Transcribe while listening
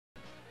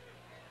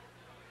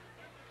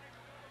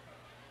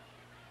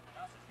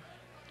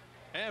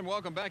And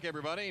welcome back,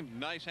 everybody.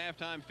 Nice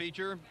halftime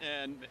feature,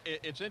 and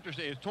it's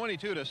interesting. It's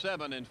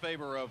 22-7 in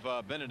favor of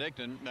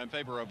Benedictine, in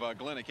favor of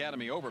Glynn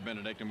Academy over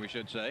Benedictine, we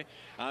should say.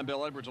 I'm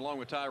Bill Edwards, along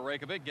with Ty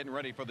Rakovic, getting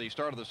ready for the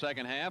start of the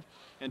second half.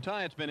 And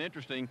Ty, it's been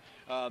interesting.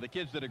 The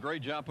kids did a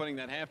great job putting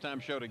that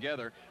halftime show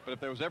together. But if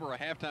there was ever a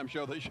halftime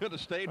show, they should have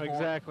stayed for.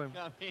 Exactly.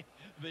 I mean,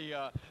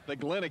 the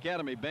Glynn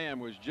Academy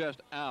band was just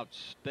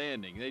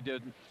outstanding. They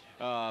did.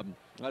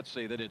 Let's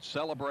see. They did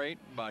 "Celebrate"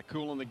 by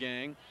Kool and the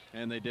Gang,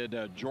 and they did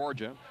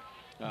 "Georgia."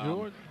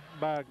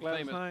 By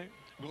Gladys Knight.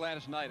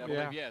 Gladys Knight, I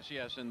believe.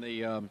 Yes, and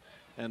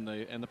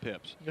the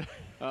Pips.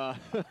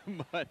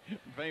 But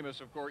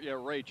famous, of course,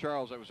 Ray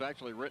Charles. It was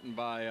actually written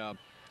by a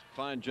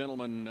fine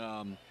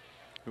gentleman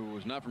who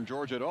was not from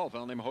Georgia at all, a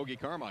fellow named Hoagie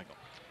Carmichael.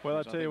 Well,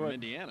 I tell you what,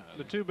 Indiana.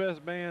 The two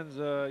best bands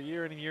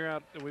year in and year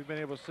out that we've been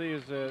able to see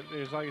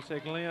is like you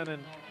said, Glynn,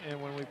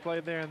 and when we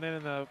played there, and then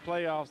in the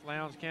playoffs,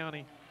 Lowndes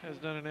County has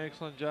done an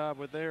excellent job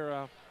with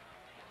their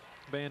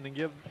band, and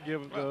give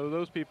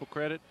those people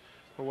credit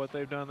for what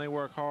they've done. They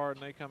work hard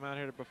and they come out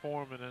here to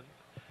perform, and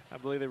I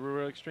believe they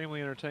were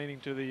extremely entertaining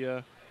to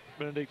the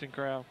Benedictine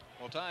crowd.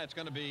 Well, Ty, it's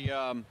going to be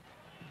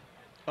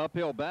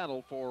uphill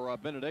battle for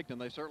Benedictine.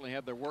 They certainly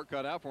have their work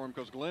cut out for them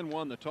because Glynn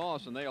won the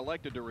toss and they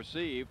elected to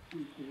receive,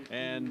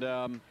 and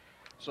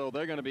so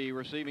they're going to be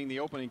receiving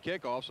the opening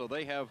kickoff. So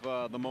they have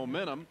the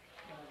momentum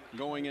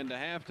going into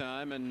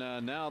halftime, and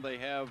now they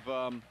have.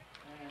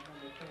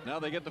 Now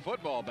they get the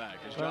football back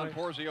as John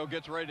Porzio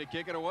gets ready to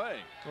kick it away.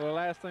 Well, the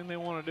last thing they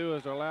want to do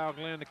is allow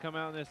Glynn to come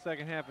out in this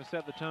second half and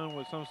set the tone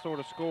with some sort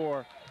of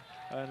score.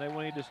 And they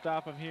need to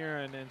stop him here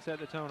and set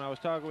the tone. I was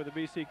talking with the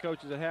BC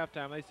coaches at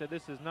halftime. They said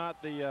this is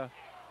not the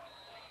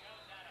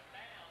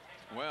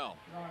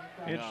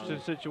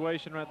interesting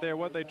situation right there.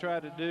 What they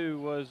tried to do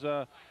was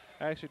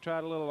actually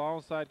tried a little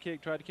onside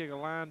kick, tried to kick a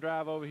line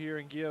drive over here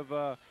and give,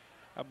 I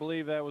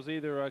believe that was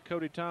either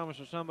Cody Thomas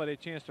or somebody, a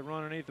chance to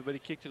run underneath it, but he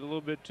kicked it a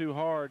little bit too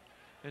hard.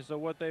 And so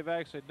what they've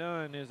actually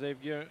done is they're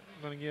going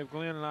to give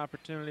Glynn an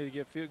opportunity to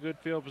get good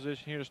field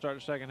position here to start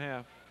the second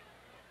half.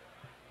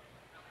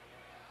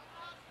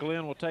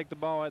 Glynn will take the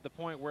ball at the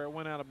point where it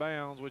went out of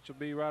bounds, which will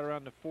be right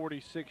around the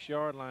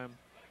 46-yard line.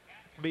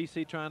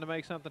 BC trying to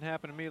make something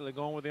happen immediately,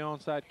 going with the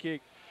onside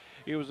kick.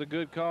 It was a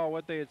good call.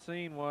 What they had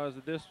seen was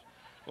that this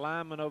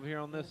lineman over here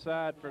on this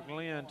side for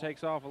Glynn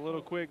takes off a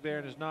little quick there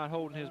and is not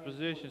holding his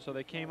position, so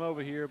they came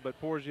over here, but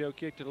Porzio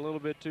kicked it a little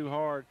bit too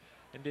hard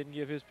and didn't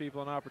give his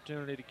people an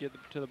opportunity to get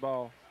to the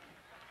ball.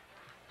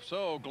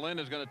 So Glynn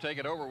is going to take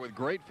it over with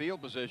great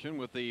field position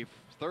with the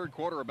third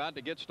quarter about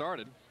to get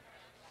started.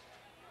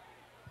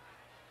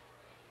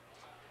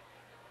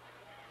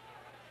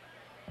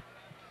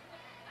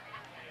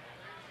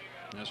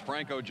 As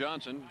Franco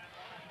Johnson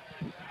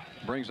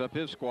brings up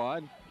his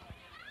squad.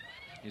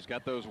 He's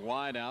got those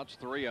wide outs,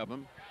 3 of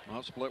them.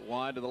 Well, split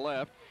wide to the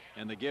left,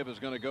 and the give is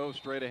going to go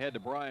straight ahead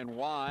to Brian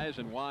Wise,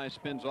 and Wise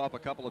spins off a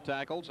couple of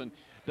tackles, and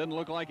doesn't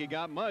look like he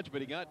got much, but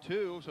he got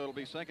 2, so it'll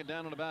be second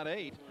down and about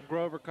 8.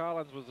 Grover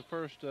Collins was the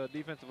first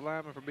defensive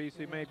lineman for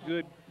BC, made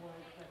good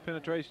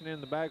penetration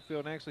in the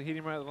backfield and actually hit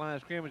him right at the line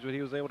of scrimmage, but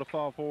he was able to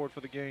fall forward for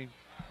the gain.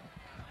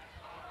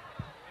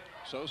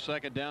 So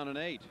second down and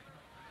 8.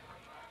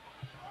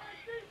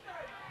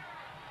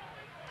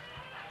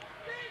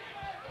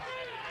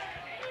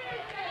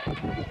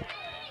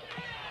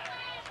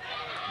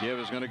 Give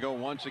is going to go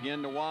once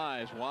again to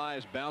Wise.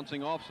 Wise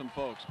bouncing off some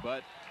folks,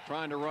 but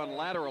trying to run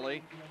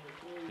laterally.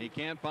 He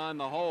can't find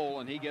the hole,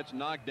 and he gets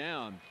knocked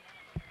down.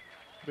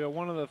 Bill,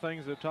 one of the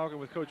things that talking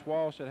with Coach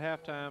Walsh at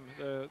halftime,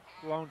 the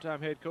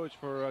longtime head coach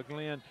for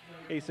Glynn,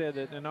 he said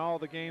that in all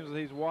the games that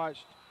he's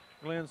watched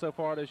Glynn so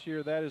far this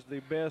year, that is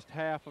the best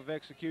half of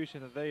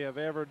execution that they have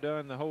ever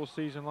done the whole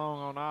season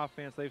long on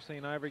offense. They've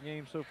seen every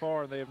game so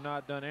far, and they have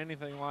not done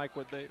anything like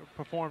what they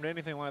performed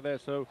anything like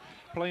that. So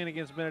playing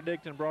against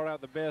Benedictine brought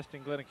out the best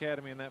in Glynn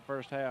Academy in that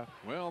first half.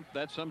 Well,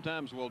 that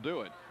sometimes will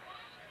do it.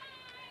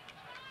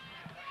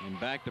 And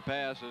back to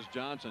pass is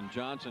Johnson.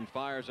 Johnson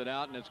fires it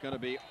out, and it's going to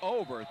be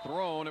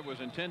overthrown. It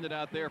was intended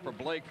out there for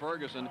Blake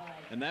Ferguson,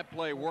 and that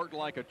play worked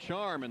like a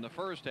charm in the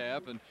first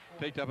half and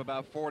picked up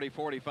about 40,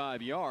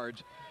 45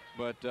 yards.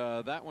 But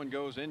that one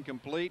goes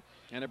incomplete,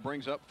 and it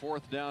brings up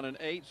fourth down and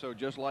 8. So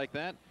just like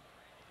that,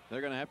 they're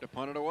going to have to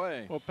punt it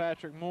away. Well,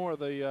 Patrick Moore,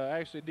 the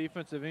actually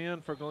defensive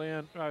end for for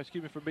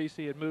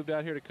BC, had moved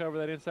out here to cover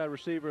that inside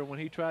receiver, and when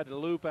he tried to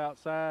loop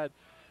outside,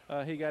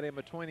 he got in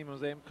between him and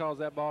was able to cause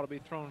that ball to be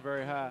thrown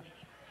very high.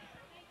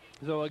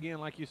 So again,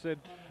 like you said,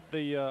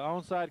 the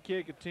onside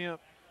kick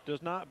attempt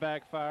does not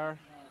backfire.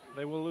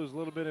 They will lose a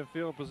little bit in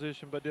field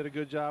position, but did a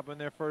good job in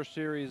their first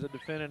series of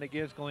defending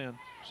against Glynn.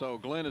 So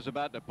Glynn is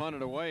about to punt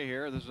it away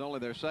here. This is only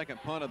their second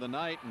punt of the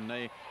night, and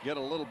they get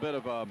a little bit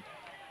of a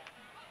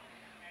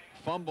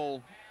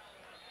fumble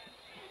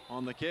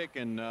on the kick,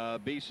 and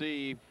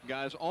BC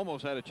guys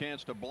almost had a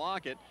chance to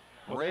block it.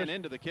 Ran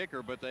into the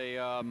kicker, but they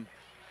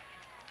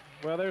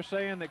well, they're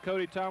saying that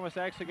Cody Thomas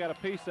actually got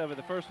a piece of it.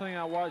 The first thing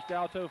I watched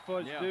Alto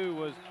Fudge do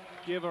was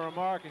give a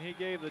remark, and he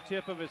gave the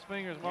tip of his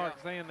fingers mark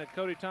saying that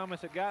Cody Thomas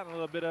had gotten a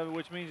little bit of it,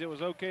 which means it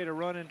was okay to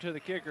run into the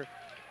kicker.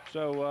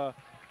 So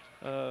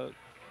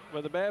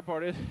But the bad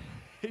part is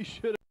he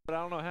should have, but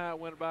I don't know how it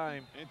went by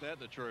him. Ain't that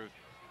the truth?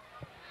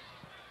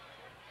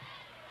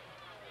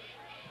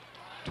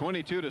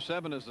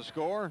 22-7 is the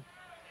score.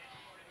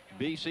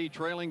 BC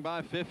trailing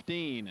by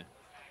 15.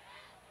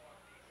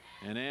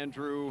 And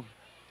Andrew,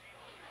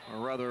 or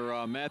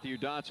rather Matthew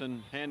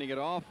Dotson, handing it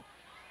off.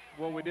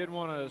 What we didn't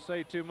want to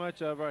say too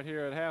much of right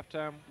here at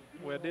halftime,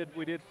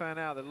 we did find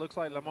out that it looks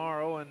like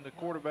Lamar Owen, the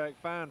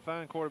quarterback, fine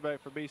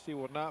quarterback for BC,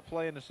 will not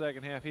play in the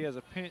second half. He has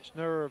a pinched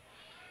nerve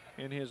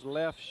in his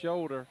left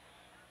shoulder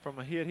from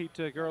a hit he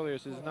took earlier.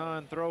 It's his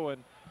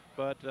non-throwing,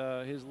 but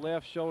his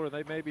left shoulder,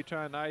 they may be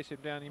trying to ice him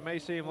down. You may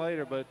see him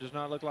later, but it does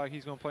not look like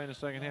he's going to play in the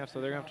second half,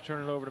 so they're going to have to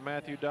turn it over to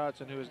Matthew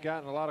Dotson, who has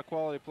gotten a lot of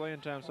quality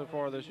playing time so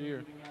far this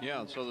year.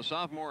 Yeah, so the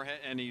sophomore,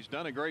 and he's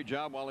done a great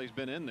job while he's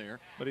been in there.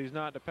 But he's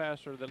not the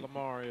passer that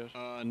Lamar is.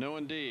 No,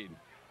 indeed.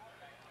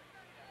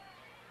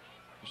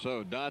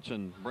 So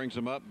Dotson brings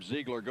him up.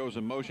 Zeigler goes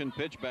in motion.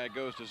 Pitch back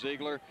goes to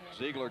Zeigler.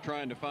 Zeigler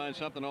trying to find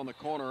something on the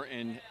corner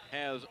and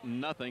has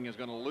nothing. Is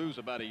going to lose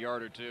about a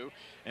yard or two,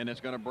 and it's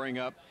going to bring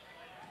up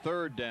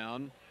third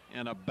down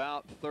and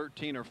about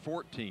 13 or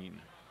 14.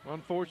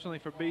 Unfortunately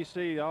for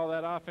BC, all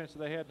that offense that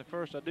they had in the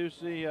first, I do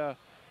see everything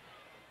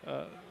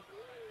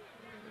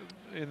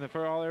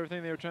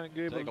they were trying to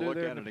be able to do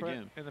there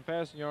in the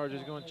passing yards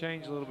is going to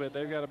change a little bit.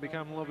 They've got to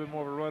become a little bit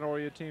more of a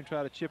run-oriented team,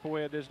 try to chip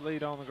away at this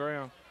lead on the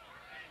ground.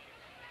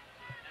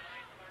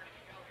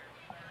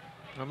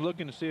 I'm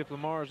looking to see if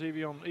Lamar's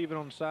even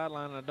on the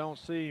sideline, and I don't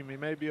see him. He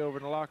may be over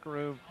in the locker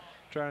room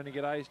trying to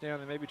get ice down.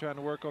 They may be trying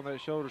to work on that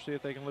shoulder, see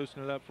if they can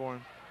loosen it up for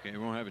him. Okay,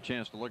 we won't have a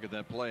chance to look at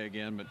that play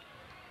again, but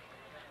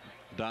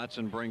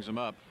Dotson brings him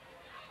up.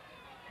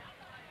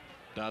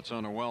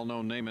 Dotson, a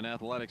well-known name in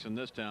athletics in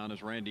this town,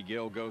 as Randy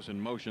Gill goes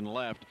in motion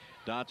left.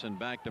 Dotson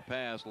back to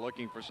pass,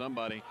 looking for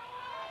somebody.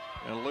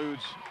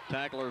 Eludes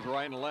tacklers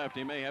right and left.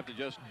 He may have to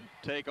just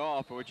take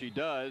off, which he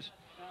does,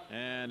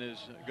 and is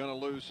going to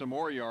lose some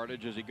more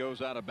yardage as he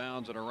goes out of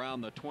bounds at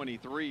around the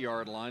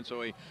 23-yard line.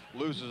 So he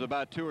loses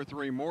about 2 or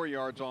 3 more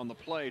yards on the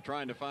play,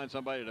 trying to find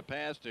somebody to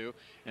pass to,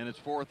 and it's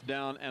fourth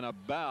down and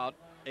about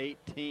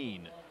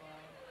 18.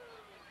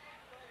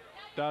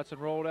 Dotson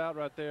rolled out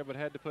right there, but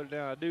had to put it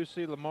down. I do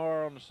see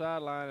Lamar on the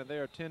sideline, and they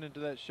are tending to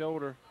that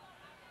shoulder.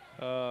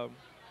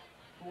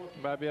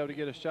 Might be able to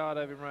get a shot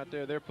of him right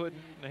there.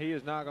 He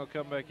is not going to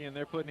come back in.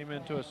 They're putting him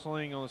into a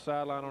sling on the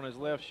sideline on his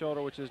left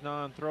shoulder, which is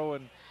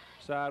non-throwing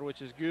side,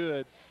 which is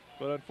good.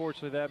 But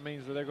unfortunately, that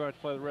means that they're going to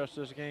play the rest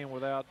of this game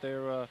without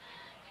their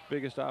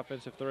biggest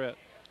offensive threat.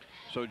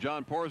 So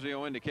John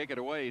Porzio in to kick it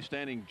away,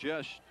 standing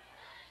just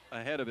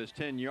ahead of his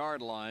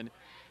 10-yard line,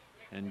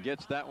 and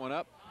gets that one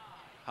up.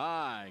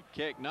 High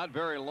kick, not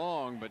very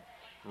long, but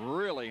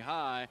really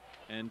high,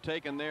 and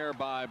taken there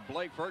by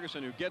Blake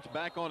Ferguson, who gets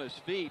back on his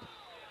feet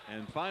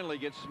and finally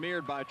gets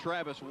smeared by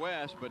Travis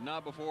West, but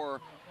not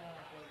before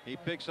he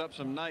picks up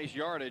some nice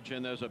yardage.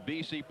 And there's a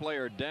BC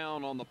player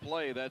down on the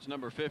play. That's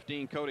number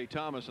 15, Cody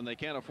Thomas, and they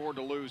can't afford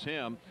to lose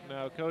him.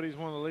 Now, Cody's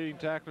one of the leading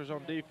tacklers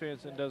on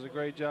defense and does a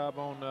great job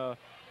on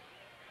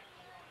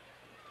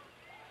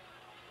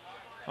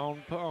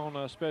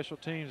special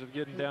teams of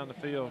getting down the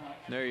field.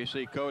 There you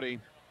see Cody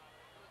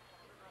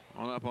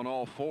up on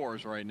all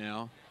fours right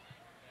now.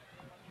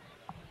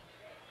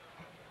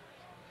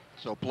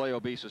 So play will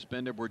be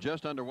suspended. We're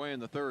just underway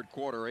in the third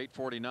quarter,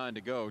 8:49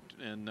 to go,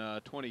 and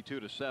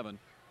 22-7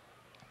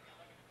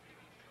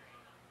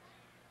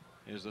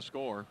 is the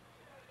score.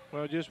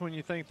 Well, just when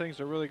you think things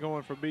are really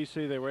going for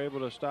BC, they were able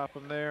to stop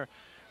them there,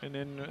 and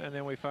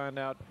then we find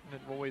out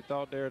what we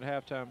thought there at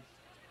halftime.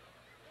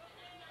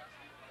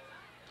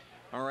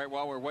 All right,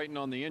 while we're waiting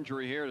on the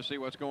injury here to see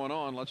what's going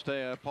on, let's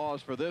take a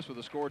pause for this with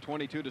the score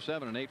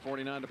 22-7 and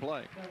 8:49 to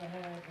play.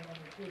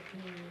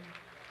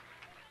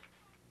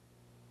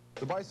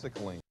 The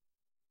bicycling.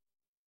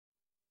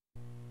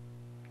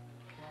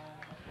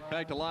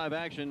 Back to live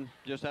action.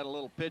 Just had a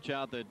little pitch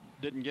out that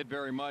didn't get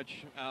very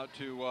much out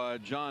to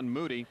John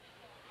Moody.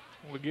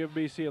 We'll give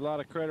BC a lot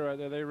of credit right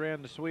there. They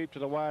ran the sweep to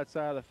the wide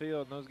side of the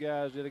field, and those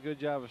guys did a good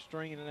job of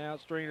stringing it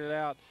out.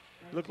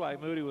 Looked like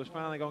Moody was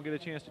finally going to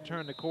get a chance to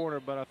turn the corner,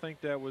 but I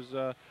think that was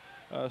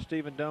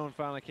Stephen Doan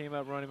finally came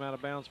up, run him out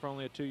of bounds for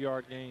only a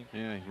 2-yard gain.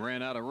 Yeah, he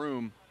ran out of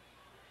room.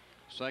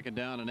 Second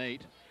down and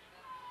 8.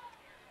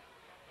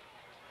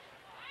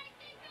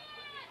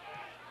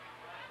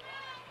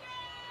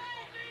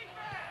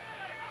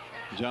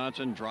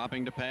 Johnson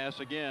dropping to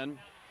pass again.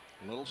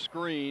 A little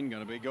screen,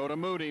 going to go to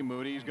Moody.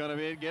 Moody's going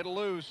to get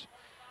loose.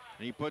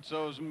 He puts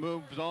those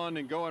moves on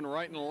and going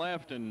right and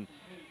left and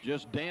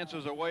just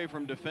dances away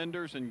from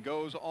defenders and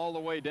goes all the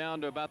way down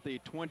to about the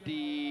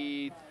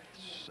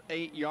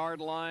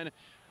 28-yard line,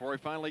 where he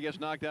finally gets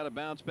knocked out of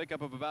bounds.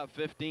 Pickup of about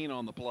 15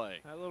 on the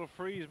play. That little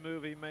freeze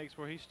move he makes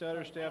where he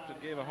stutter stepped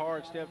and gave a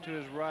hard step to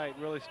his right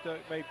really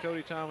made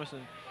Cody Thomas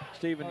and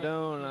Stephen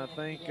Doan, and I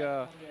think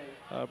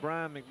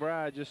Brian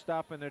McBride just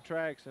stopping their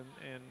tracks, and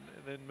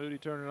then Moody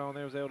turning it on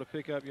there was able to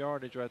pick up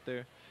yardage right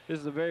there. This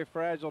is a very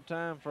fragile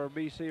time for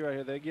BC right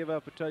here. They give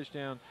up a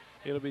touchdown.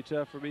 It'll be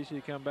tough for BC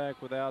to come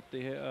back without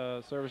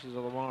the services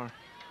of Lamar.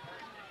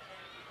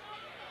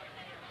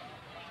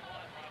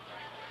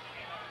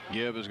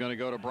 Give is going to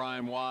go to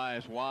Brian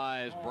Wise.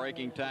 Wise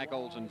breaking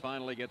tackles and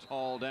finally gets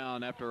hauled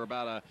down after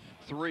about a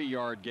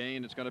 3-yard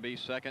gain. It's going to be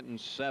 2nd and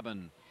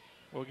 7.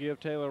 We'll give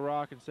Taylor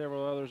Rock and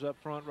several others up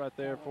front right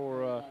there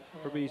for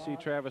BC.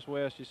 Travis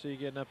West, you see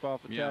getting up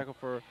off the tackle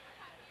for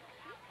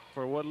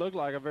what looked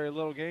like a very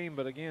little gain,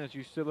 but again, as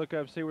you still look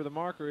up and see where the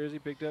marker is, he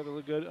picked up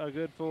a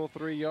good full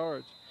 3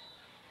 yards.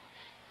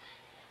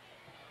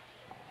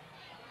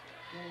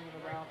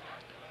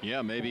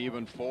 Yeah, maybe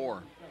even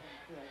 4.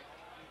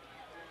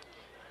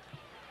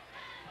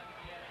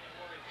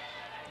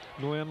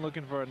 Glynn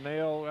looking for a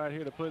nail right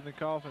here to put in the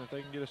coffin if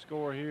they can get a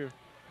score here.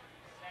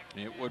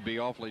 It would be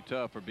awfully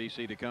tough for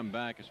BC to come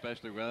back,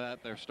 especially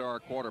without their star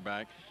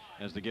quarterback,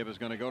 as the give is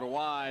going to go to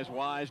Wise.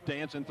 Wise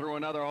dancing through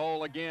another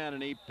hole again,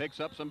 and he picks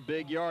up some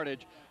big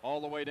yardage all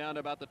the way down to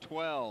about the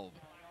 12.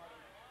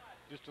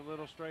 Just a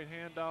little straight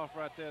handoff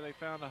right there. They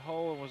found a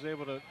hole and was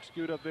able to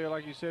scoot up there,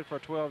 like you said, for a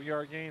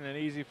 12-yard gain, an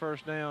easy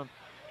first down.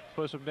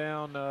 Puts them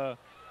down,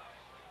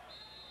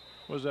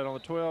 was that on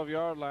the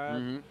 12-yard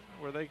line,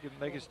 where they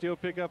could still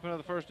pick up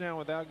another first down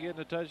without getting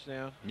a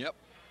touchdown. Yep.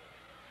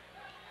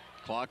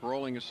 Clock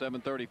rolling at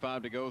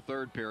 7:35 to go,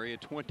 third period,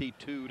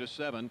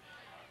 22-7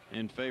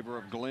 in favor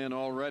of Glynn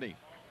already.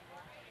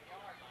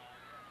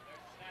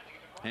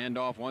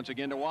 Handoff once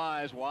again to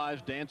Wise.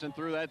 Wise dancing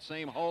through that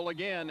same hole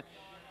again.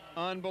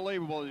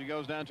 Unbelievable. He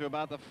goes down to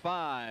about the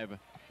 5.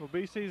 Well,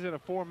 BC's in a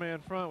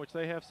 4-man front, which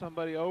they have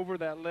somebody over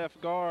that left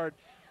guard,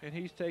 and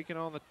he's taking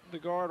on the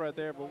guard right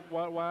there. But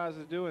what Wise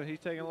is doing, he's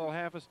taking a little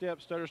half a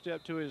step, stutter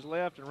step to his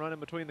left and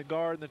running between the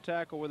guard and the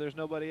tackle where there's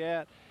nobody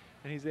at,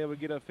 and he's able to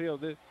get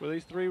upfield. With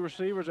these 3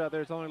 receivers out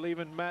there, it's only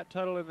leaving Matt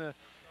Tuttle in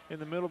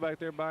the middle back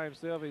there by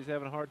himself. He's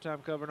having a hard time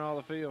covering all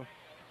the field.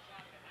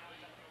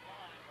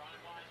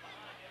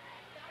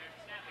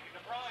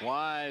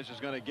 Wise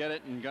is going to get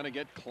it and going to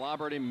get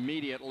clobbered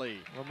immediately.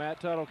 Well, Matt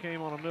Tuttle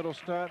came on a middle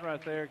stunt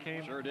right there.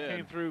 Came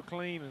through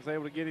clean and was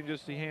able to get him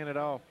just to hand it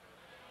off.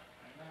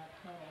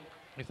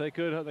 If they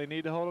could, they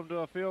need to hold him to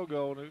a field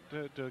goal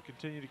to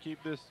continue to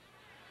keep this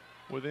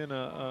within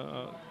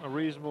a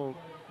reasonable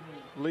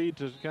lead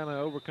to kind of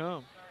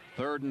overcome.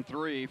 3rd and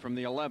 3 from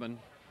the 11.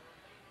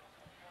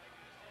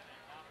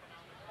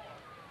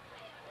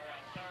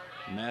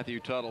 Matthew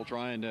Tuttle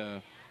trying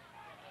to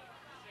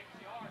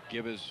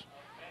give his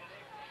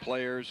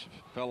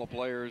fellow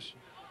players,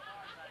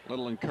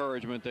 little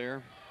encouragement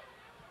there.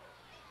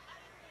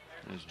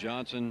 As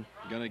Johnson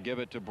going to give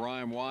it to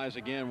Brian Wise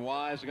again.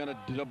 Wise is going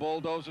to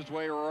bulldoze his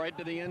way right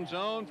to the end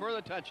zone for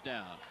the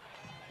touchdown.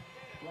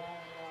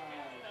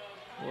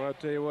 Well, I'll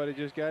tell you what, he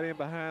just got in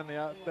behind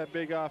that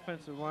big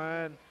offensive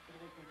line.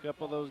 A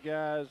couple of those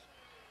guys,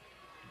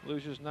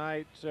 Lucius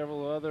Knight,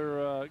 several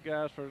other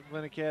guys for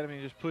Glynn Academy,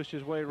 just pushed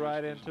his way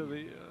right into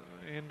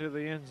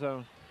the end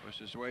zone. Pushed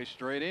his way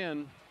straight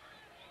in.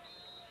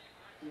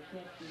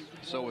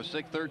 So with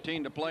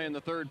 6:13 to play in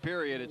the third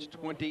period, it's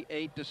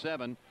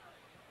 28-7.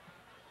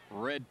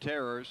 Red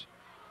Terrors.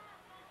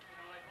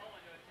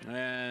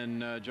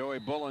 And Joey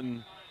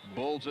Bullen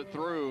bulls it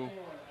through.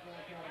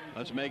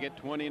 Let's make it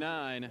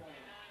 29.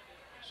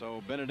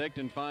 So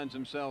Benedictine finds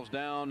themselves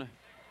down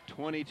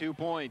 22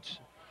 points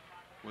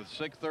with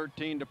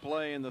 6:13 to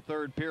play in the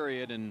third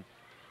period. And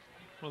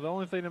well, the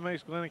only thing that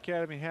makes Glynn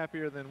Academy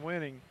happier than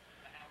winning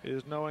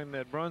is knowing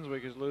that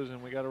Brunswick is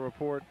losing. We got a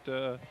report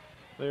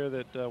there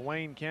that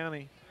Wayne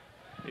County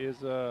is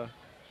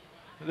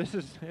this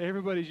is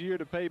everybody's year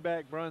to pay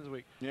back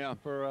Brunswick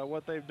for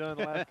what they've done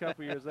the last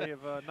couple of years. They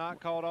have not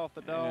called off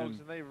the dogs,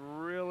 and they've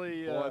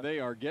really boy, they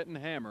are getting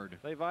hammered.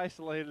 They've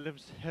isolated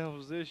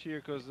themselves this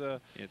year because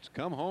it's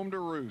come home to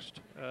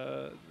roost.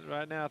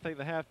 Right now, I think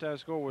the halftime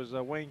score was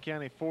Wayne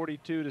County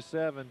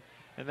 42-7,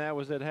 and that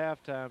was at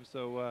halftime.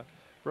 So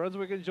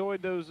Brunswick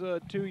enjoyed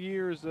those 2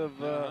 years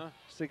of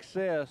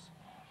success,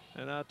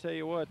 and I'll tell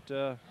you what,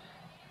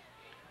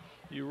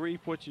 you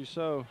reap what you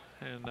sow,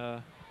 and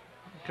a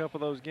couple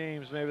of those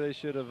games, maybe they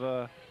should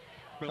have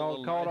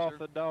called off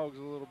the dogs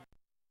a little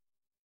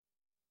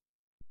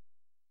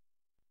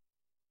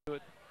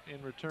bit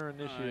in return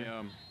this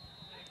year.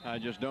 I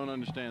just don't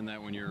understand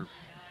that when you're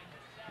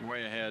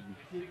way ahead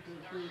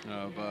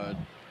of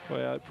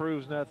well, it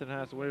proves nothing.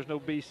 There's no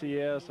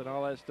BCS and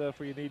all that stuff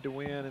where you need to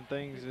win and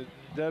things.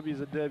 W's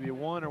a W.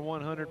 1 or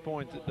 100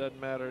 points, it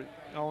doesn't matter. It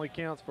only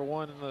counts for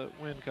 1 in the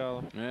win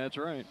column. That's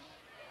right.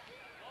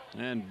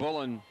 And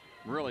Bullen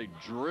really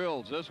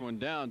drills this one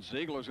down.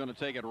 Zeigler's going to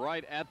take it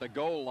right at the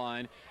goal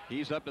line.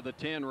 He's up to the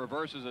 10,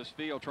 reverses his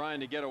field, trying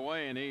to get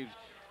away, and he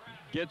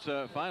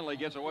finally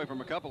gets away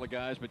from a couple of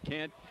guys, but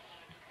can't.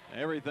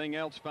 Everything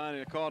else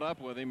finally caught up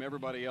with him.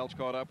 Everybody else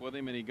caught up with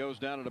him, and he goes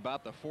down at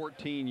about the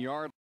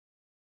 14-yard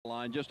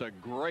line. Just a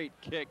great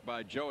kick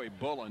by Joey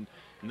Bullen,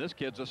 and this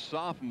kid's a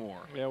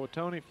sophomore. Yeah, well,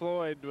 Tony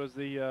Floyd was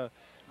the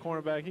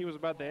cornerback. He was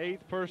about the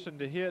 8th person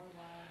to hit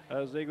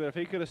Zeigler. If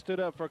he could have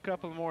stood up for a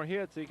couple more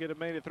hits, he could have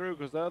made it through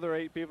because the other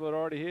 8 people had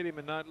already hit him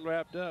and not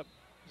wrapped up.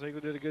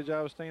 Zeigler did a good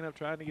job of staying up,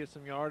 trying to get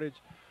some yardage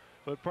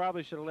but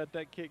probably should have let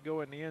that kick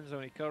go in the end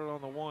zone. He caught it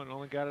on the 1,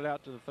 only got it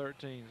out to the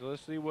 13. So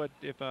let's see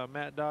if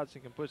Matt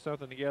Dodson can put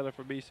something together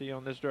for BC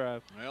on this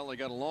drive. Well, they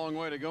got a long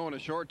way to go in a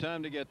short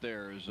time to get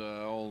there, as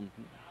old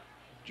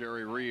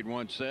Jerry Reed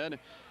once said.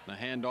 The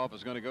handoff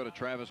is going to go to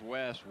Travis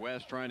West.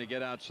 West trying to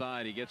get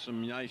outside. He gets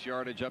some nice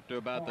yardage up to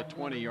about the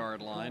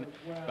 20-yard line.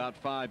 About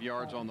 5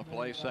 yards on the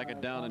play. 2nd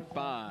down and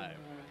 5.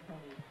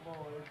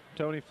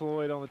 Tony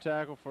Floyd on the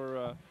tackle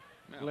for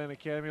Glynn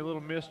Academy. A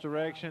little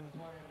misdirection,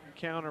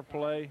 counter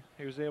play.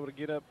 He was able to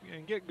get up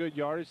and get good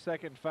yardage.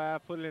 2nd and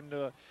 5, put it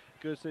into a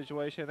good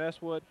situation.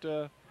 That's what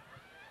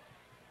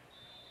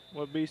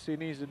BC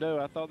needs to do.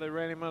 I thought they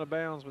ran him out of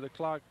bounds, but the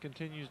clock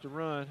continues to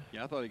run.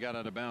 Yeah, I thought he got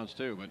out of bounds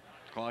too, but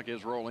the clock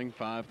is rolling.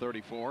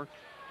 5:34,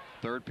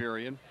 3rd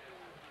period,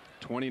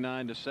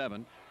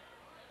 29-7.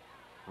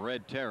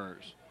 Red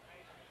Terrors.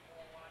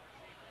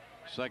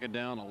 2nd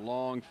down, a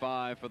long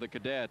 5 for the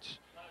Cadets.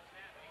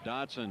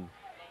 Dodson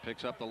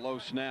picks up the low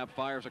snap,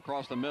 fires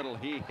across the middle.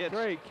 He hits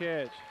great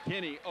catch.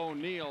 Kenny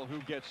O'Neill, who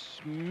gets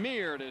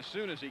smeared as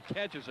soon as he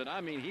catches it. I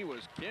mean, he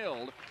was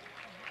killed.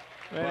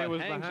 Man,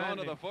 but hangs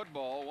onto the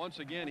football once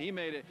again. He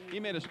made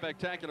a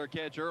spectacular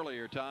catch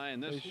earlier, Ty,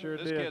 and this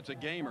kid's a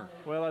gamer.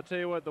 Well, I tell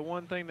you what, the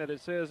one thing that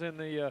it says in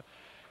the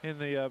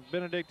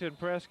Benedictine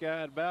press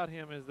guide about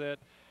him is that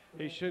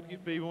he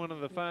should be one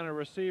of the finer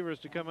receivers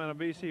to come out of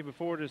BC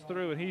before it is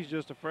through, and he's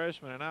just a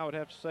freshman. And I would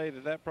have to say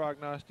that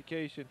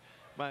prognostication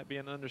might be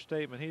an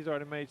understatement. He's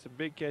already made some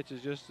big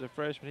catches just as a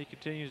freshman. He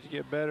continues to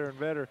get better and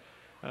better.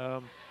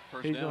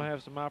 He's going to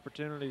have some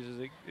opportunities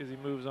as he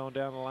moves on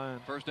down the line.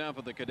 1st down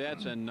for the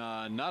Cadets, and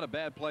not a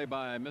bad play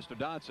by Mr.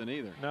 Dodson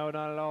either. No,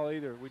 not at all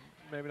either. We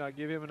maybe not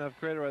give him enough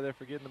credit right there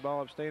for getting the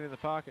ball up, staying in the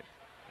pocket.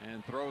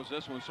 And throws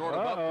this one sort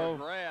of up for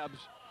grabs.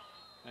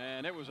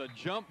 And it was a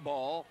jump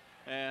ball,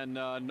 and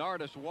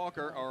Nardis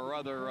Walker, or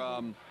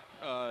rather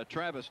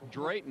Travis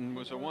Drayton,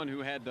 was the one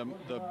who had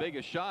the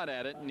biggest shot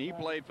at it, and he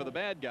played for the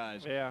bad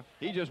guys. Yeah.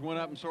 He just went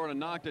up and sort of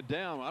knocked it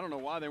down. I don't know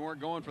why they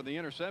weren't going for the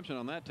interception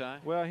on that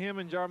time. Well, him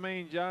and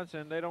Jermaine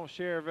Johnson, they don't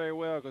share very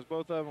well because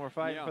both of them were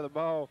fighting for the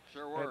ball.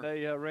 Sure were. And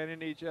they ran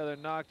into each other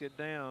and knocked it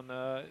down.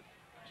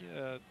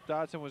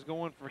 Dodson was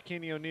going for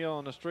Kenny O'Neill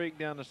on the streak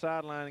down the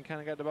sideline and kind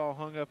of got the ball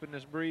hung up in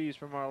this breeze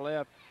from our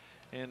left,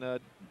 and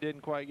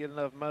didn't quite get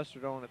enough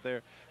mustard on it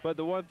there. But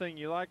the one thing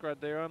you like right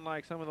there,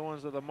 unlike some of the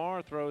ones that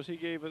Lamar throws, he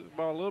gave the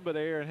ball a little bit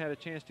of air and had a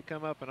chance to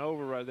come up and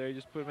over right there. He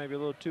just put maybe a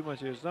little too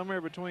much air.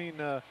 Somewhere between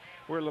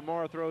where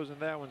Lamar throws and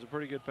that one's a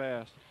pretty good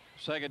pass.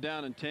 2nd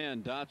down and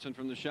 10. Dodson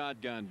from the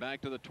shotgun,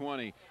 back to the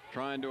 20,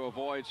 trying to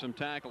avoid some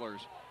tacklers,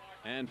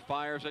 and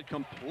fires it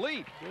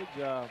complete. Good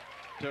job.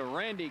 To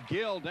Randy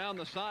Gill down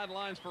the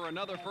sidelines for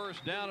another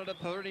 1st down at the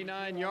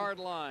 39-yard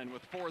line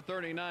with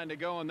 4:39 to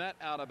go, and that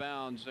out of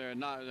bounds there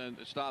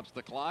stops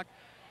the clock.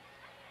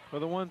 Well,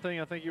 the one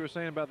thing I think you were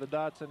saying about the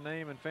Dodson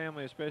name and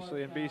family,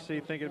 especially in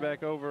BC, thinking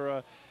back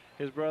over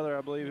his brother, I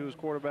believe, who was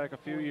quarterback a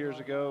few years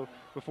ago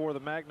before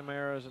the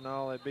McNamara's and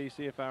all at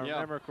BC, if I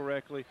remember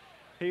correctly.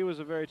 He was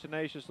a very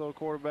tenacious little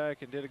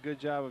quarterback and did a good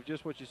job of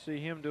just what you see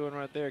him doing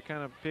right there,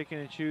 kind of picking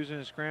and choosing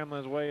and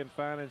scrambling his way and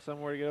finding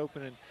somewhere to get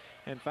open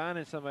and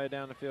finding somebody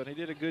down the field. He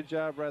did a good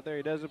job right there.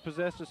 He doesn't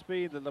possess the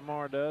speed that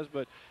Lamar does,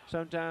 but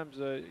sometimes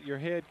your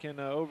head can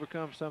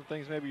overcome some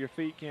things maybe your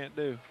feet can't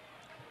do.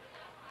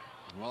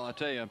 Well, I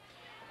tell you,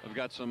 I've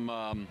got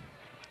some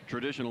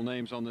traditional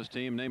names on this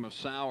team. Name of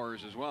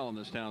Sowers as well in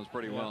this town is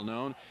pretty well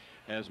known.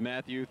 As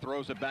Matthew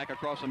throws it back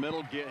across the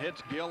middle,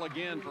 hits Gill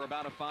again for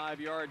about a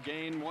 5-yard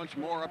gain, once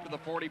more up to the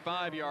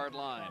 45-yard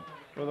line.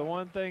 Well, the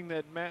one thing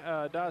that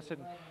Dodson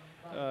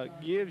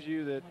gives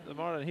you that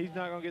Lamar, he's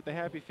not going to get the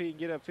happy feet and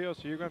get upfield,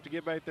 so you're going to have to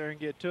get back there and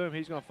get to him.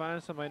 He's going to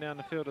find somebody down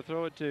the field to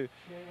throw it to,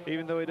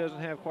 even though he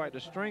doesn't have quite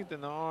the strength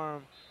in the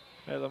arm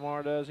that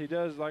Lamar does. He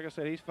does, like I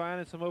said, he's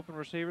finding some open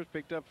receivers,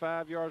 picked up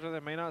 5 yards of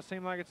that. May not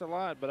seem like it's a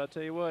lot, but I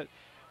tell you what,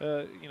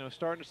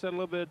 starting to set a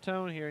little bit of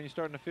tone here, and you're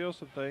starting to feel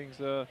some things.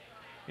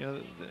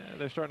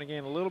 They're starting to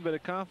gain a little bit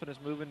of confidence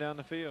moving down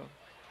the field.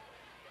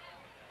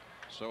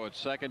 So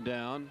it's 2nd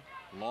down,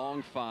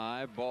 long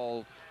 5,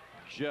 ball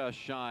just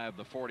shy of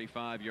the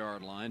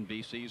 45-yard line,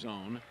 BC's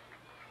own.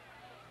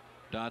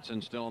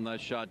 Dodson still in that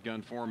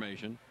shotgun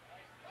formation,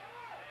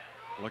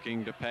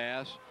 looking to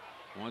pass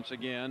once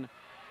again,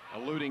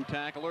 eluding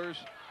tacklers,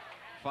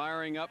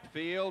 firing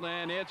upfield,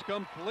 and it's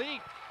complete.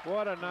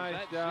 What a nice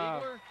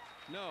job. Zeigler?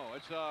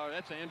 No,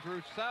 that's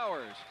Andrew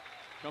Sowers.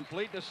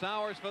 Complete to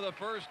Sowers for the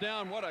 1st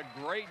down. What a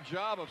great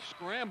job of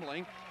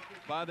scrambling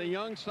by the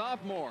young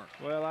sophomore.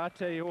 Well, I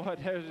tell you what,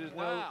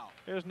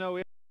 there's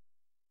no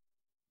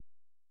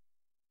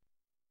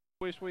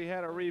wish we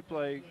had a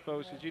replay,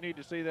 folks, because you need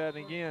to see that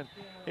again.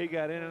 He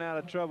got in and out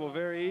of trouble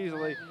very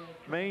easily,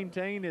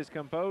 maintained his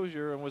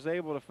composure, and was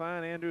able to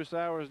find Andrew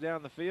Sowers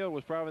down the field.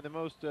 Was probably the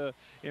most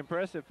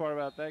impressive part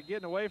about that.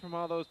 Getting away from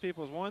all those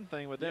people is one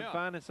thing, but then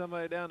finding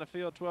somebody down the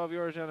field, 12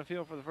 yards down the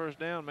field for the 1st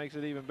down, makes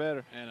it even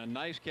better. And a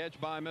nice catch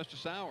by Mr.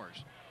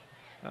 Sowers.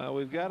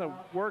 We've got a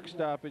work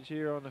stoppage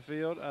here on the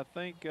field. I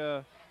think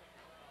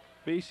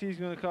BC's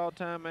going to call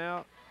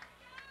timeout.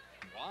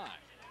 Why?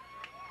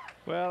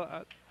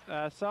 Well,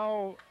 I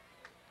saw.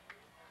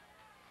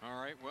 All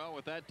right, well,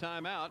 with that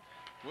timeout,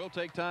 we'll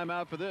take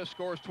timeout for this.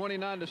 Scores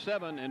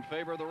 29-7 in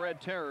favor of the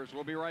Red Terrors.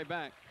 We'll be right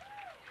back.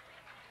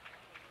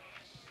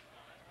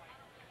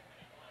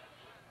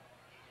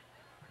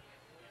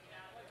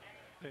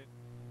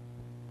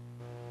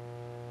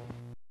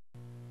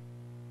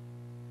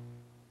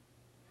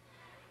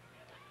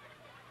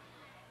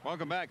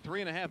 Welcome back.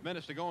 3.5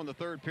 minutes to go in the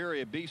third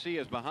period. BC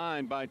is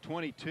behind by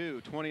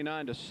 22,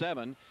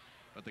 29-7.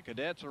 But the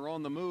Cadets are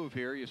on the move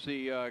here. You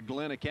see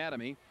Glynn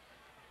Academy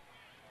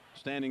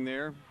standing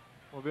there.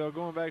 Well, Bill,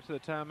 going back to the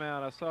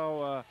timeout, I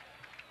saw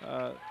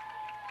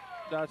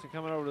Dotson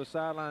coming over to the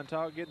sideline,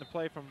 getting the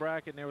play from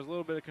Brackett, and there was a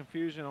little bit of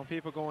confusion on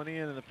people going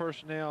in and the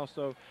personnel.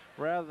 So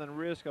rather than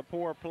risk a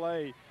poor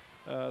play,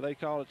 they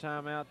called a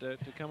timeout to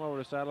come over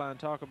to the sideline and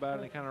talk about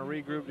it and kind of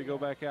regroup to go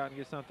back out and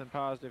get something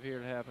positive here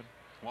to happen.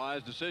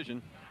 Wise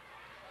decision.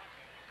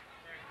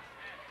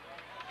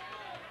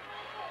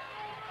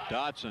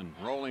 Dotson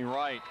rolling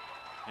right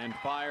and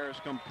fires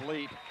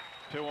complete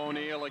to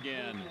O'Neill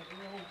again.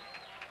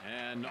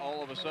 And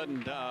all of a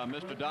sudden,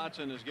 Mr.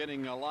 Dotson is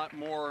getting a lot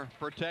more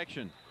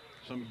protection.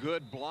 Some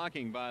good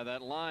blocking by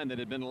that line that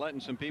had been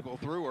letting some people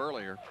through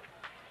earlier.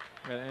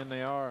 And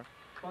they are.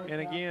 And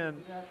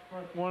again,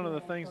 one of the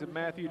things that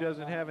Matthew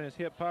doesn't have in his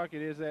hip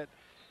pocket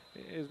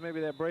is maybe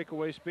that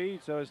breakaway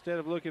speed. So instead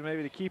of looking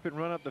maybe to keep it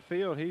and run up the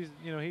field, he's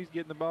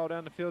getting the ball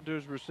down the field to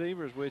his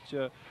receivers, which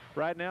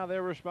right now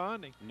they're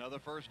responding. Another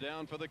first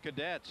down for the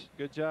Cadets.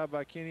 Good job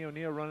by Kenny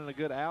O'Neill running a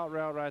good out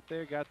route right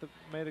there.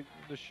 Made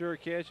the sure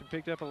catch and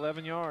picked up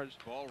 11 yards.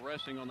 Ball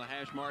resting on the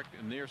hash mark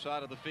near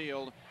side of the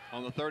field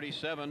on the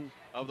 37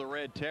 of the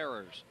Red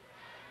Terrors.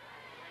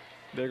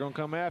 They're going to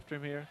come after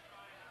him here.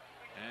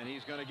 And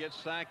he's going to get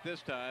sacked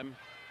this time.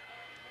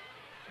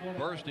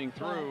 Bursting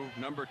through,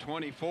 number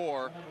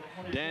 24,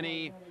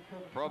 Danny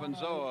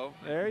Provenzano.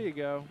 There you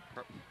go.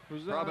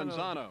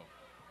 Provenzano.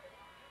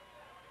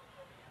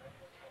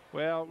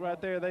 Well, right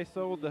there they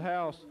sold the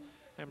house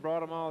and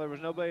brought them all. There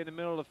was nobody in the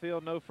middle of the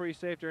field, no free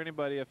safety or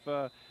anybody.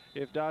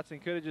 If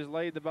Dotson could have just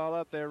laid the ball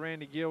up there,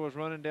 Randy Gill was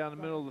running down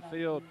the middle of the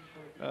field.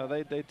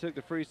 They took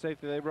the free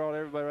safety. They brought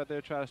everybody right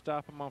there, try to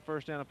stop him on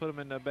first down and put him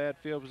in a bad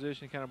field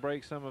position, kind of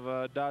break some of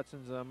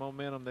Dotson's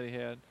momentum that he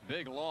had.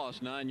 Big loss,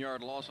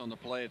 9-yard loss on the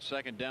play. It's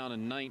second down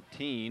and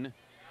 19.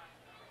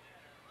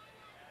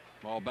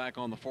 Ball back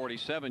on the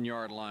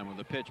 47-yard line with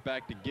the pitch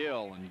back to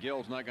Gill, and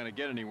Gill's not going to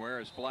get anywhere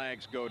as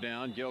flags go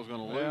down. Gill's going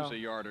to lose a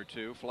yard or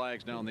two.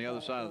 Flags down the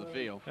other side of the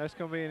field. That's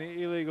going to be an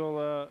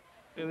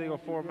illegal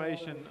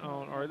formation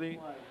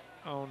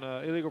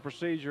illegal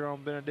procedure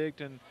on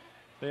Benedictine.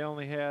 They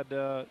only had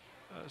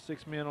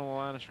 6 men on the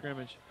line of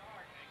scrimmage.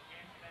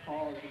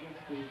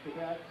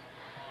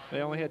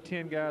 They only had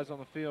 10 guys on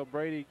the field.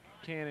 Brady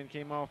Cannon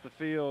came off the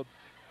field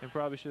and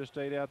probably should have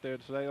stayed out there,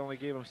 so they only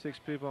gave him 6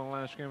 people on the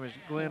line of scrimmage.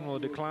 Glynn will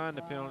decline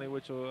the penalty,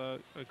 which will,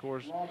 of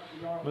course,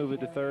 move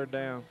it to third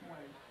down.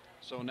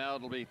 So now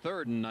it'll be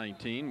 3rd and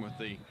 19 with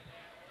the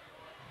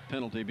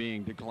penalty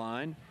being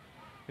declined.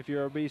 If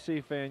you're a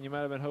BC fan, you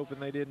might have been hoping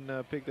they didn't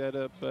pick that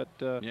up, but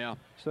yeah.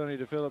 Sonny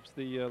DePhillips,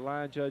 the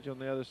line judge on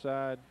the other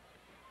side,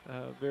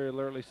 very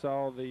alertly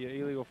saw the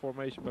illegal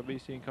formation by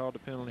BC and called the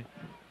penalty.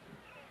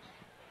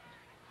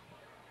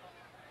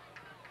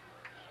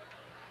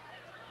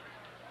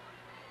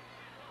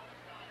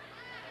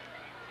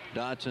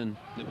 Dotson,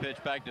 the pitch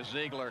back to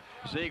Zeigler.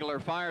 Zeigler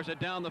fires it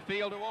down the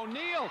field to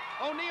O'Neill.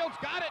 O'Neill's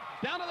got it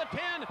down to the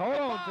 10. Hold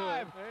on 5. to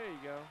it. There you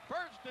go.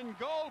 First and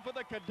goal for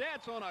the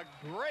Cadets on a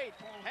great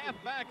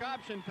halfback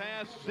option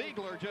pass.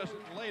 Zeigler just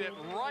laid it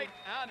right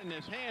out in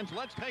his hands.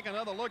 Let's take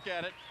another look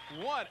at it.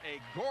 What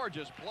a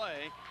gorgeous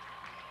play.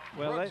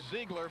 Well, Brooks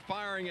Zeigler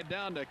firing it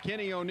down to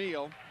Kenny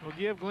O'Neill. We'll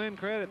give Glynn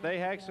credit. They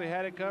actually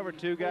had it covered.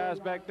 2 guys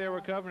back there were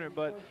covering it,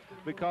 but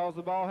because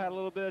the ball had a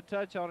little bit of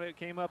touch on it, it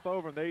came up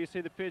over him. There you see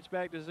the pitch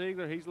back to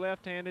Zeigler. He's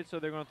left-handed, so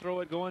they're going to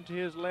throw it going to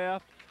his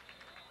left.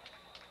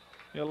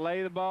 He'll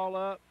lay the ball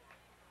up.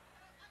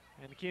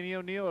 And Kenny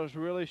O'Neill is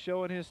really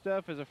showing his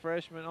stuff as a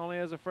freshman, only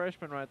as a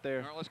freshman right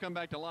there. All right, let's come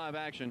back to live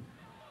action.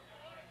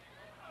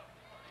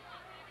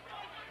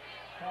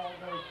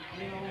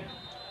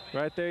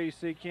 Right there you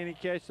see Kenny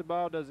catch the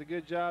ball, does a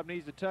good job,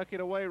 needs to tuck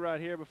it away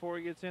right here before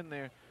he gets in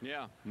there.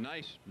 Yeah,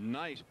 nice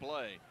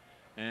play.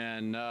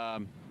 And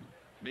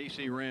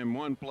BC ran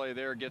one play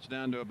there, gets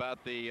down to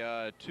about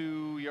the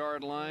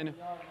 2-yard line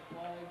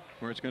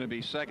where it's going to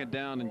be second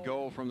down and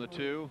goal from the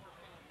 2.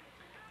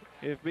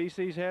 If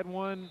BC's had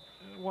one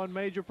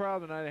major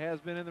problem tonight, it has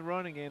been in the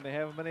running game. They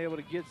haven't been able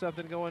to get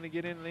something going to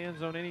get into the end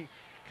zone, any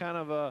kind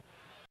of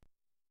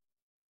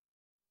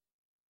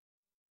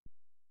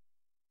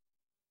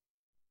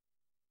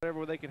whatever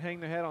where they can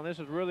hang their hat on. This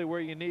is really where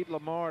you need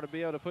Lamar to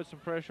be able to put some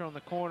pressure on the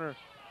corner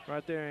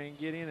right there and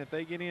get in. If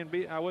they get in,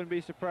 I wouldn't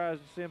be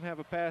surprised to see them have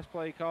a pass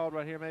play called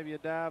right here, maybe a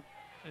dive,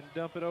 and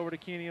dump it over to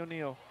Kenny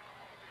O'Neill.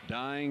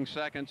 Dying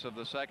seconds of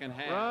the second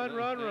half.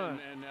 Run.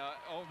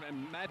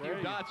 And Matthew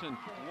Dotson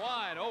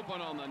wide open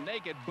on the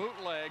naked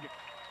bootleg.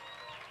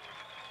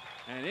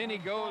 And in he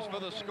goes for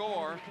the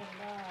score.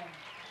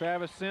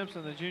 Travis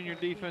Simpson, the junior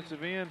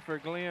defensive end for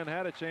Glynn,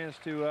 had a chance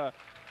to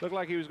look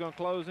like he was going to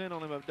close in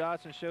on him, but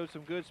Dotson showed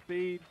some good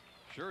speed.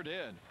 Sure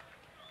did.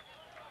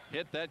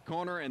 Hit that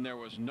corner, and there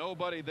was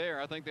nobody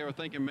there. I think they were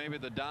thinking maybe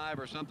the dive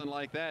or something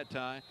like that,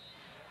 Ty.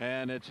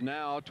 And it's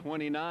now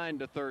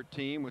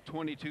 29-13 with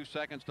 22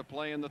 seconds to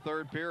play in the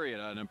third period.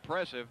 An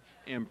impressive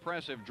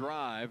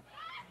drive.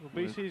 Well,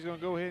 BC's going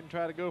to go ahead and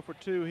try to go for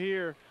 2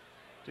 here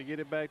to get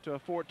it back to a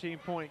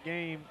 14-point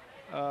game.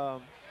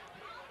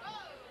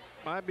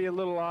 Might be a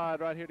little odd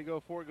right here to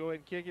go for it. Go ahead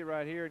and kick it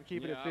right here and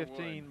keep it at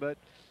 15. But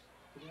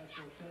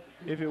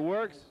if it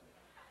works,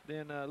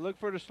 then look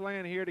for the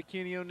slant here to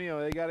Kenny O'Neill.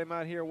 They got him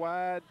out here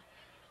wide.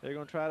 They're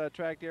going to try to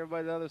attract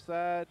everybody to the other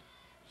side.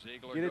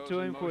 Zeigler get it to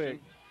him quick.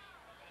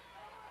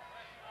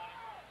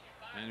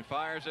 And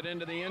fires it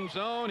into the end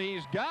zone.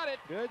 He's got it.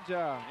 Good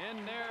job.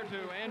 In there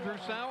to Andrew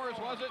Sowers,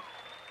 was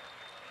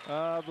it?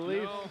 I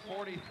believe. No,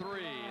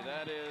 43.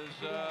 That is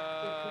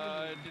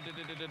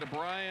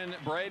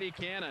Brady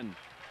Cannon.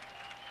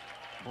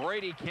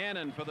 Brady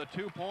Cannon for the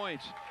 2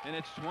 points, and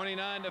it's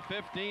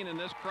 29-15, and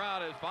this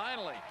crowd is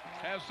finally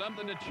has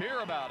something to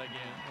cheer about again.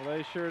 Well,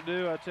 they sure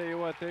do. I tell you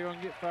what, they're going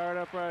to get fired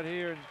up right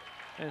here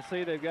and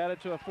see they've got it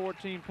to a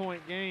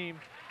 14-point game.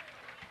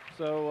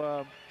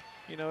 So,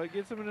 you know, it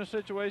gets them in a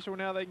situation where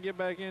now they can get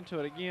back into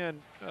it. Again,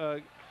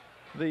 the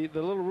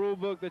little rule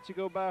book that you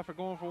go by for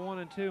going for 1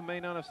 and 2 may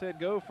not have said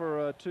go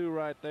for 2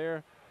 right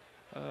there,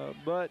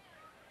 but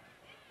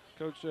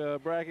Coach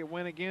Brackett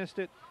went against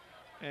it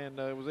and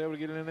was able to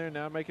get it in there,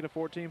 now make it a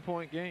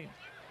 14-point game.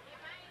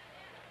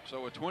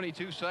 So with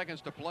 22 seconds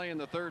to play in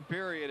the third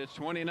period, it's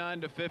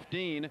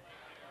 29-15.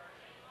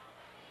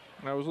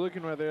 I was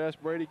looking right there. That's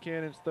Brady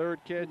Cannon's 3rd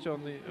catch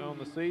on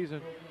the season.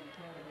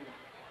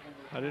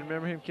 I didn't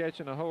remember him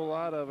catching a whole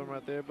lot of them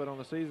right there, but on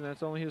the season,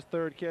 that's only his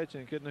 3rd catch,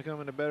 and couldn't have come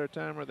in a better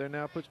time right there.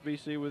 Now puts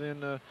BC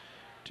within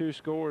 2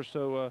 scores.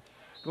 So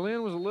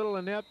Glynn was a little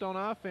inept on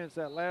offense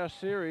that last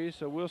series,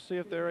 so we'll see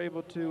if they're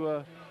able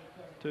to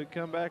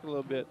come back a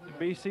little bit.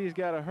 BC's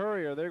got to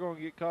hurry or they're going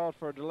to get called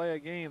for a delay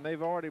of game.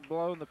 They've already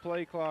blown the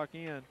play clock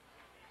in.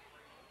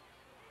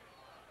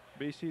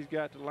 BC's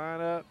got to line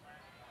up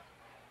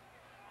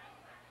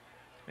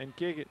and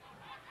kick it.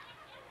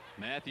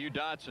 Matthew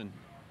Dotson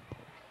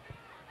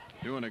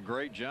doing a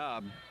great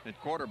job at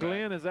quarterback.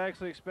 Glynn is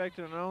actually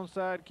expecting an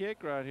onside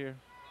kick right here.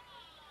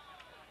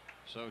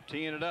 So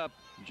teeing it up,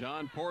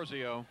 John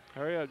Porzio.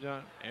 Hurry up,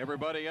 John.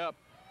 Everybody up.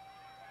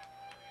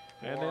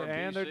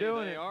 And they're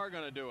doing it. They are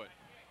going to do it.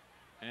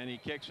 And he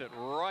kicks it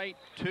right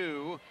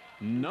to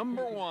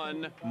number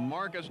 1,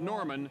 Marcus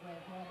Norman,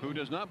 who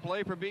does not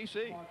play for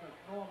BC.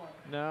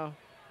 No.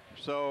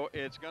 So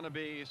it's going to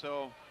be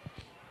so.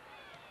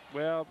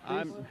 Well,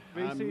 I'm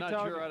not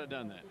sure I'd have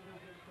done that.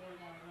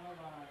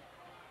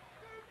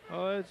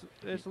 Oh,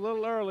 it's a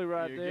little early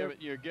right there.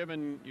 You're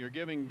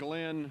giving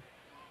Glynn,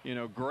 you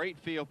know, great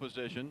field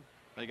position.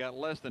 They got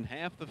less than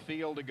half the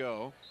field to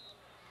go.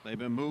 They've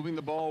been moving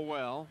the ball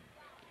well.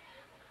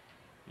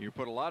 You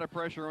put a lot of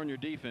pressure on your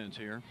defense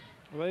here.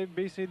 Well,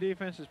 BC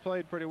defense has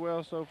played pretty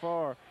well so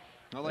far.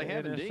 Well, they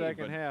have in indeed, the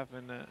second half,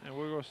 and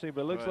we're going to see.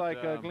 But it looks like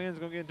Glenn's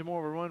going to get into more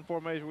of a run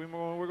formation.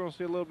 We're going to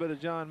see a little bit of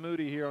John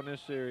Moody here on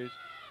this series.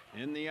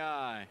 In the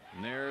eye,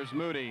 and there's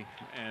Moody,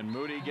 and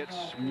Moody gets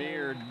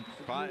smeared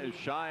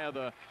shy of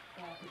the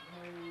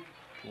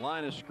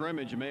line of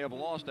scrimmage. You may have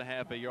lost a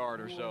half a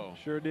yard or so.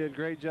 Sure did.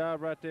 Great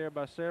job right there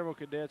by several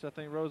cadets. I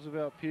think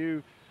Roosevelt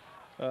Pugh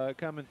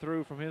coming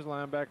through from his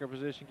linebacker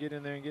position, get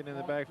in there and get in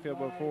the backfield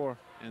before.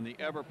 And the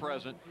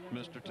ever-present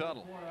Mr.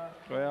 Tuttle.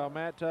 Well,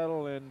 Matt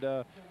Tuttle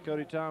and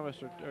Cody Thomas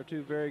are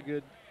 2 very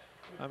good.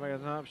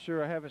 I'm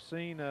sure I haven't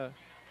seen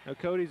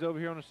Cody's over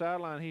here on the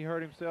sideline. He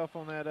hurt himself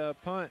on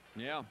that punt.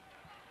 Yeah.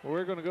 Well,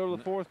 we're going to go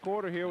to the 4th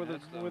quarter here with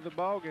the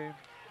ball game.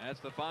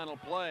 That's the final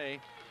play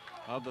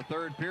of the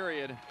third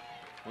period.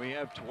 We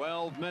have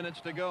 12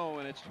 minutes to go,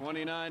 and it's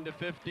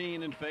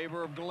 29-15 in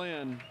favor of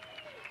Glynn.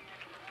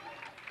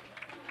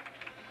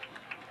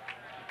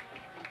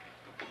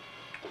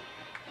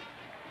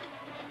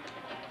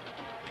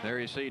 There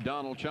you see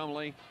Donald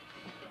Chumley.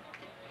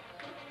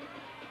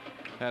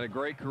 Had a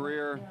great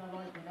career.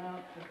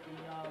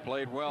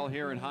 Played well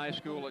here in high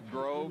school at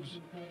Groves.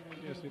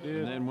 Yes, he did.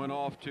 And then went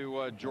off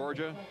to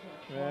Georgia.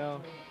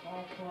 Well,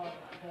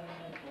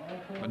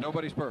 but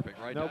nobody's perfect,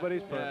 right?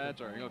 Nobody's perfect. Yeah,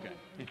 that's all right. Okay.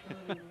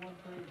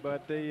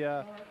 But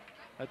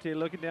I tell you,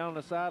 looking down on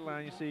the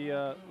sideline, you see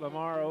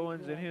Lamar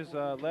Owens in his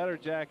leather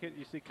jacket.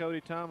 You see Cody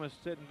Thomas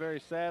sitting very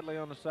sadly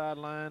on the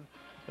sideline.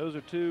 Those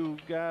are 2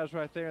 guys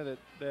right there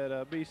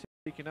that BC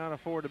cannot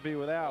afford to be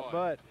without. Boy.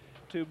 But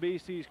to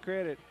BC's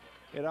credit,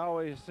 it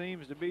always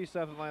seems to be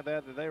something like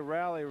that they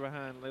rally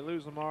behind. They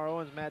lose Lamar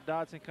Owens. Matt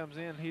Dotson comes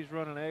in. He's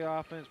running the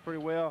offense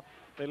pretty well.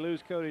 They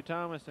lose Cody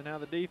Thomas, and now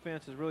the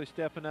defense is really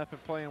stepping up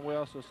and playing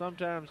well. So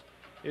sometimes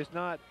it's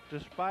not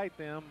despite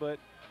them, but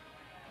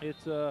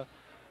it's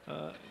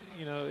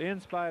you know,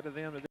 in spite of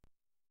them.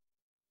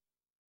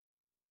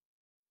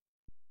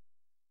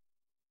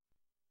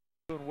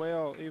 Doing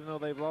well, even though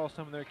they've lost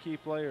some of their key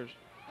players.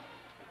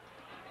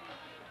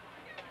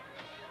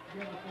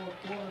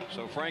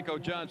 So Franco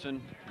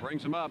Johnson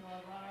brings him up.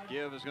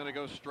 Give is going to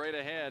go straight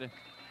ahead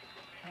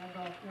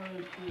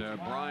to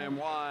Brian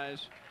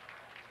Wise.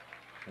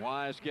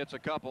 Wise gets a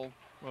couple.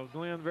 Well,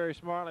 Glynn very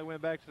smartly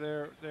went back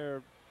to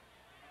their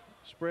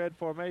spread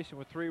formation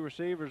with 3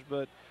 receivers,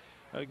 but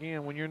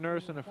again, when you're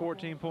nursing a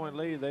 14-point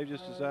lead, they've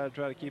just decided to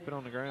try to keep it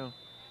on the ground.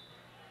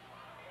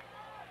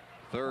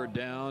 3rd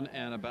down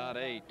and about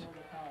 8.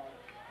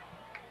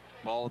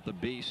 Ball at the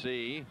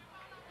BC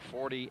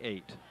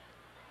 48.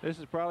 This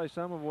is probably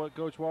some of what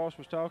Coach Walsh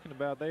was talking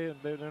about. They're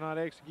not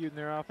executing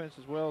their offense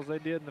as well as they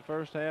did in the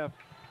first half.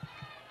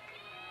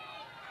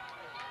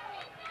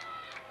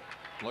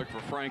 Look for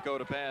Franco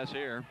to pass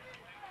here.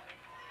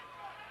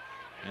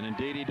 And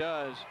indeed he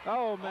does.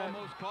 Oh, man.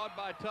 Almost caught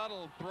by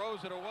Tuttle,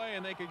 throws it away,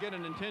 and they could get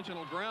an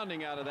intentional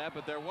grounding out of that,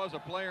 but there was a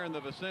player in the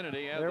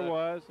vicinity. There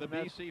was. The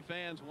BC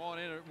fans want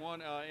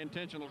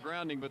intentional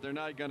grounding, but they're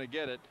not going to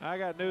get it. I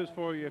got news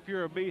for you. If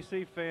you're a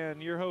BC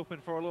fan, you're hoping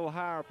for a little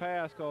higher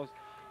pass, because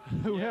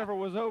whoever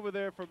was over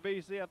there for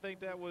BC, I think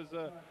that was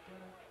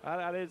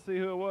I didn't see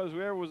who it was.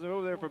 Whoever was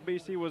over there for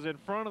BC was in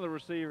front of the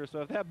receiver. So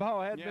if that ball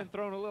had been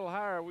thrown a little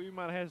higher, we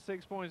might have had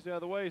 6 points the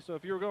other way. So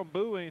if you were going to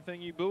boo anything,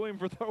 you boo him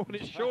for throwing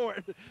it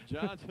short.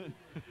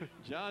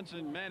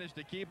 Johnson managed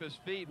to keep his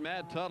feet.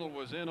 Matt Tuttle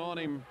was in on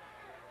him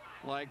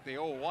like the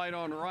old white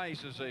on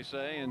rice, as they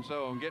say. And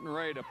so I'm getting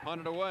ready to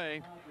punt it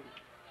away.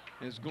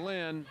 Is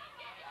Glynn.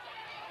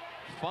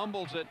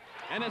 Fumbles it,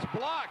 and it's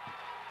blocked.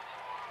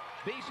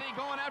 BC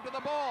going after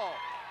the ball.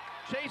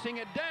 Chasing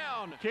it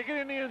down. Kick it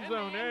in the end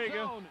zone. There you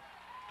go.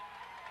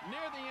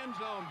 Near the end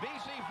zone.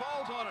 BC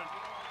falls on it.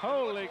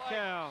 Holy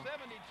cow.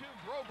 72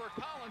 Grover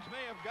Collins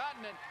may have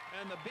gotten it,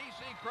 and the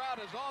BC crowd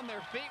is on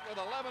their feet with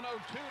 11:02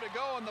 to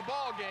go in the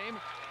ball game.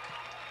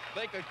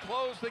 They could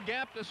close the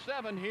gap to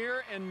 7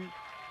 here in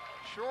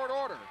short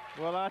order.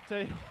 Well, I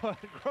tell you what,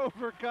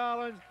 Grover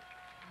Collins,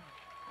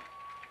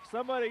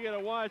 somebody get a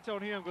watch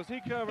on him, because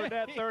he covered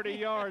that 30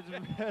 yards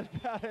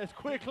about as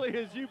quickly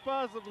as you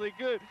possibly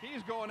could.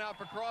 He's going out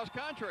for cross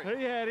country.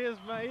 He had his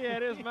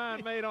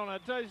mind made on a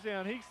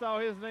touchdown. He saw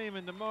his name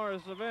in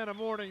tomorrow's Savannah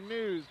Morning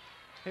News.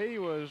 He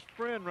was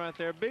friend right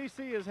there.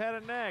 BC has had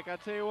a knack. I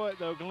tell you what,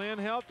 though, Glynn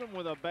helped him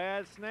with a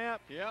bad snap.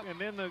 Yep. And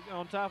then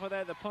on top of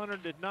that, the punter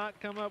did not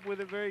come up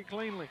with it very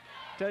cleanly.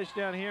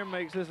 Touchdown here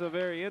makes this a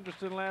very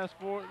interesting last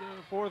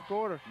fourth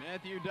quarter.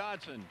 Matthew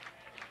Dodson.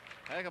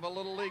 Heck of a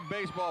Little League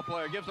baseball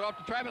player. Gives it off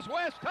to Travis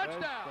West.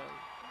 Touchdown.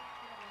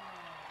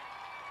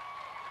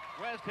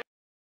 West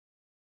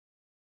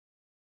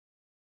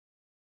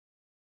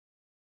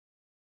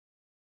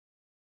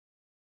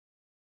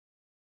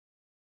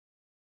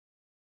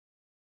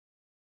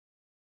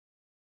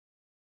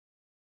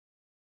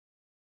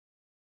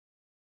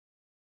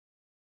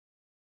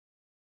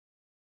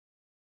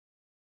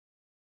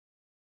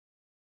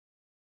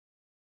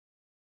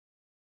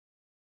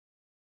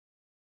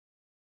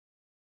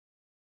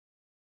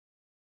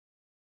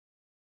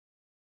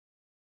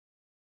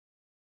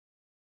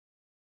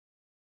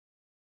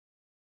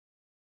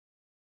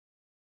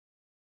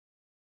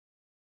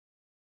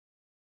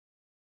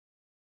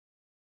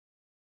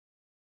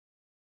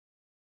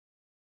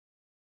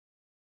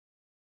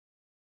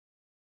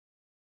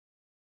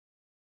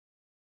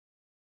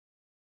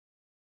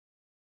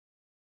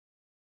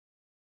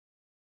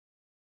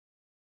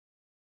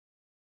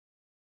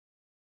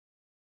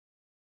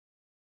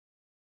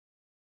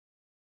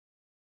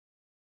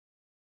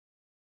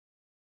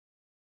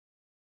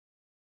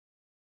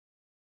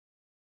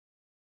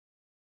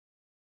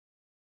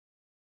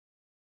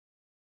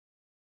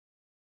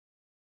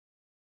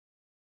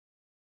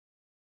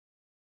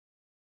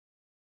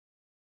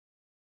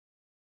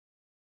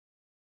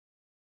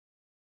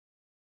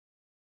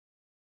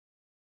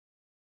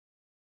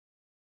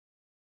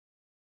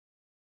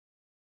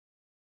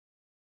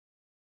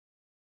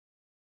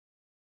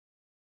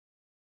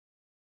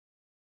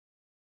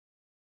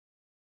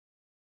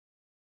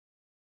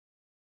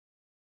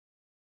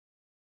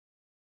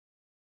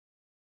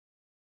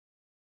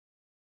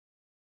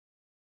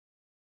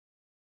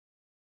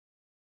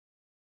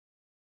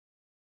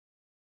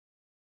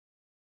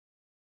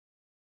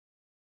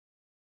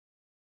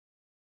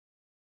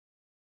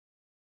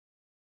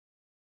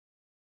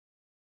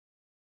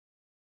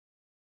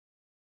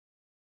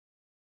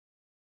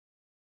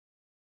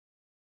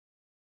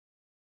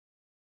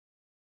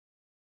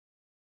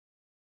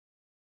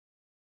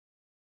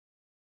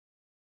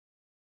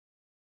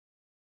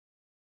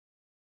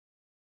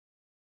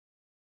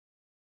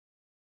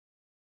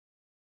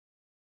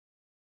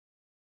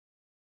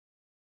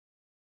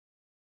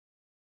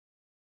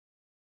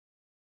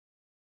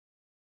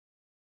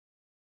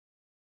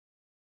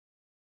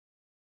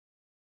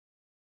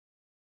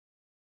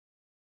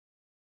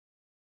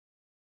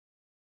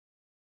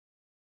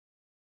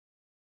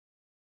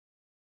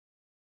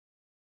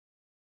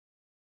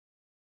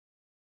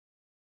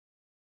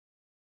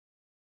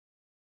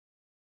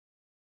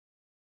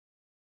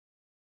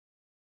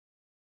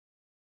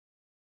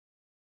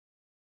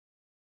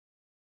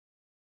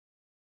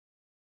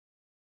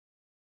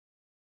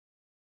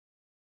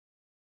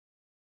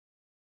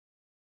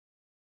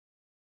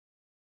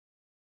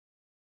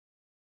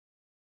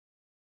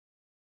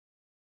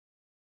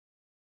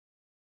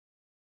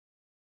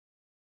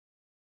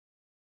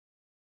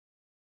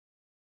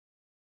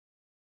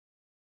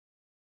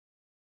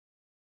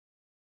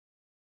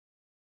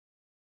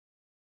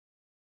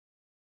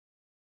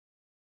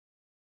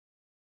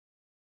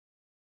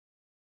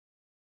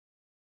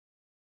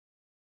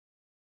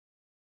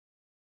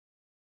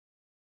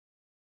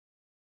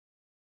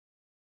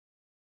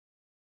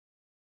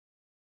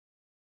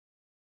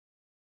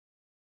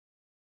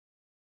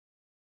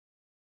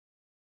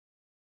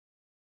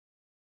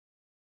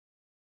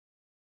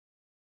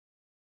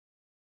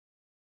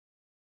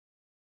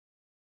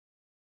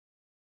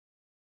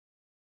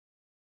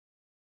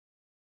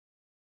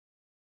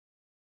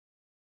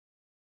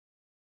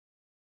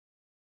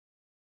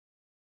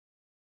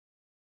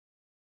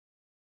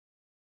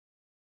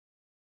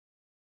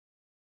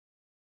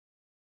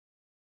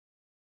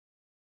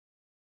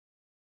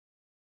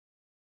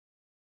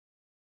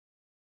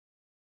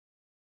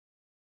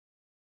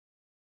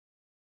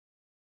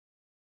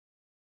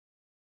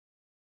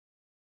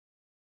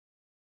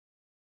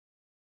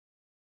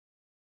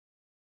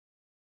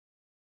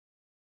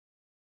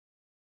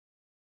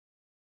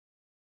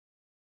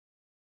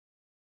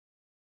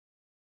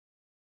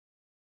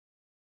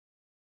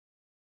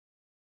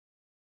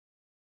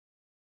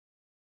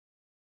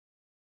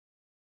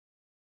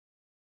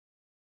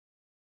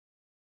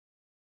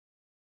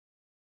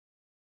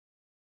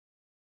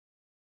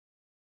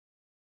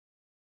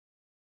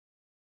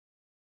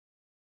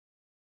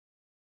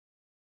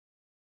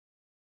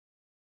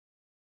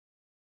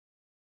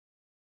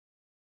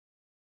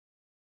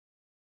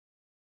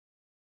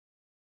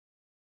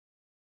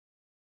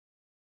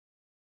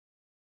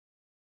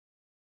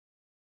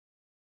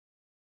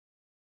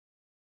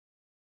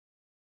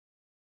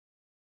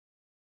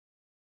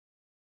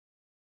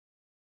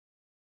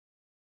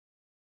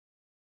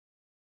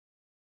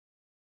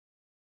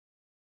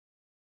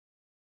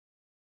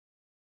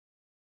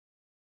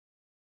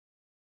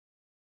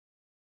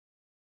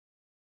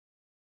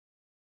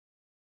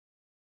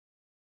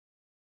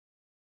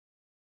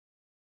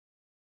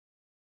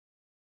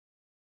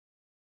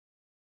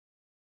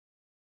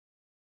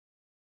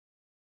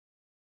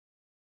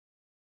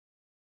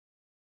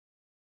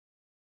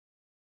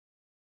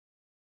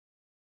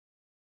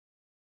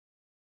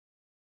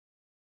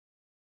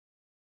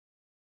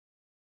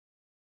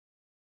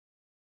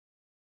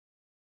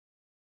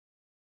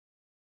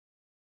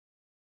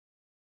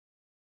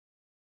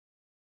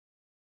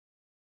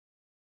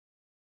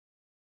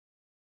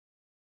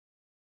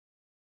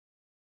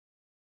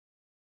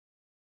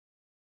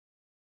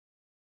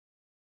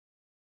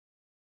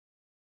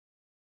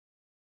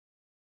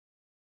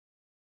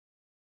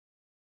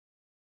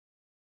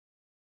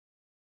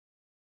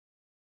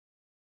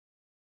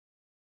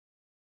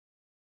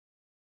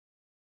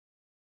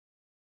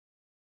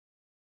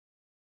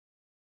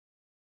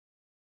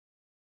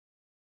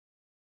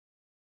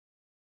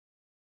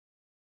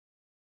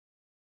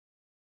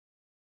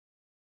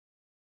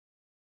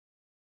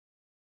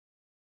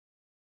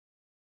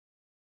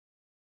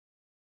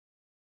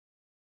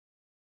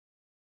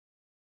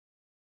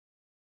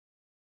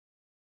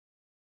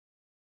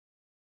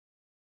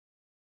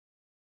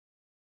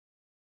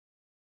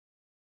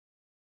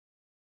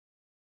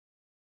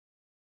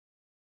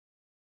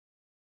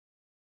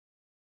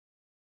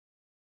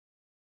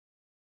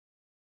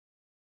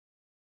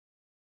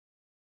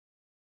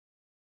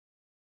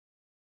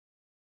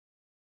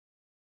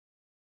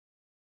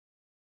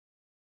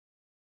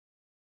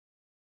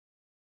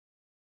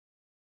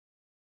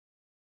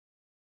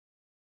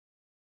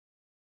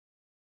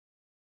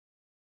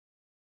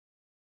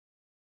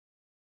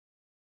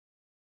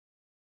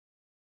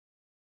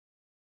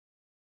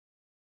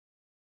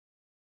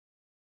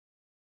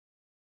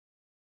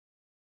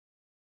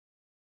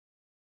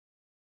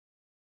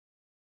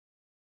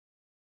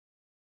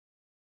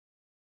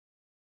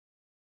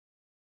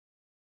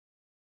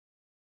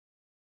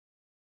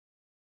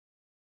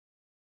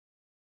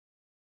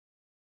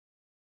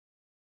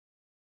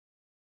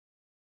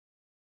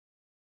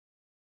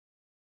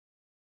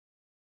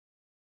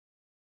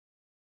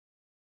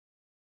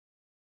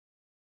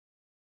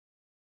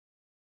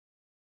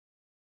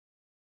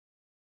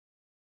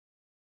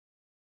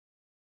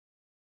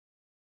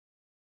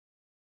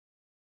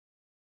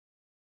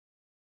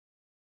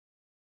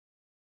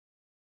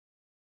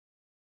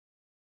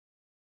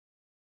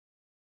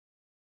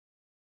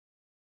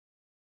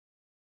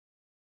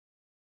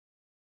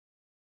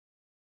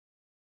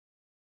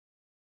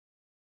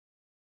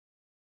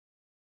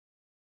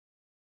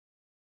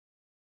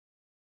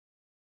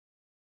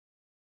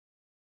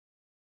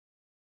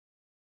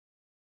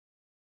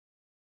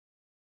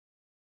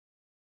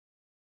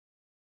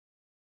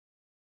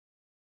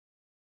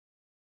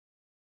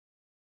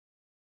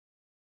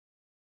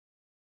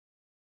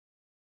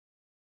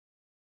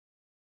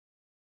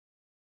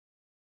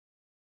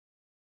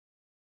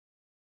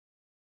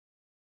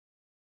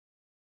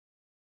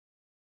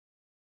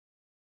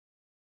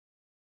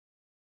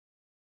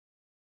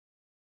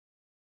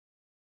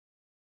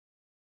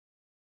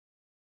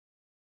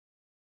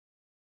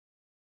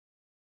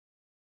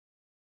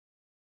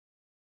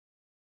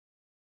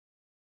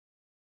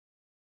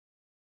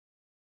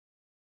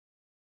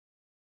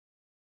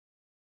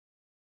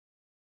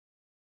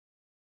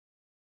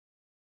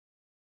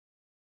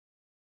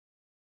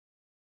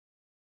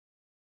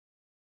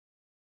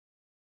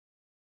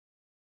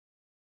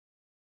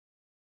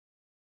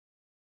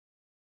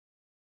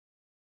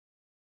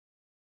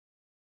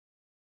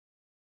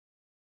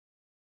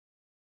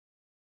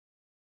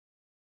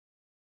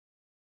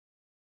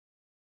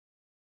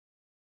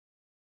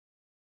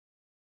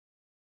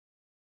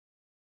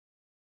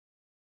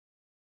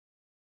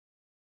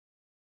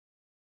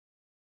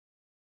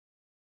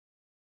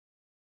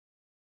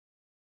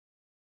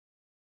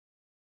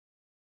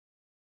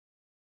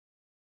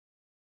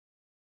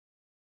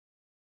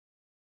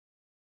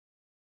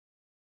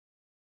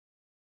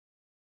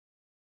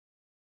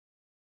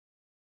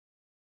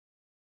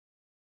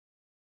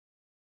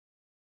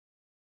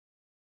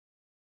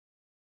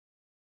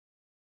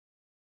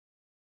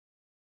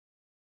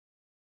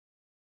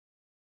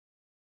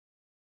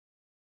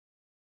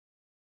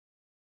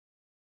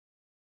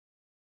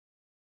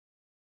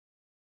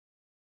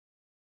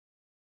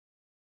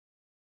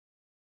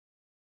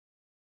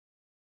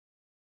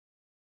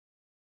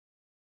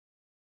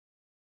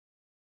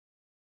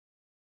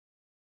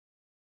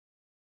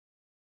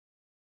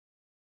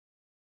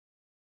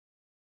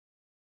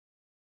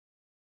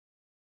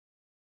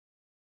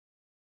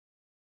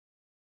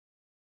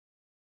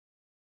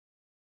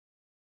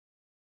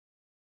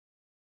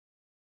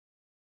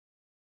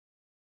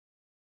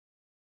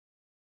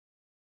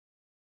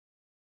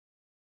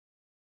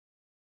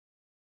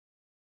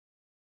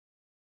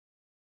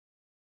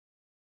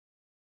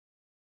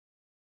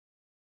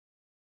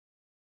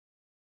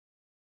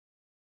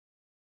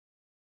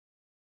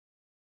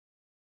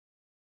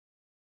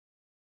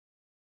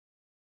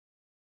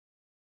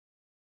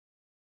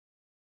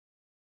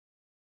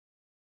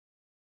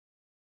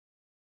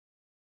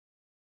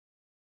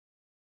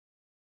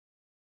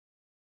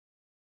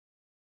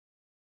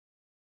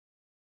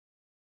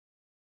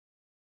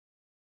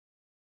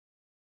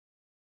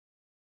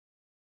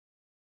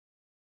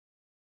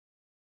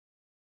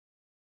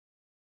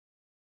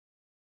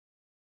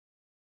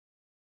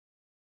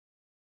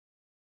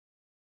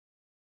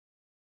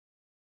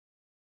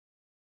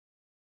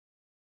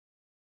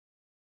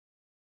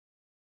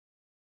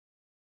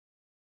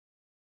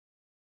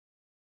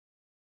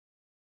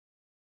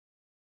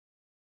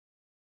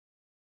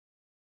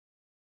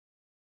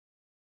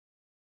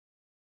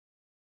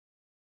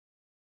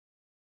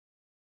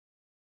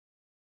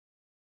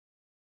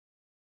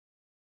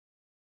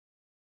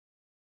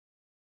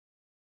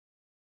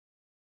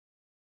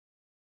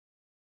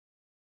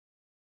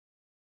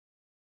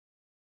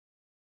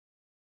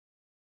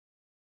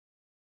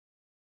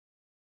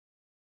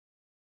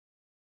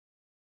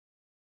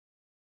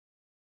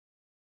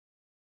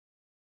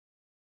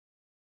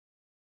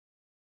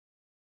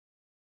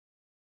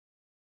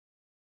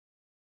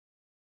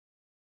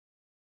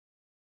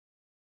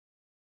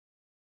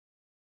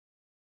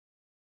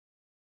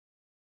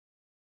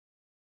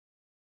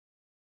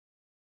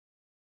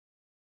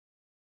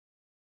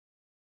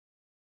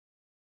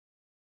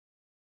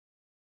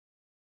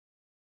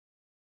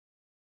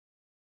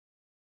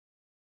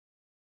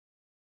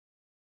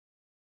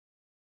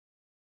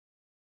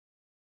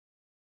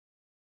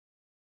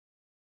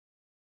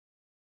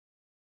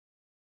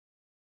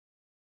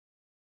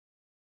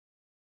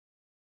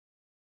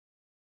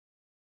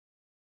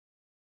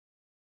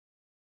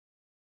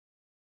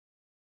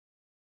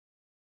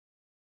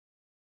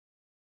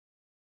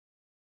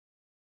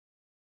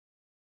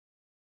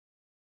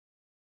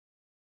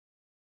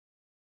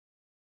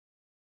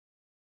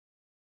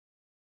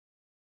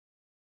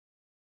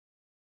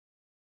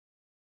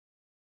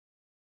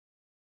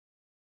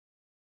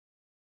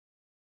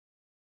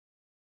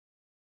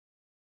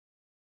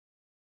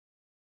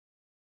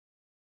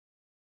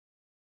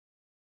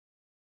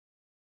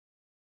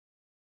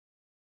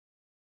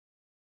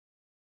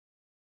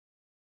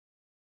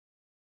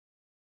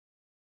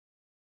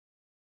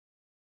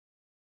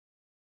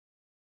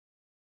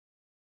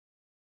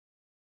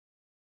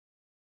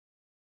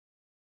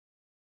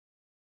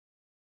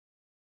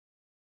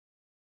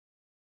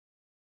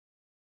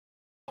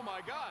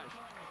my gosh.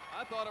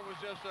 I thought it was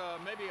just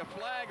maybe a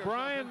flag or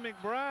Brian something.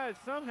 McBride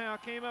somehow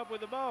came up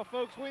with the ball.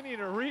 Folks, we need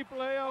a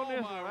replay on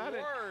this one. Oh, my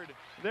word.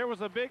 There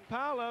was a big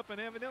pileup, and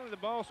evidently the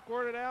ball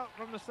squirted out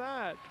from the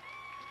side.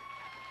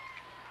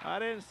 I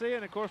didn't see it,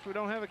 and of course we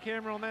don't have a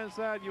camera on that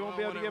side. You won't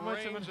be able to get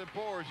much of it. It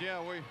pours, yeah.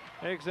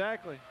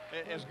 Exactly.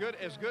 As good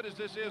as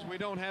this is, we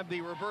don't have the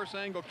reverse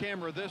angle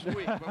camera this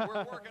week, but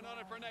we're working on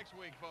it for next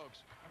week, folks.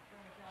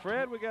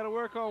 Fred, we got to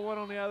work on one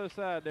on the other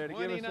side there to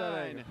give us that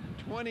angle.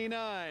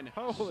 29,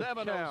 Holy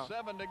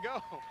 7:07 to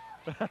go.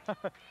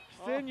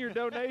 Send your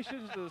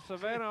donations to the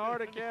Savannah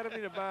Art Academy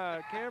to buy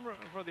a camera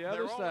for the other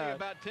They're side. only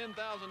about $10,000,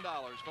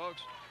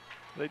 folks.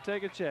 They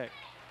take a check.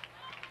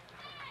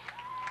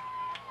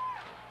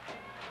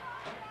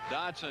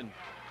 Dotson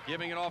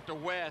giving it off to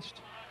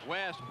West.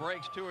 West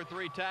breaks 2 or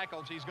 3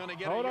 tackles. He's going to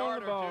get Hold a on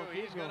yard the ball. or 2.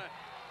 He's going to.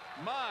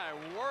 My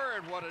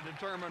word, what a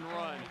determined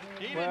run.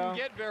 He didn't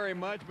get very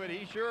much, but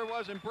he sure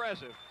was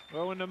impressive.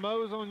 Well, when the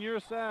mow's on your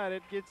side,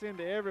 it gets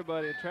into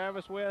everybody.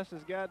 Travis West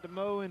has got the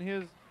mow in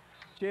his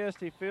chest.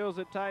 He feels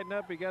it tighten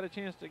up. He got a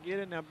chance to get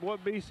it. Now,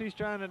 what BC's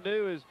trying to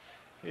do is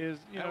you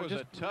that know, was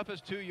just the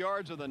toughest 2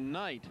 yards of the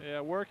night.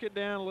 Yeah, work it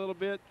down a little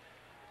bit.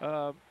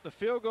 The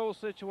field goal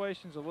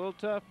situation's a little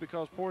tough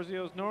because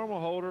Porzio's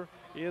normal holder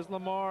is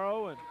Lamar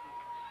Owen.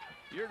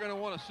 You're going to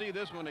want to see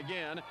this one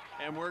again,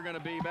 and we're going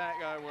to be back.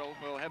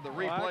 We'll have the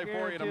replay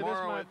for you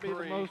tomorrow at 3. This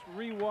might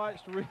be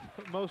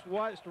the most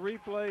watched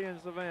replay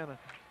in Savannah.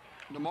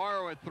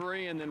 Tomorrow at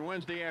 3, and then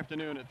Wednesday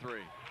afternoon at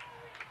 3.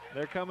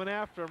 They're coming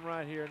after him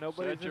right here.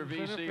 Nobody's Set your in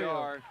the center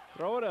VCR. field.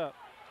 Throw it up.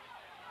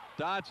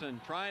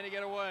 Dotson trying to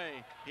get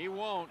away. He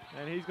won't.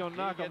 And he's going to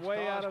knock him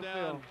way out of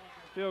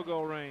field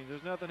goal range.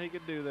 There's nothing he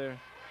can do there.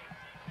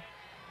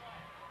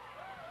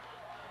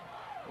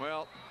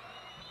 Well,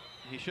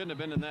 he shouldn't have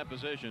been in that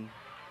position.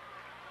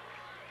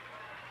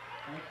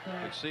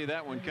 Could see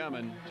that one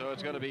coming. So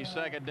it's going to be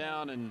 2nd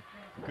down, and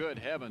good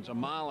heavens, 1.5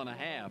 miles.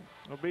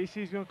 Well,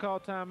 BC's going to call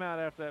timeout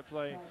after that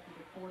play.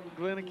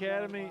 Glynn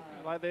Academy,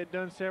 like they'd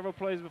done several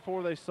plays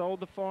before, they sold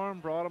the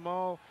farm, brought them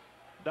all.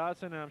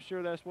 Dotson, and I'm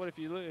sure that's what, if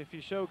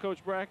you show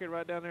Coach Brackett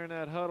right down there in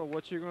that huddle,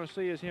 what you're going to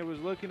see is he was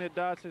looking at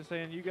Dotson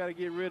saying, you got to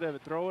get rid of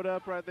it. Throw it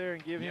up right there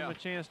and give him a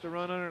chance to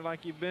run under it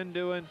like you've been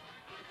doing.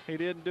 He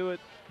didn't do it,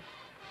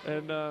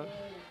 and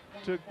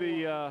took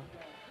the,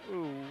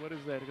 what is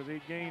that? Because he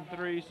gained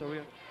 3, so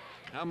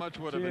how much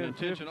would have been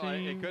intentional?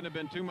 15. It couldn't have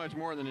been too much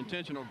more than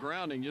intentional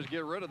grounding. Just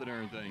get rid of the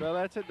darn thing. Well,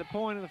 that's at the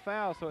point of the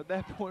foul, so at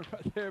that point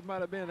right there it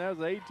might have been. That was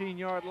an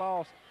 18-yard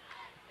loss.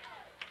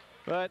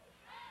 But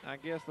I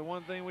guess the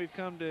one thing we've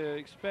come to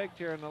expect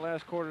here in the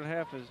last quarter and a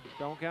half is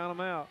don't count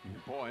them out.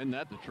 Boy, isn't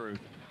that the truth?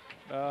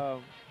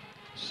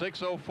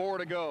 6:04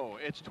 to go.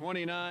 It's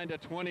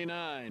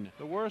 29-29.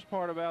 The worst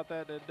part about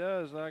that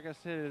does, like I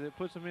said, is it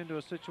puts them into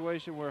a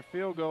situation where a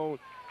field goal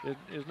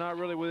is not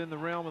really within the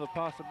realm of the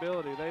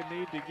possibility. They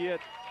need to get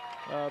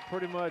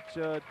pretty much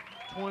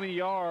 20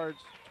 yards,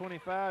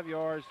 25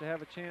 yards to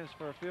have a chance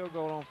for a field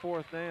goal on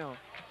 4th down.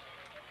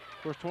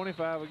 Of course,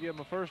 25 would give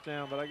them a 1st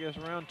down, but I guess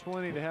around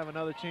 20 to have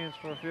another chance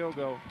for a field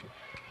goal.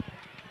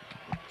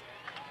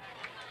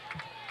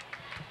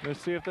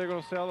 Let's see if they're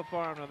going to sell the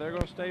farm. Now, they're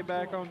going to stay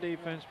back on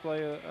defense,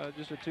 play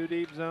just a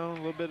 2-deep zone,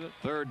 a little bit of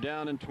 3rd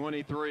down and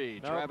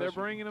 23. No, they're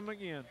bringing them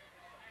again.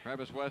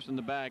 Travis West in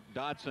the back.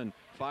 Dotson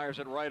fires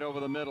it right over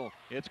the middle.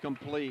 It's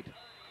complete.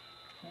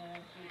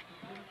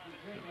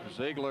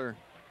 Zeigler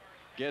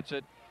gets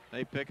it.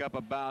 They pick up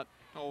about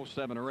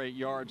 7 or 8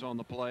 yards on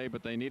the play,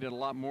 but they needed a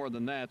lot more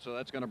than that, so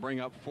that's going to bring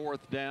up 4th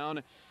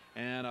down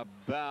and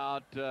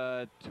about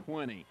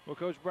 20. Well,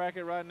 Coach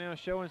Brackett right now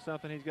showing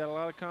something. He's got a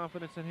lot of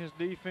confidence in his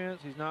defense.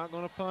 He's not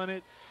going to punt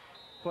it,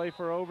 play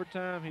for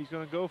overtime. He's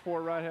going to go for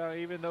it right now,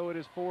 even though it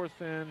is 4th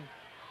and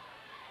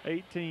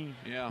 18.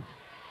 Yeah.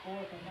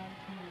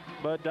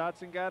 But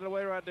Dotson got it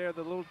away right there.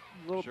 The little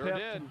sure pep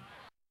did.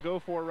 Go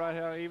for it right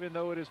now, even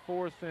though it is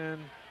 4th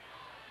and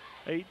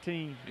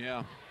 18.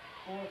 Yeah.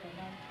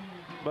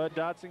 But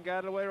Dotson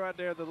got it away right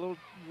there. The little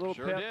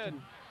sure pep. Did.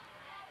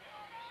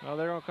 Oh,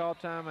 they're going to call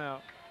timeout.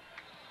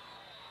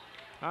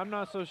 I'm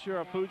not so sure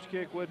a pooch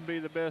kick wouldn't be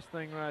the best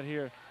thing right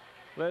here.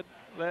 Let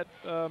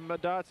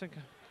Dotson.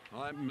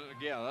 Well,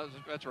 yeah,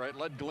 that's right.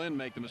 Let Glynn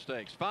make the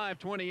mistakes.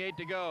 5:28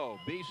 to go.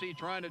 BC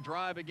trying to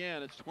drive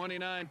again. It's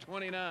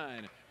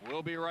 29-29.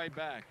 We'll be right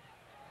back.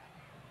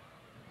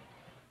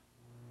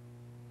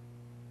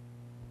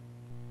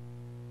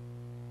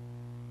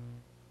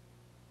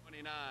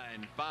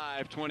 .29,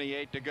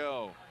 5:28 to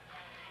go.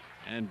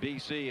 And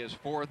BC is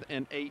 4th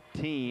and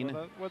 18.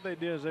 Well, what they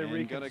did is they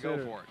reconsidered. Going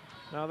to go for it.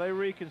 Now they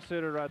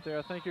reconsidered right there.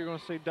 I think you're going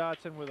to see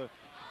Dotson with a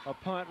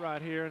punt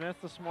right here, and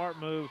that's the smart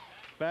move.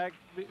 Back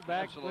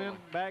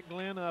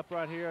Glynn up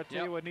right here. I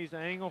tell you what, needs to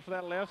angle for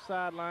that left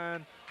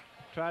sideline.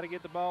 Try to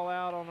get the ball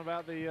out on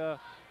about the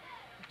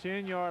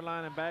 10-yard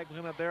line and back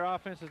Glynn up. Their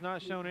offense has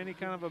not shown any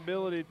kind of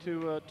ability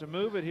to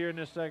move it here in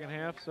this 2nd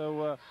half.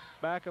 So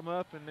back them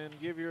up and then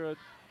give your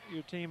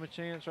team a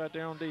chance right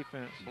there on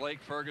defense.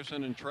 Blake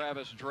Ferguson and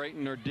Travis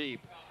Drayton are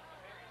deep.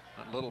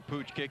 That little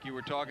pooch kick you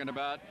were talking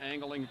about,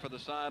 angling for the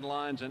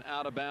sidelines and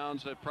out of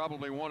bounds. That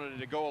probably wanted it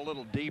to go a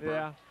little deeper.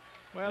 Yeah.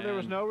 Well, there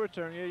was no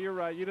return. Yeah, you're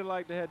right. You'd have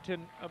liked to have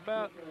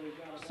about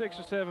 6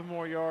 or 7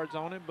 more yards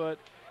on it. But,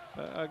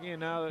 again,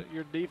 now that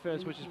your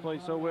defense, which has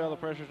played so well, the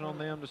pressure's on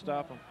them to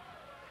stop them.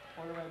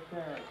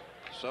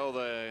 So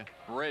the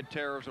Red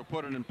Terrors will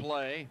put it in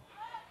play.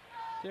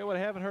 Yeah, what I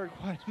haven't heard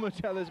quite as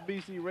much out of this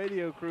BC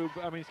radio crew,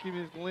 this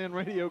Glynn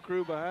radio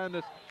crew behind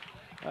us.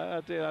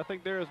 I tell you, I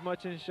think they're as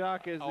much in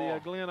shock as the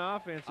Glynn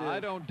offense is. I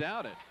don't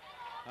doubt it.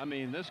 I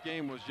mean, this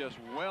game was just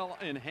well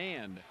in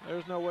hand.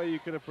 There's no way you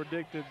could have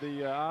predicted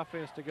the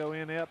offense to go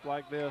inept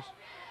like this.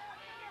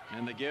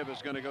 And the give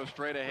is going to go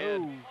straight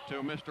ahead to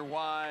Mr.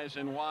 Wise,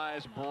 and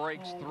Wise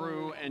breaks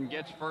through and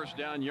gets first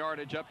down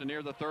yardage up to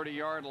near the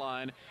 30-yard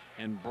line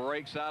and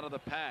breaks out of the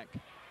pack.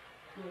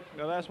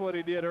 Now, that's what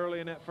he did early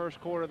in that first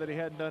quarter that he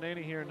hadn't done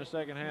any here in the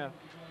second half.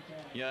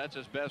 Yeah, that's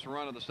his best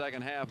run of the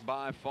second half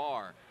by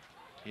far.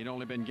 He'd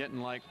only been getting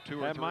like 2 or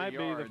 3 yards. That might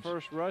be the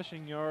first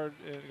rushing yard,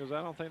 because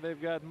I don't think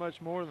they've got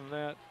much more than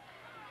that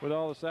with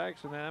all the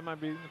sacks, and that might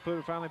be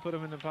finally put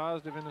them in the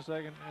positive in the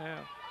second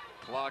half.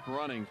 Clock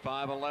running,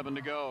 5:11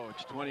 to go.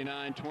 It's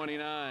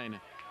 29-29.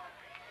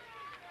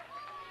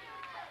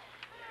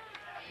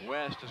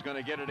 West is going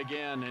to get it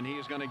again, and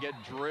he's going to get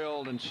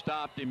drilled and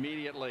stopped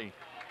immediately.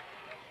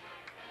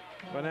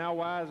 But now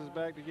Wise is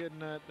back to getting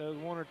those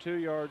 1 or 2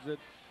 yards that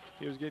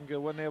he was getting good.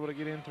 Wasn't able to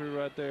get in through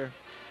right there.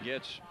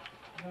 Gets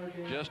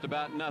just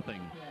about nothing.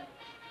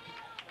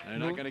 They're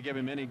not going to give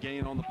him any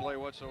gain on the play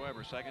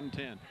whatsoever. 2nd and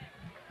 10.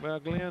 Well,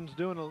 Glynn's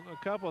doing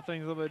a couple of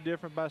things a little bit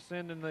different by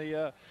sending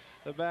the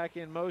back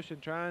in motion,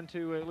 trying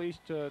to at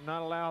least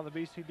not allow the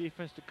BC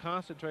defense to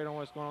concentrate on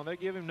what's going on. They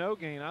give him no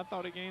gain. I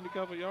thought he gained a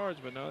couple yards,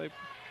 but no, they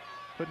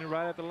putting it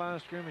right at the line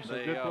of scrimmage. So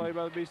good play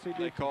by the BC defense.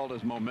 They called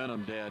his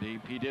momentum dead.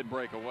 He did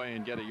break away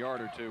and get a yard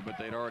or 2, but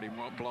they'd already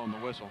blown the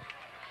whistle.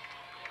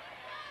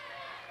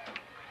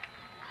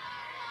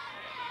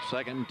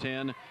 2nd and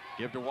 10.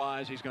 Give to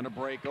Wise. He's going to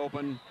break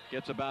open.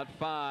 Gets about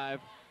 5.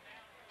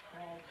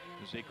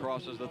 As he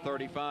crosses the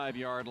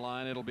 35-yard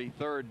line, it'll be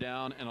 3rd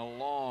down and a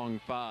long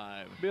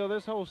 5. Bill,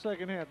 this whole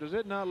second half, does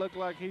it not look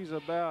like he's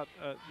about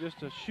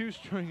just a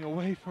shoestring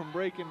away from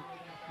breaking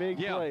big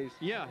plays?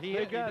 Yeah,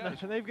 they've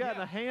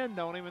gotten a hand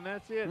on him, and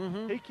that's it.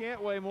 He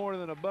can't weigh more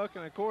than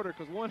 $1.25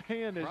 because one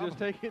hand is just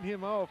taking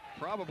him off.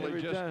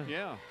 Probably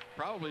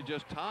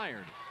just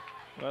tired.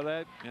 Well,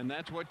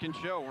 that's what can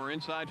show. We're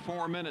inside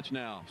 4 minutes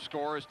now.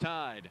 Score is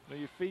tied. Well,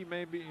 your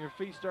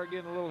feet start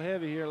getting a little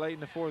heavy here late in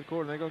the 4th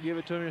quarter. They're going to give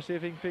it to him and see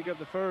if he can pick up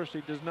the first.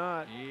 He does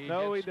not. He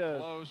does.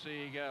 Close.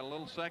 He got a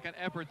little second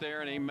effort there,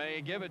 and he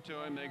may give it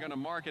to him. They're going to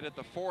mark it at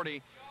the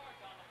 40,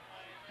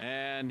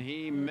 and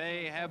he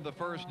may have the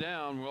first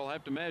down. We'll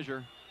have to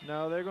measure.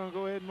 No, they're going to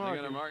go ahead and mark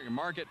it. They're going to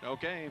mark it.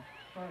 Okay.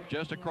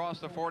 Just across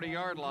the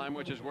 40-yard line,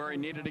 which is where he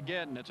needed to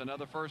get, and it's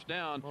another first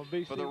down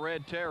for the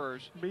Red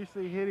Terrors.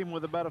 BC hit him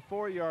with about a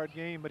 4-yard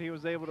gain, but he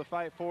was able to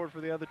fight forward for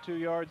the other 2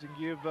 yards and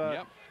give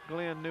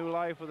Glynn new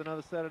life with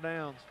another set of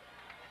downs.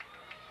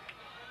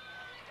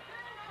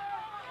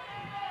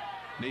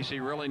 BC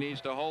really needs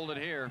to hold it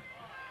here.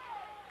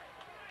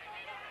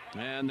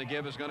 And the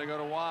give is going to go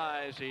to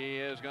Wise. He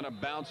is going to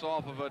bounce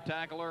off of a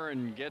tackler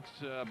and gets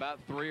about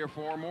 3 or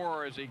 4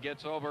 more as he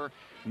gets over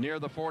near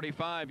the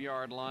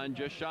 45-yard line,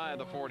 just shy of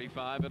the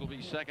 45. It'll be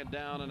 2nd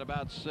down and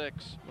about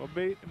 6. Well,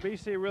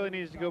 BC really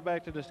needs to go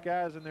back to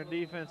disguising their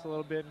defense a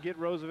little bit and get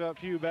Roosevelt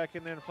Pugh back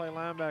in there to play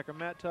linebacker.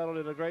 Matt Tuttle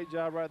did a great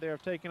job right there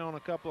of taking on a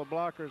couple of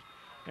blockers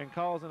and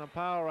causing a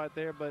pile right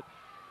there, but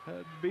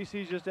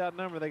BC's just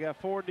outnumbered. They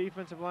got 4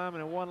 defensive linemen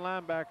and 1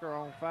 linebacker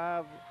on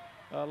 5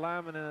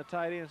 lineman and a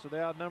tight end, so they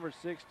outnumbered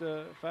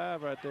 6-5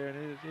 right there, and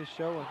it is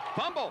showing.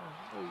 Fumble!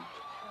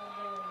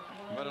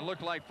 But it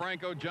looked like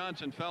Franco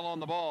Johnson fell on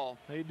the ball.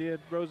 He did.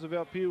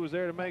 Roosevelt Pugh was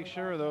there to make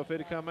sure, though, if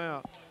it had come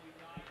out.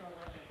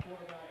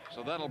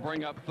 So that'll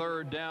bring up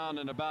 3rd down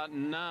and about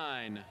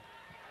 9.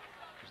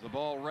 As the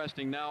ball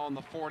resting now on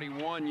the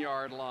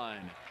 41-yard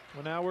line.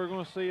 Well, now we're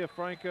going to see if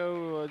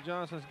Franco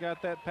Johnson's got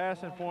that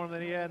passing for him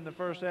that he had in the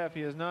first half.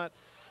 He has not.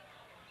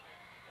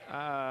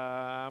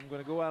 I'm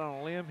going to go out on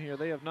a limb here.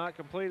 They have not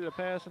completed a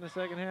pass in the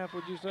second half,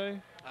 would you say?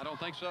 I don't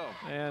think so.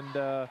 And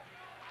that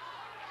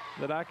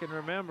I can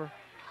remember.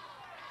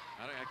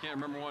 I can't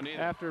remember one either.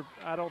 After,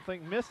 I don't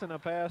think, missing a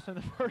pass in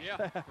the first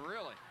half. Yeah,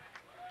 really.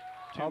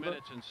 2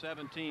 minutes and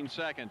 17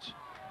 seconds.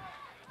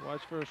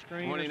 Watch for a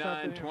screen.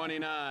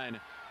 29-29.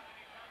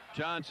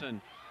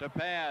 Johnson to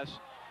pass.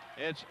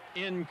 It's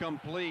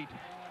incomplete.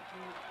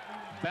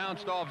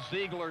 Bounced off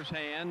Zeigler's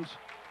hands.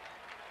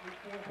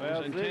 Well,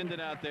 was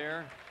intended out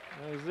there.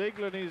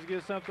 Zeigler needs to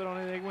get something on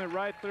it. It went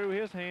right through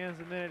his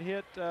hands, and then it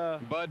hit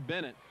Bud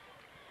Bennett.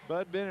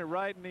 Bud Bennett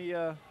right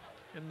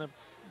in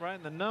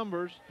the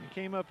numbers, and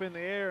came up in the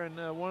air,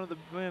 and one of the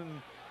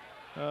Glynn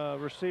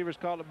receivers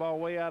caught the ball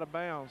way out of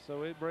bounds.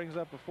 So it brings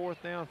up a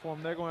 4th down for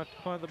them. They're going to have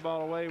to punt the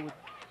ball away with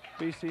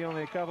BC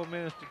only a couple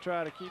minutes to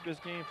try to keep this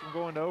game from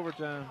going to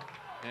overtime.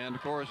 And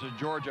of course, the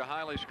Georgia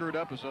Highly Screwed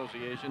Up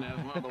Association has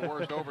one of the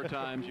worst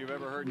overtimes you've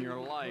ever heard in your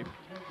life.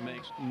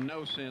 Makes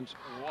no sense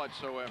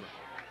whatsoever.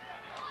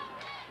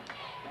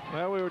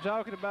 Well, we were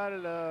talking about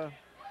it.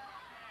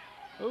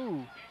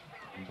 Ooh.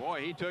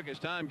 Boy, he took his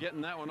time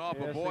getting that one off.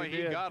 Yes, But boy, he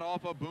did. got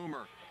off a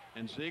boomer.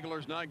 And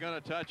Zeigler's not going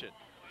to touch it.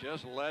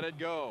 Just let it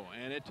go.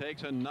 And it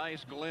takes a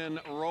nice Glynn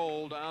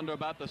roll down to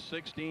about the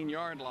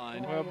 16-yard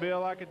line. Well,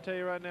 Bill, I can tell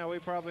you right now, we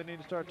probably need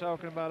to start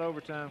talking about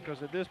overtime,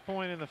 because at this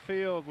point in the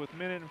field with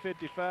minute and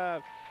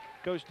 55,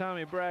 Coach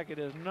Tommy Brackett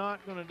is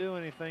not going to do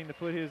anything to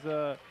put his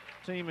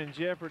team in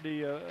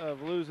jeopardy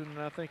of losing,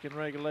 I think, in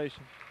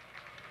regulation.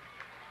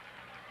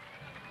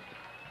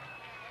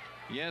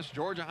 Yes,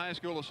 Georgia High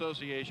School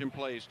Association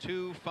plays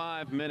 2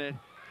 5-minute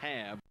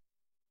halves.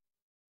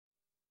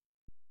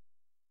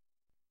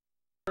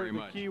 Very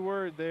much. The key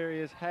word there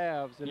is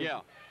halves. It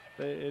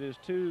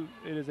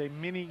is a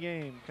mini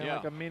game, kind of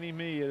like a mini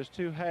me. It is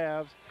 2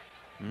 halves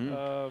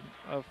of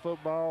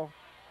football.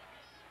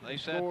 They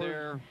sat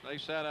there, they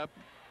sat up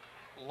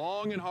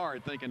long and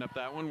hard thinking up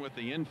that one with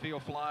the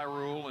infield fly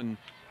rule and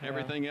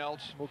everything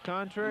else. Well,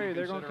 contrary,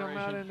 they're going to come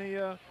out in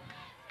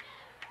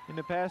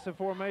the passive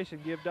formation,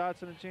 give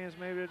Dotson a chance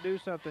maybe to do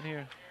something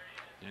here.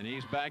 And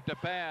he's back to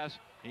pass.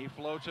 He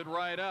floats it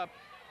right up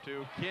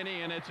to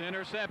Kenny, and it's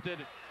intercepted.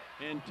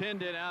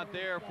 Intended out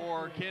there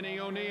for Kenny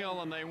O'Neill,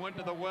 and they went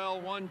to the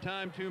well one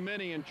time too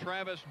many, and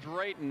Travis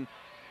Drayton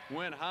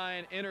went high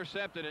and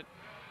intercepted it.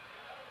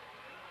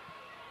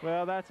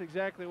 Well, that's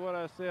exactly what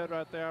I said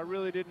right there. I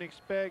really didn't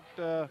expect,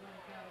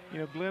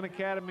 Glynn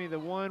Academy, the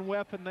one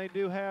weapon they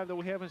do have that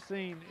we haven't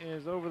seen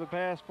is over the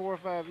past 4 or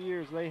 5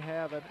 years, they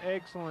have an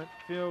excellent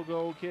field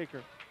goal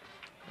kicker.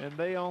 And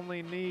they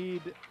only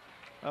need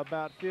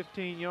about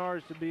 15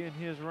 yards to be in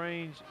his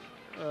range.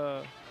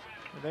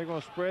 And they're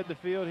going to spread the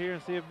field here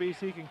and see if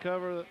BC can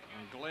cover it.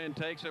 Glynn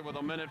takes it with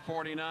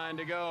 1:49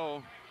 to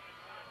go.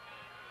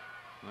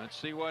 Let's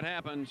see what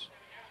happens.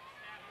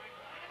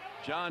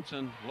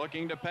 Johnson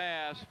looking to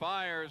pass.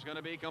 Fires, going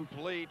to be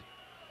complete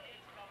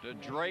to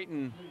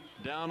Drayton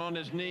down on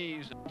his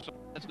knees. So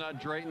that's not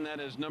Drayton,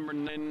 that is number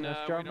 9.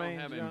 That's we don't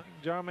have him.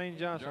 Jermaine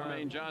Johnson.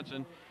 Jermaine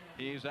Johnson.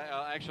 He's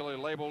actually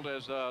labeled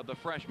as the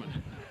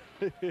freshman.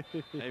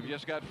 They've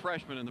just got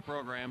freshmen in the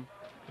program.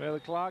 Well,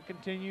 the clock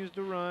continues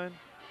to run.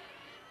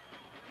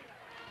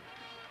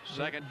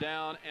 Second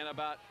down and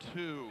about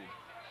 2.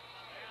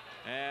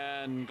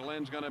 And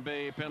Glynn's going to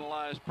be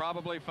penalized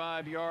probably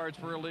 5 yards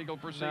for illegal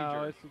procedure.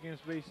 No, it's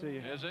against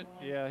BC. Is it?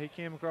 Yeah, he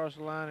came across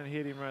the line and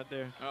hit him right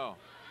there. Oh,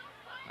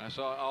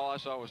 all I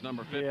saw was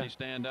number 50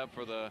 stand up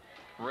for the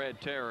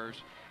Red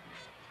Terrors.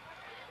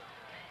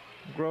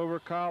 Grover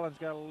Collins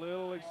got a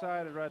little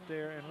excited right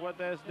there, and what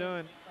that's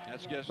doing,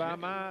 that's just by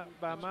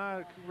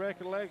my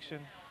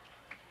recollection,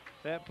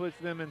 that puts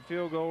them in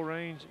field goal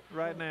range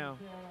right now.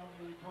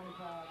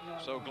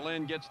 So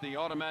Glynn gets the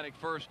automatic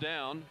first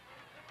down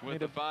with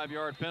the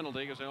 5-yard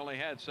penalty because they only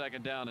had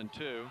second down and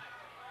 2.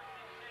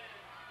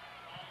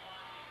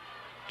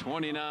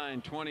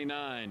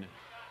 29-29.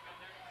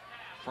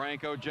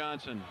 Franco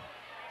Johnson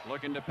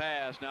looking to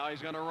pass. Now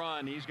he's going to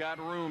run. He's got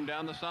room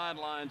down the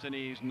sidelines, and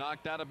he's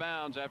knocked out of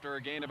bounds after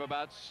a gain of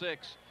about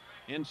 6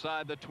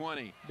 inside the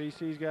 20.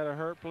 BC's got a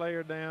hurt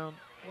player down.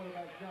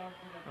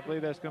 I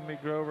believe that's going to be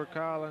Grover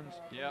Collins.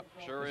 Yep,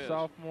 sure is.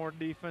 Sophomore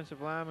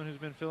defensive lineman who's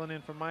been filling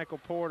in for Michael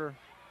Porter.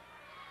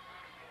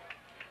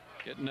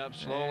 Getting up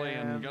slowly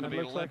and going to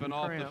be limping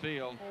off the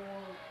field.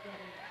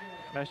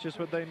 That's just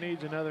what they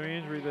need, another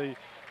injury.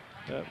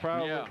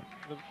 Probably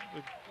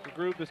the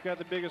group that's got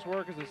the biggest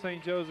work is the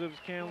St. Joseph's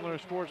Candler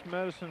Sports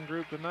Medicine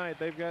group tonight.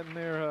 They've gotten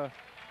their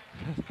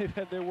they've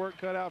had their work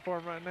cut out for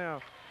them right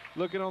now.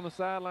 Looking on the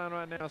sideline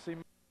right now, see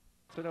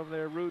sitting over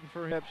there rooting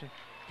for him.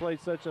 Played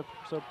such a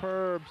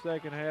superb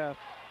second half.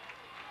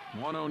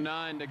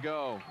 1:09 to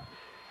go.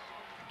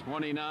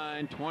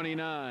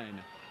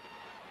 29-29.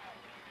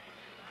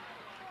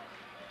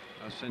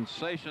 A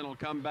sensational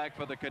comeback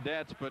for the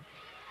Cadets, but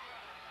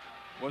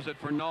was it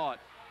for naught?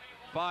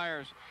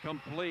 Fires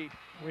complete.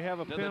 We have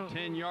a to the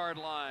 10-yard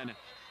line.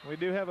 We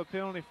do have a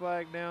penalty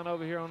flag down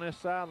over here on this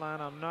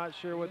sideline. I'm not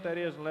sure what that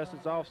is unless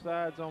it's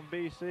offsides on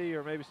BC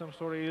or maybe some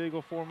sort of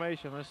illegal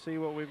formation. Let's see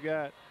what we've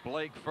got.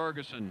 Blake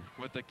Ferguson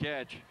with the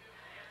catch.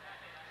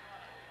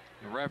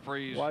 The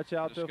referees watch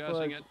out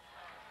discussing it.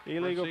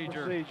 Illegal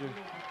procedure.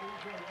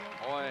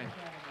 Boy,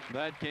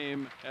 that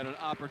came at an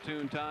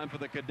opportune time for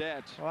the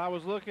Cadets. Well, I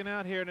was looking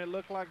out here, and it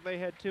looked like they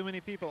had too many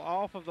people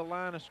off of the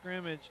line of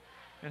scrimmage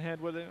and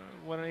had with an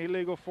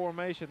illegal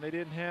formation. They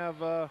didn't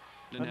have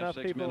enough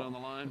people men on the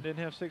line. Didn't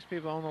have 6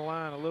 people on the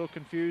line. A little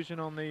confusion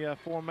on the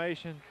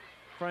formation.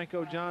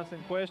 Franco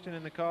Johnson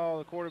questioning the call,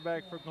 the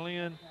quarterback for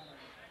Glynn.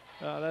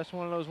 That's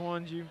one of those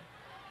ones you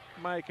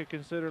might could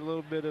consider a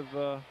little bit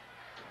of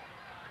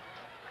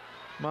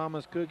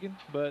mama's cooking.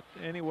 But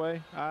anyway,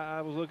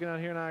 I was looking out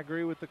here, and I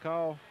agree with the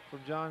call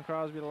from John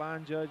Crosby, the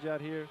line judge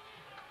out here.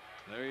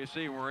 There you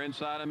see, we're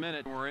inside a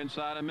minute. We're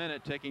inside a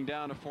minute, ticking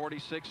down to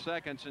 46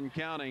 seconds and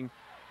counting.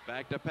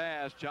 Back to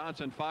pass.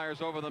 Johnson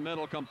fires over the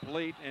middle,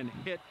 complete and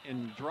hit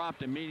and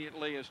dropped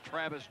immediately as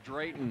Travis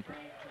Drayton.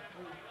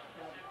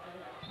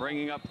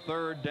 Bringing up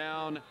 3rd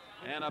down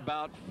and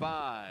about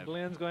 5.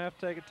 Glynn's going to have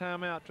to take a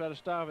timeout, try to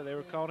stop it. They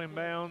were caught in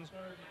bounds.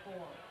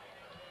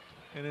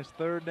 And it's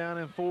 3rd down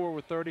and 4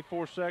 with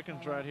 34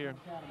 seconds right here.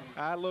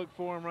 I look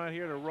for them right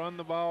here to run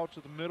the ball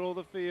to the middle of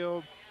the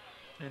field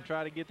and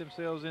try to get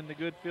themselves into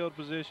good field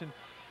position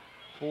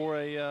for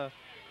a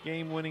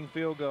game-winning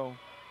field goal.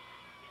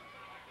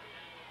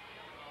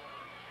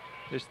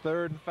 It's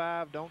 3rd and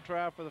 5. Don't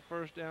try for the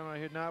 1st down right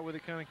here, not with the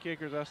kind of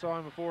kickers. I saw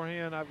him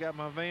beforehand. I've got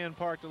my van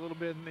parked a little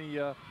bit in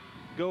the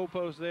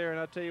goalpost there, and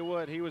I tell you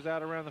what, he was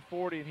out around the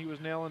 40, and he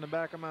was nailing the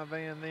back of my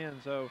van then.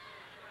 So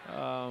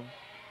I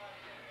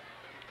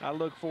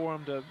look for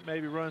him to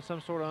maybe run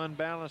some sort of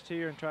unbalanced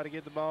here and try to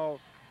get the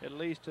ball at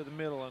least to the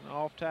middle, an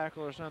off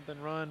tackle or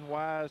something, run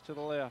Wise to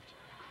the left.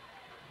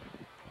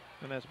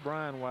 And that's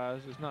Brian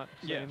Wise. It's not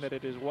saying that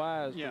it is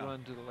wise to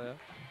run to the left,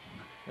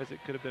 as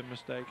it could have been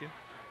mistaken.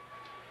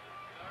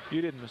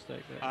 You didn't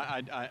mistake that.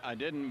 I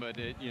didn't, but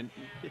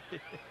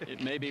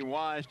it may be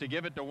wise to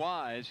give it to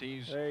Wise.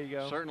 He's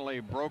certainly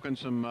broken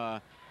some.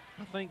 I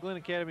think Glynn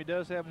Academy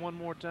does have one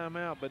more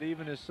timeout, but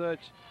even as such,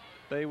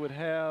 they would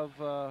have,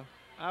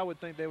 I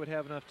would think they would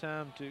have enough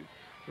time to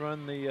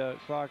run the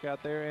clock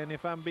out there. And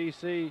if I'm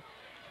BC,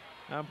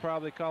 I'm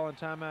probably calling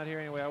timeout here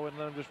anyway. I wouldn't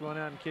let them just run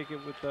out and kick it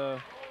with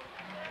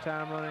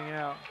time running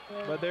out.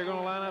 But they're going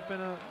to line up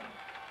in a.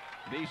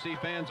 BC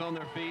fans on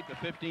their feet. The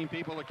 15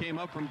 people that came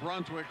up from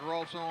Brunswick are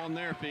also on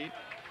their feet.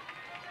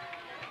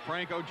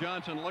 Franco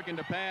Johnson looking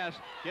to pass,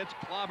 gets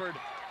clobbered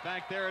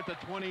back there at the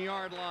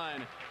 20-yard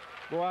line.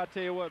 Boy, I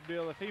tell you what,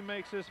 Bill, if he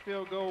makes this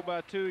field goal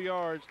by 2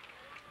 yards,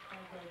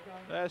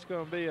 that's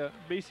going to be a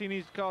BC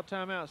needs to call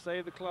timeout,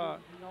 save the clock.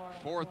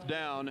 4th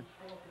down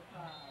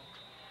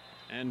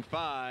and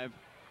 5,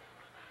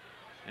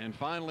 and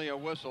finally a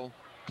whistle.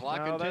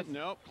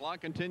 Clock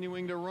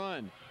continuing to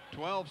run.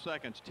 12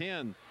 seconds,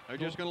 10. They're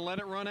just going to let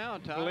it run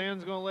out, Todd.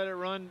 Glynn's going to let it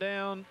run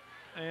down,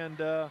 and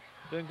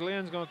then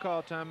Glynn's going to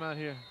call timeout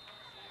here.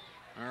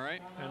 All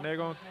right. And they're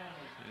going.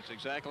 That's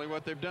exactly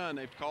what they've done.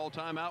 They've called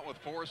timeout with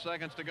 4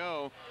 seconds to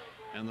go,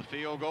 and the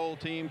field goal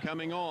team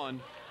coming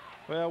on.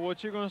 Well,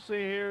 what you're going to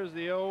see here is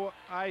the old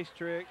ice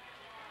trick.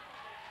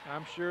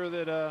 I'm sure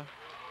that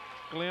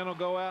Glynn will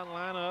go out and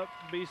line up.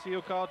 BC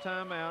will call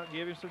timeout,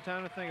 give him some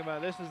time to think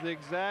about it. This is the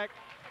exact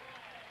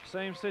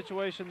same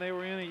situation they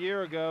were in a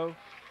year ago,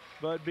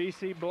 but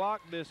BC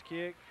blocked this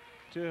kick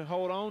to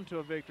hold on to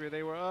a victory.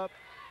 They were up,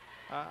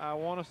 I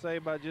want to say,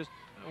 by just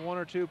 1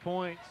 or 2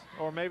 points,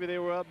 or maybe they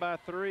were up by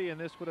 3 and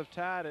this would have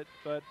tied it,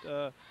 but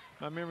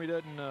my memory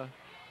doesn't.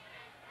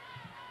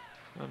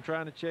 I'm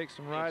trying to check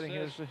some writing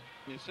here.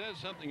 It says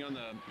something on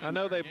the. I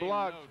know they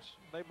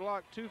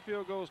blocked 2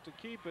 field goals to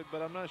keep it,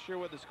 but I'm not sure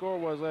what the score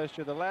was last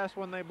year. The last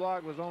one they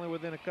blocked was only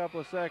within a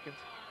couple of seconds.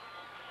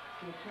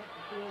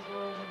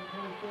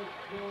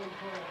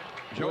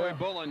 Joey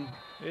Bullen.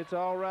 It's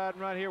all riding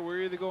right here.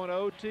 We're either going to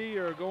OT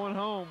or going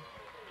home.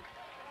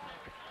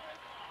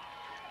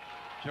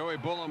 Joey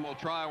Bullen will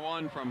try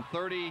one from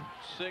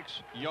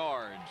 36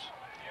 yards.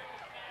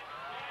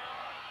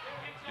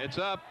 It's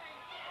up.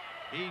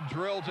 He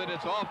drills it.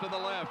 It's off to the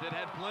left. It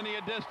had plenty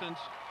of distance.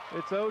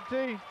 It's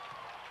OT.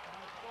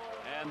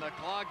 And the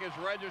clock is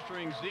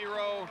registering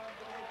 0.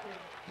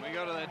 We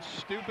go to that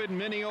stupid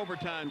mini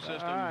overtime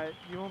system. All right.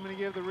 You want me to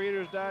give the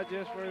Reader's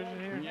Digest version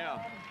here?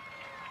 Yeah.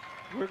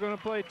 We're going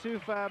to play 2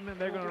 5-minute.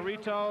 They're going to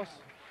retoss.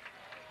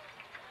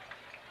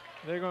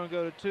 They're going to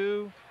go to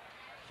 2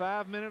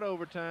 5-minute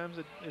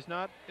overtimes. It's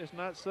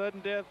not sudden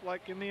death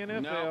like in the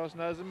NFL. No. It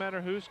doesn't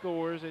matter who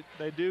scores.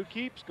 They do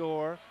keep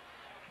score,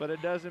 but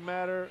it doesn't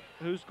matter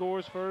who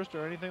scores first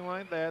or anything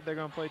like that. They're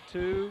going to play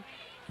 2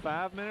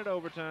 5-minute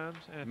overtimes,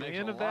 and at the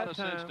end of that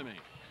time,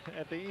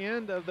 at the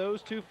end of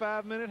those 2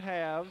 5-minute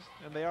halves,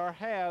 and they are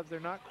halves, they're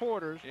not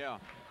quarters. Yeah.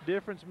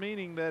 Difference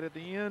meaning that at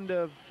the end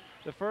of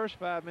the first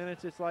 5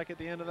 minutes, it's like at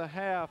the end of the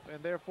half,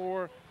 and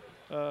therefore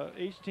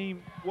each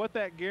team, what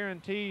that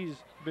guarantees,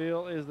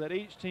 Bill, is that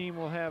each team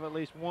will have at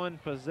least 1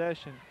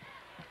 possession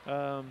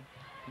for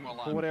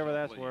whatever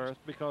that's worth,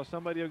 because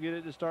somebody will get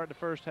it to start the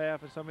first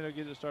half and somebody will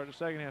get it to start the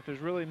second half. There's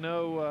really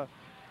no,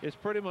 it's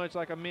pretty much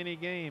like a mini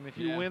game. If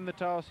you win the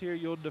toss here,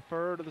 you'll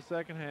defer to the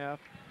second half,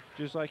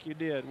 just like you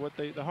did. What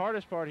the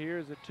hardest part here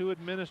is that 2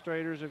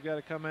 administrators have got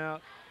to come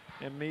out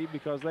and meet,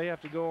 because they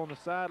have to go on the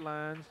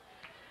sidelines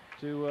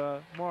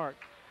to mark.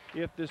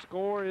 If the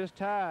score is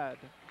tied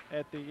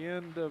at the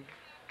end of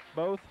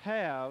both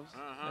halves,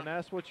 and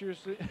that's what you're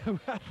seeing.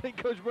 I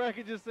think Coach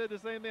Brackett just said the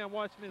same thing. I'm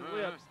watching his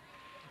lips.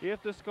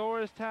 If the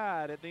score is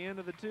tied at the end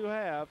of the 2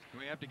 halves,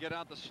 we have to get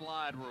out the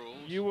slide rules.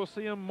 You will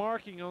see them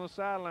marking on the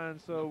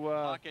sidelines. So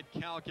pocket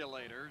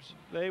calculators.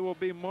 They will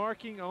be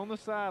marking on the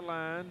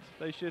sidelines.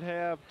 They should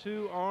have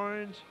 2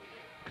 orange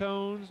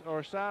cones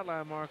or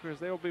sideline markers.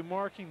 They will be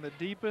marking the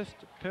deepest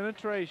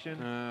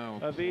penetration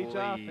of each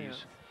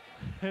offense.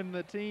 And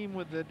the team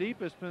with the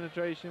deepest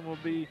penetration will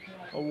be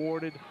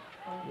awarded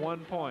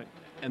 1 point.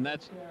 And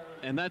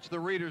that's the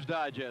Reader's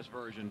Digest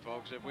version,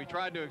 folks. If we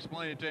tried to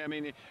explain it to you, I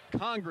mean,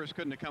 Congress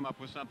couldn't have come up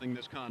with something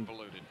this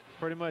convoluted.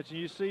 Pretty much. And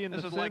you see in the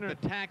center. This is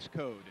like the tax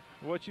code.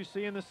 What you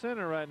see in the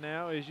center right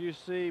now is you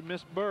see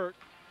Miss Burke,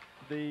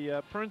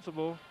 the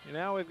principal. And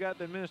now we've got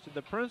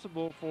the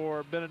principal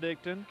for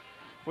Benedictine.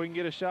 If we can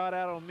get a shot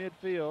out on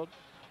midfield.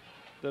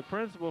 The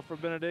principal for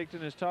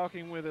Benedictine is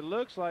talking with, it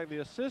looks like, the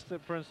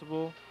assistant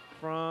principal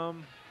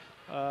from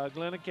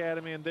Glynn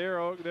Academy, and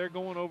they're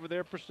going over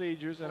their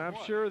procedures. And I'm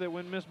sure that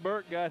when Miss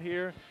Burke got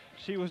here,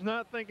 she was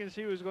not thinking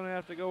she was going to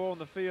have to go on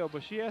the field,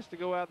 but she has to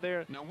go out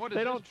there. Now, what is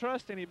they don't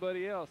trust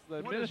anybody else.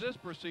 What is this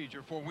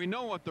procedure for? We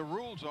know what the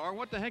rules are.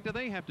 What the heck do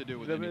they have to do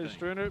with anything?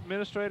 The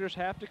administrators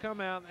have to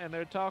come out and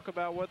they talk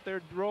about what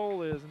their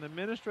role is, and the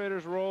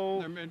administrator's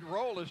role. Their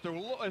role is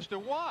to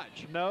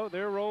watch. No,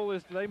 their role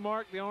is they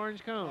mark the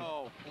orange cone.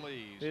 Oh,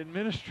 please. The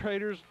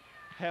administrators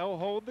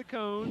hold the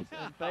cones,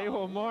 and they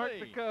will mark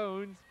the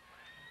cones.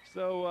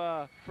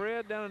 So,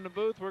 Fred, down in the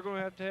booth, we're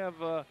going to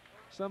have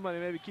somebody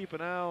maybe keep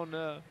an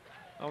eye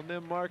on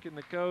them marking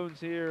the cones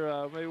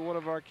here, maybe one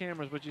of our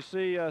cameras. But you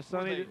see,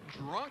 Sonny. Were they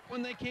drunk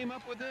when they came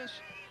up with this?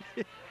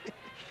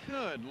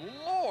 Good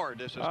Lord,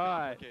 this is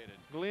complicated.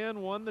 Right.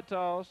 Glynn won the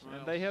toss,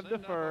 and they have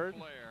deferred.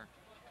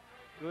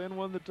 Glynn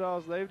won the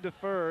toss, they've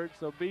deferred,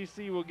 so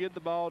BC will get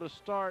the ball to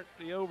start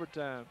the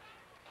overtime.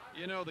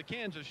 You know, the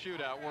Kansas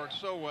shootout works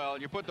so well.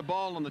 You put the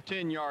ball on the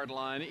 10-yard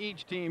line,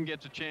 each team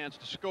gets a chance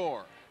to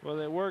score. Well,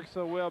 it works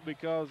so well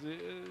because,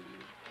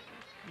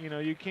 you know,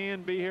 you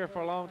can be here for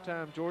a long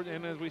time, Georgia.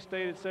 And as we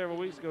stated several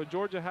weeks ago,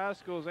 Georgia High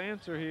School's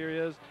answer here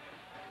is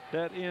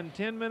that in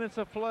 10 minutes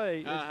of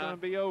play, it's going to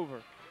be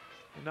over.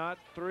 Not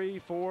 3,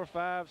 4,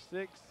 5,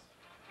 6.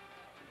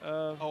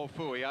 Oh,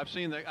 phooey. I've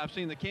seen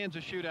the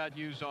Kansas shootout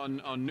used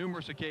on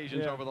numerous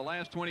occasions over the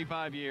last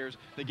 25 years.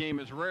 The game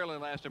has rarely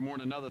lasted more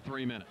than another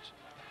 3 minutes.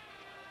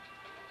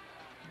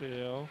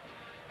 Bill.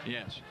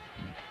 Yes.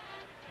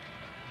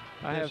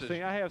 I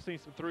have seen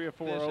some 3 or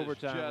 4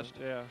 overtimes.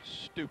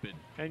 Just stupid.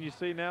 And you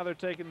see now they're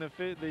taking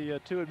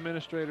the two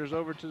administrators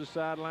over to the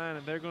sideline,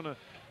 and they're going to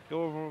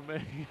go over.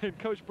 And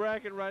Coach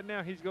Brackett right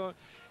now, he's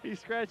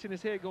scratching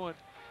his head, going,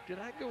 "Did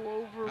I go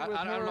over with her?"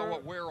 I don't know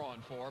what we're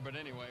on for, but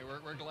anyway,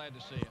 we're glad to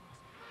see it.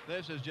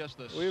 This is just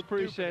the we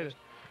appreciate it.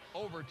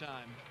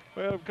 Overtime.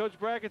 Well, Coach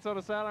Brackett's on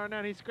the sideline now,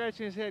 and he's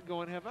scratching his head,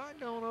 going, "Have I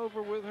gone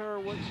over with her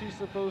what she's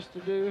supposed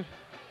to do?"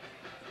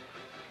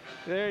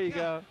 There you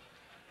go.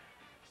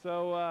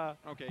 So,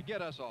 okay,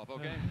 get us off,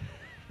 okay?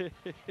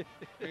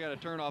 We got to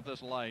turn off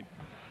this light.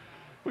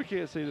 We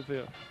can't see the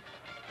field.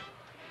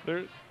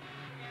 There.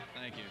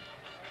 Thank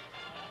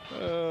you.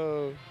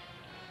 Oh.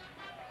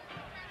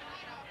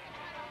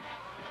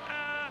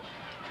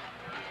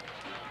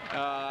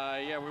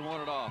 Yeah, we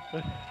want it off.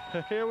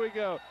 Here we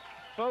go.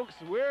 Folks,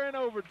 we're in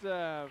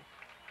overtime.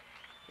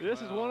 This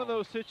is one of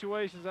those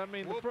situations. I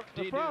mean,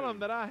 the problem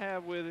that I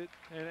have with it,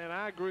 and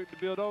I agree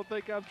with Bill, don't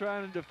think I'm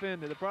trying to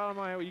defend it. The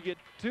problem I have, you get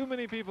too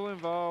many people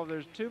involved.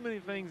 There's too many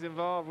things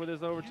involved with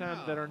this overtime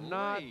that are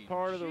not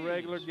part of the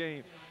regular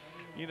game.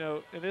 You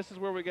know, and this is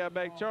where we got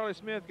back. Charlie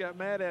Smith got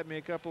mad at me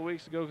a couple of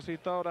weeks ago because he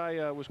thought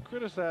I was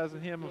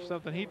criticizing him of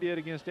something he did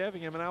against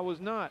Effingham, and I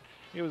was not.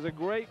 It was a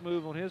great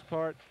move on his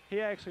part.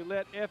 He actually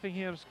let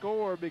Effingham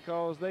score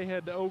because they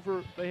had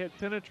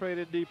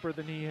penetrated deeper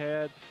than he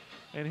had.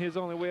 And his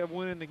only way of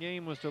winning the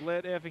game was to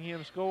let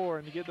Effingham score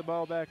and to get the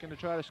ball back and to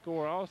try to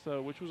score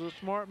also, which was a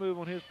smart move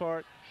on his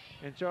part.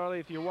 And Charlie,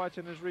 if you're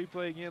watching this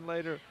replay again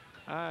later,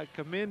 I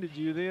commended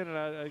you then, and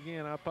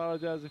I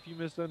apologize if you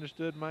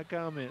misunderstood my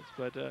comments.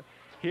 But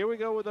here we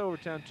go with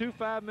overtime, 2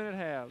 5-minute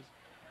halves.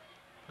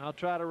 I'll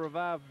try to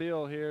revive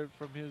Bill here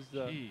from his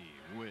Gee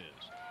whiz.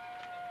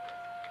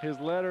 His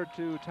letter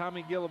to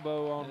Tommy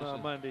Gillibo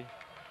on Monday.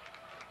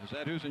 Is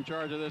that who's in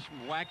charge of this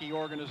wacky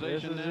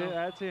organization now?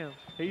 That's him.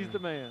 He's the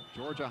man.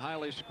 Georgia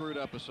Highly Screwed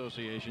Up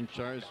Association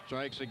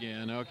strikes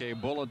again. Okay,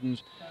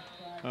 Bulletin's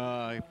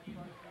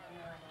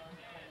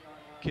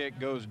kick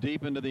goes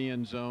deep into the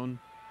end zone,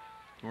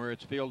 where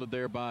it's fielded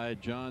there by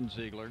John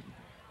Zeigler.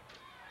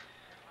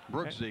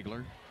 Brooks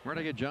Zeigler. Where'd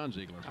I get John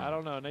Zeigler from? I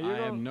don't know. Now I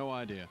have no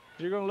idea.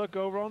 You're going to look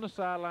over on the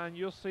sideline.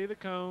 You'll see the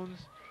cones.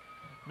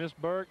 Miss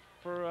Burke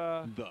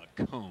for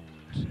the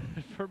cones.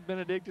 For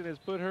Benedictine has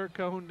put her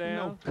cone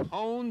down. No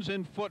cones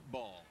in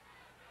football.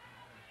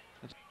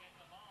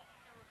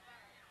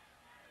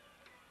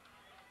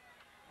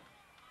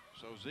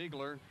 So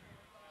Zeigler,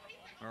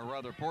 or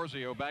rather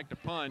Porzio, back to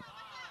punt.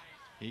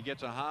 He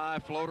gets a high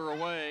floater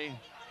away.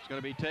 It's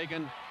going to be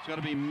taken. It's going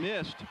to be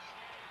missed.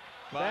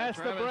 That's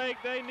the break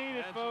they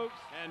needed, folks.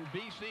 And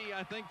BC,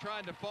 I think,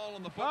 tried to fall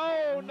on the football.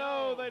 Oh,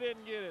 no, they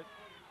didn't get it.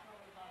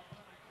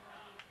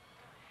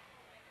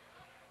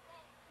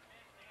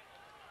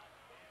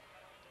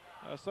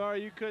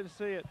 Sorry you couldn't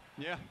see it.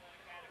 Yeah.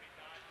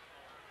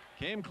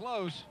 Came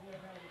close.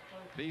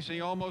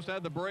 BC almost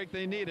had the break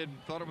they needed.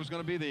 Thought it was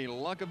going to be the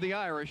luck of the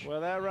Irish. Well,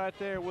 that right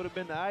there would have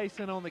been the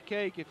icing on the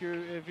cake if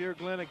you're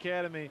Glynn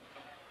Academy.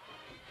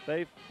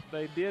 They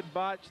did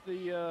botch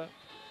the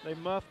they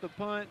muffed the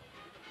punt,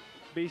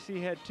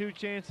 BC had 2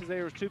 chances.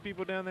 There was 2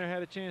 people down there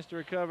had a chance to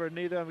recover.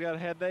 Neither of them got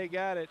it. Had they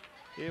got it,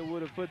 it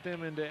would have put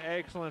them into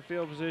excellent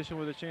field position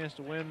with a chance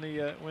to win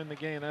the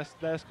game.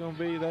 That's going to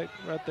be that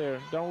right there.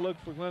 Don't look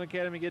for Glynn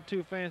Academy to get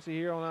too fancy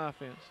here on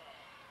offense.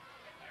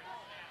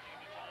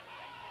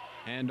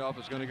 Handoff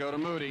is going to go to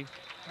Moody.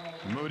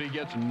 Moody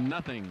gets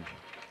nothing.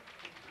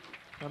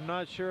 I'm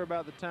not sure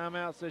about the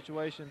timeout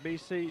situation.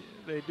 BC,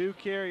 they do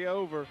carry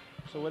over,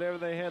 so whatever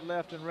they had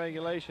left in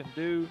regulation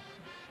do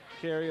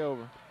carry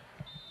over.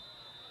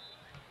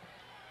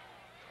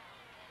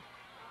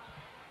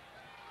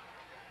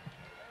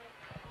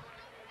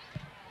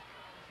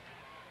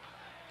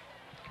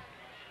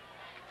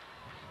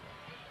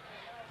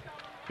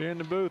 Here in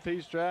the booth,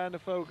 he's trying to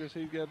focus.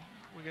 We got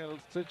a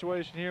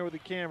situation here with the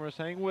cameras.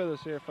 Hang with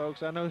us here,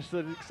 folks. I know it's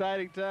an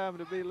exciting time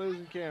to be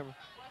losing camera.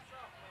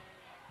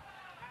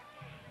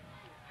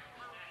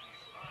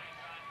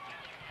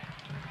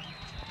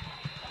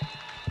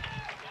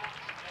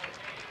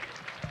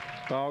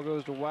 Ball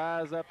goes to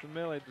Wise up the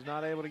middle. He's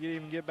not able to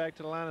even get back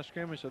to the line of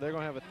scrimmage, so they're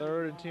going to have a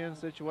 3rd and 10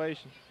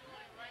 situation.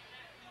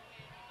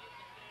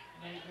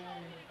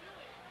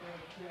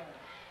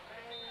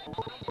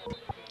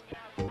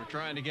 We're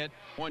trying to get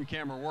one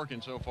camera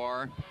working so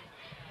far.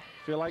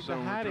 Feel like the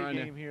hiding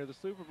game here, the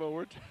Super Bowl.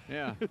 We're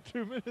yeah.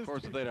 2 minutes. Of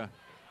course, if they'd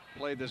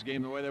played this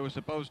game the way they were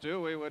supposed to,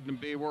 we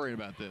wouldn't be worried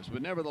about this.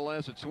 But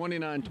nevertheless, it's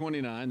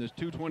 29-29. There's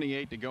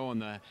 2:28 to go in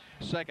the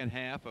second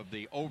half of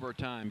the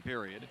overtime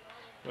period.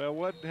 Well,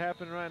 what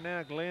happened right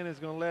now, Glenn's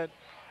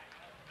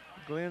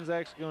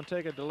actually going to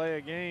take a delay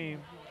of game.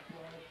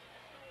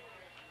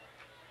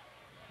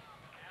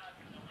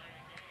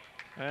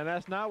 And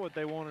that's not what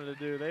they wanted to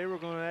do. They were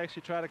going to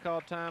actually try to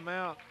call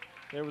timeout.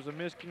 There was a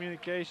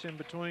miscommunication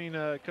between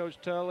Coach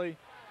Tully.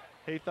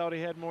 He thought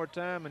he had more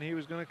time and he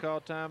was going to call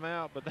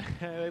timeout, but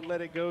they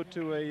let it go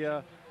to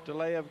a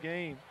delay of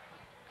game,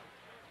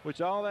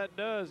 which all that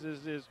does is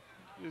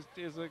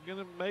going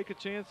to make a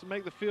chance to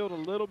make the field a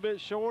little bit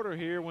shorter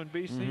here when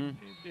BC,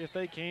 if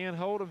they can,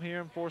 hold them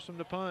here and force them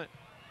to punt.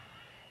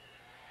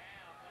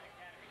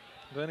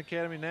 Glynn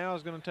Academy now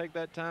is going to take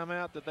that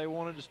timeout that they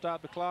wanted to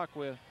stop the clock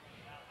with.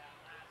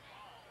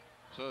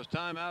 So it's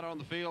timeout on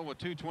the field with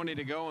 2:20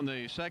 to go in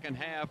the second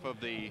half of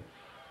the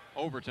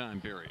overtime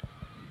period.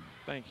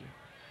 Thank you.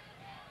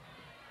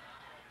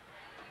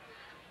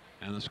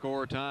 And the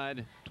score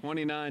tied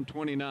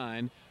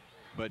 29-29,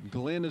 but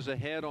Glynn is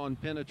ahead on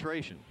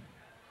penetration.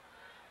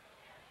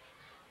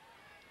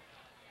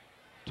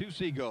 2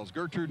 Seagulls,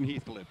 Gertrude and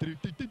Heathcliff.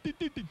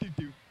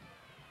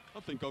 I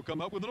think I'll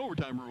come up with an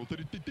overtime rule.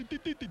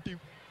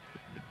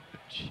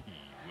 Gee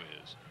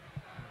whiz.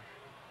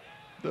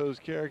 Those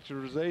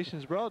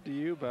characterizations brought to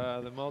you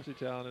by the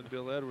multi-talented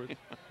Bill Edwards.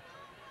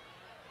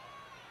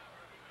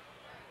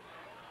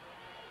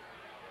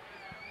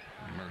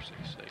 Mercy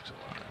sakes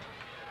alive.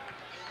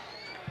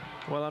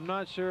 Well, I'm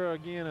not sure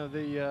again of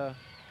the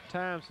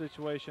time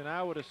situation.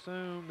 I would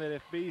assume that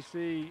if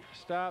BC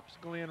stops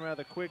Glynn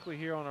rather quickly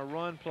here on a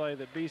run play,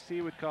 that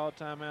BC would call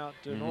timeout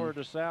in order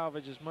to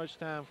salvage as much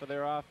time for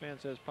their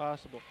offense as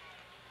possible.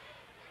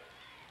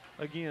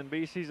 Again,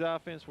 BC's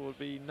offense will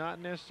be not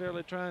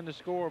necessarily trying to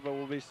score, but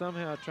will be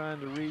somehow trying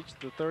to reach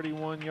the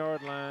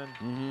 31-yard line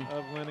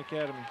of Glynn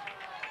Academy.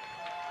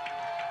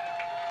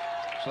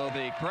 So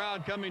the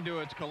crowd coming to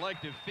its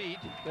collective feet.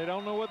 They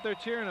don't know what they're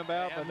cheering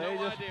about, but they have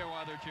no just idea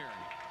why they're cheering.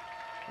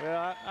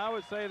 Well, I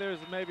would say there's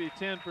maybe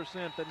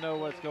 10% that know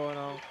what's going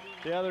on.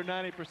 The other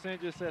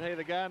 90% just said, hey,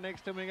 the guy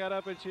next to me got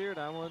up and cheered.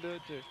 I want to do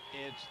it too.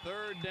 It's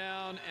 3rd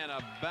down and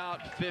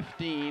about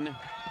 15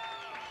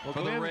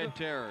 for the Red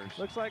Terrors.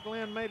 Looks like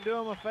Glynn may do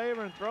them a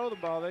favor and throw the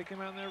ball. They came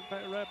out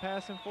in their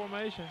passing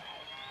formation.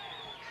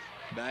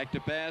 Back to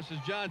pass is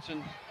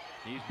Johnson.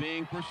 He's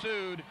being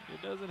pursued.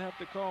 It doesn't have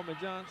to call me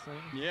Johnson.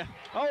 Yeah.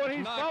 Oh, and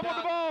he's fumbled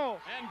the ball.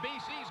 And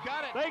BC's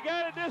got it. They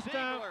got it this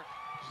time.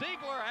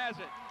 Zeigler has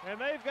it. And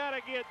they've got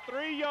to get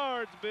 3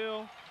 yards,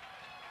 Bill.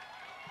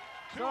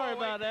 Sorry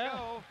about that.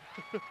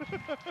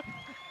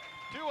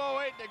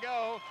 2:08 to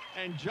go,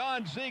 and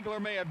John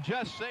Zeigler may have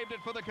just saved it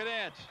for the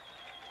Cadets.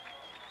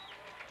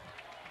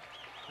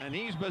 And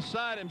he's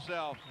beside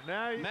himself.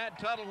 Now Matt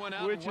Tuttle went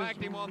out and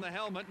whacked him on the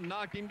helmet and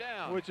knocked him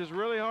down. Which is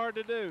really hard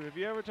to do. Have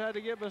you ever tried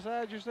to get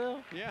beside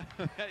yourself? Yeah,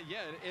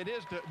 yeah, it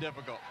is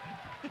difficult.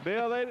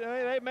 Bill,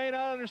 they may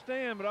not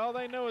understand, but all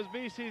they know is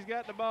BC's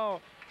got the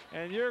ball.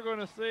 And you're going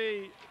to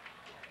see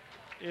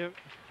if...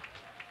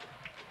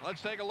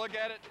 Let's take a look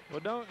at it.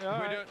 Well, don't...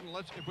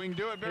 If we can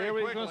do it very quickly. Here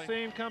we're going to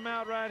see him come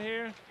out right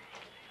here.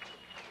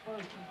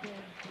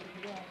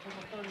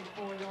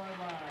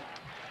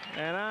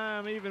 And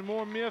I'm even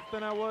more miffed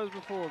than I was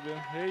before, Bill.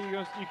 Here you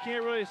go. You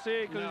can't really see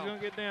it because he's going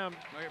to get down.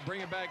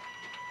 Bring it back.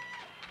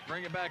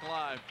 Bring it back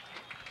live.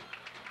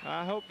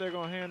 I hope they're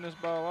going to hand this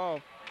ball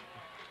off.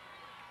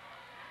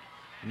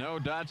 No,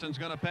 Dodson's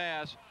going to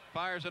pass.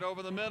 Fires it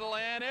over the middle,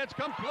 and it's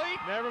complete.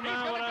 Never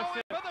mind what I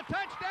said. For the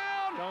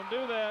touchdown. Don't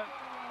do that.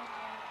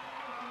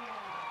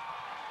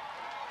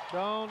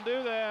 Don't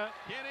do that.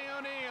 Kenny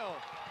O'Neill.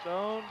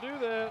 Don't do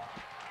that.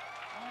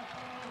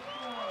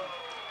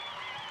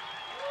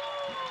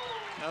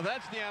 Now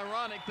that's the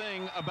ironic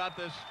thing about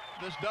this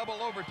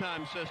double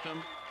overtime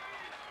system.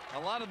 A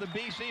lot of the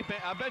BC,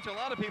 I bet you a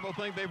lot of people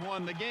think they've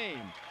won the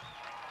game.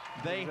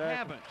 They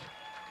haven't.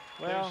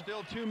 Well, there's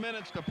still 2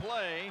 minutes to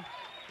play.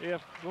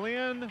 If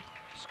Glynn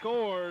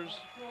scores,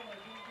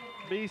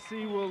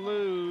 BC will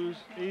lose,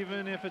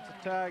 even if it's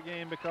a tie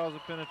game because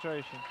of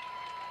penetration.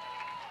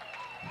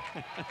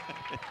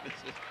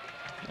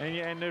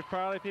 And there's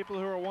probably people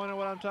who are wondering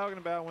what I'm talking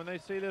about when they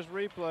see this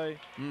replay.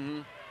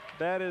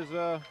 That is,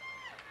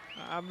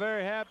 I'm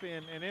very happy,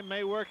 and it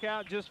may work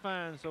out just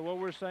fine. So what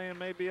we're saying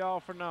may be all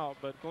for naught,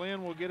 but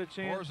Glynn will get a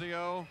chance.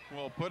 Porzio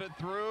will put it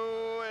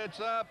through. It's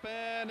up,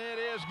 and it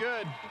is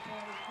good.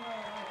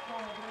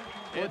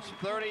 It's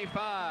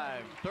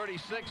 35,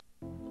 36.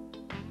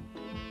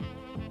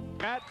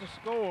 Got to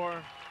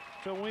score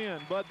to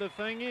win, but the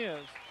thing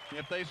is,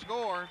 if they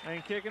score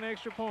and kick an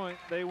extra point,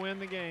 they win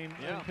the game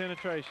in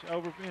penetration,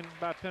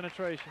 by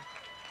penetration.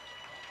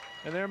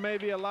 And there may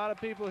be a lot of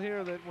people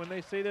here that when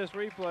they see this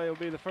replay, it'll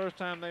be the first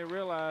time they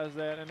realize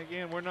that. And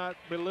again, we're not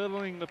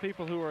belittling the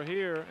people who are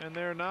here and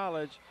their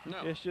knowledge. No.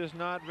 It's just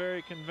not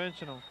very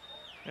conventional.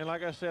 And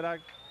like I said, not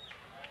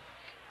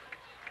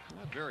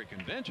very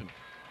conventional.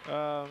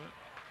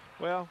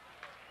 Well,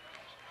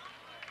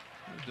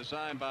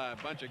 designed by a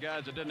bunch of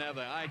guys that didn't have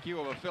the IQ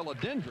of a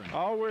philodendron.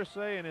 All we're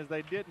saying is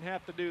they didn't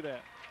have to do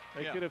that.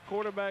 They could have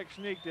quarterback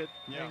sneaked it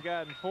and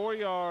gotten 4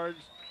 yards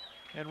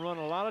and run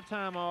a lot of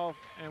time off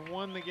and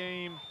won the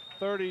game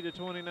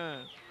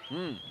 30-29.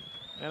 And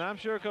I'm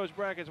sure Coach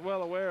Brackett's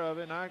well aware of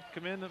it, and I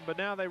commend them. But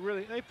now they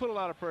put a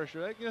lot of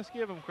pressure. Let's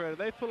give them credit.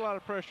 They put a lot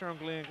of pressure on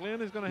Glynn.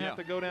 Glynn is going to have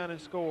to go down and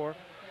score.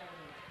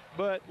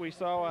 But we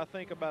saw, I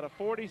think, about a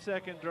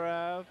 40-second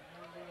drive,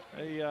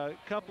 a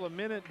couple of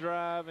minute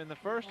drive in the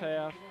first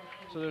half.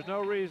 So there's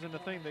no reason to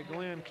think that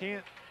Glynn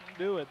can't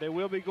do it. They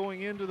will be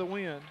going into the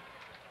win.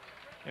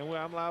 And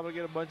I'm liable to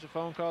get a bunch of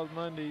phone calls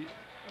Monday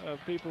of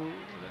people,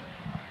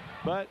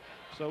 but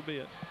so be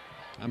it.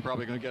 I'm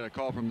probably going to get a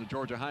call from the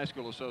Georgia High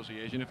School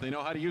Association if they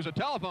know how to use a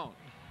telephone.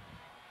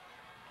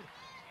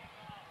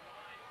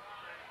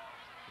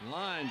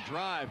 Line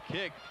drive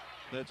kick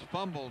that's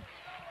fumbled,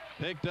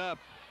 picked up,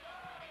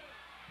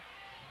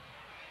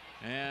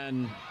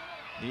 and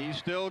he's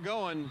still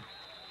going.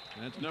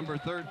 That's number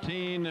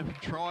 13,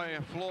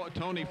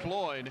 Tony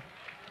Floyd.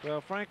 Well,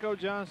 Franco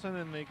Johnson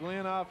and the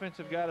Glynn offense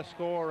have got to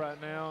score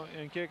right now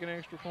and kick an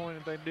extra point.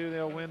 If they do,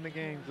 they'll win the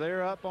games.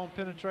 They're up on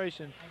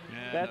penetration.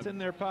 And that's in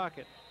their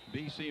pocket.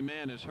 BC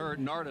man is hurt.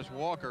 Nardis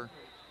Walker.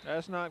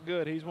 That's not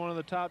good. He's one of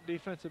the top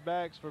defensive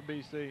backs for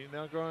BC.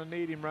 They're going to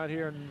need him right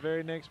here in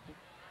the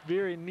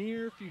very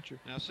near future.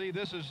 Now, see,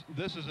 this is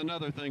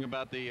another thing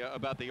about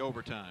the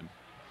overtime.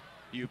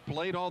 You've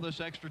played all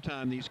this extra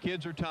time. These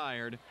kids are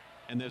tired,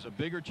 and there's a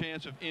bigger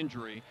chance of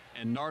injury.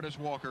 And Nardis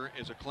Walker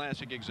is a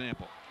classic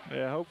example.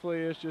 Yeah, hopefully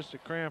it's just a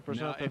cramp or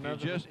something.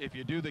 If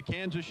you do the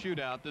Kansas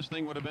shootout, this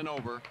thing would have been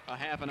over a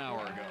half an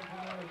hour ago.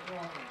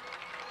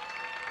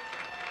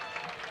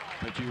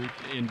 But you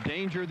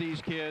endanger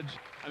these kids.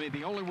 I mean,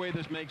 the only way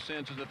this makes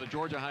sense is if the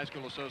Georgia High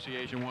School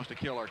Association wants to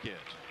kill our kids.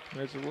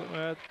 It's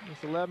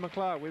 11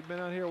 o'clock. We've been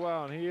out here a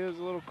while, and he is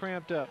a little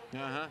cramped up.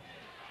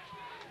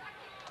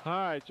 All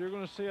right, you're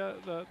going to see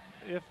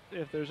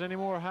if there's any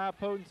more high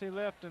potency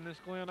left in this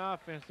Glynn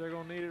offense, they're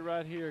going to need it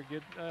right here.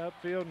 Get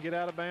upfield and get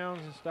out of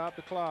bounds and stop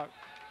the clock.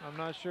 I'm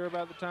not sure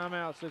about the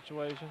timeout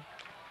situation.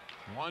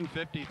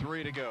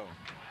 1:53 to go.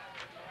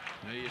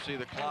 Now you see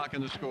the clock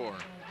and the score.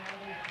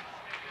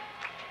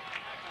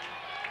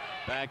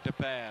 Back to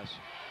pass.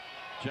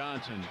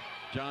 Johnson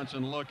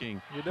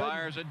looking.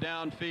 Fires it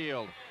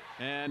downfield.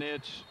 And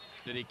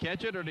did he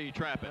catch it or did he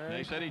trap it?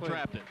 They said he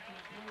trapped it.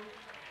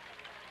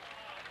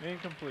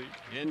 Incomplete.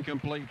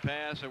 Incomplete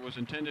pass. It was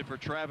intended for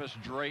Travis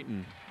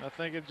Drayton. I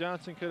think if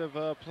Johnson could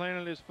have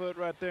planted his foot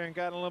right there and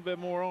gotten a little bit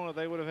more on it,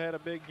 they would have had a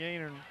big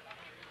gainer.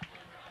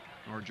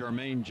 Or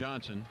Jermaine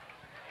Johnson.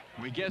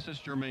 We guess it's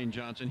Jermaine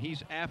Johnson.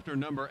 He's after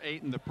number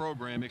 8 in the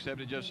program, except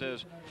it just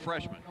says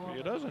freshman.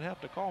 He doesn't have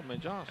to call me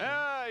Johnson.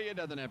 He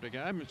doesn't have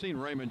to. I haven't seen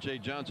Raymond J.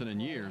 Johnson in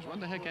years. What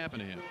the heck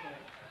happened to him?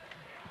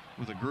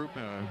 With a group,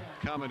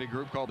 comedy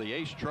group called the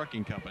Ace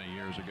Trucking Company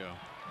years ago.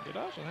 He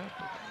doesn't have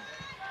to.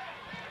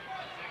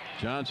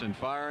 Johnson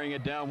firing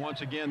it down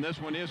once again. This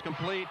one is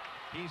complete.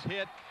 He's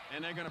hit,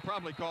 and they're going to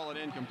probably call it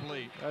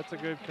incomplete. That's a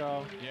good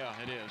call. Yeah,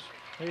 it is.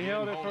 He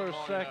held it for a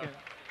second.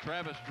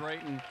 Travis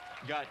Drayton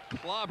got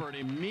clobbered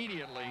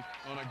immediately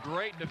on a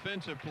great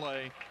defensive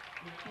play.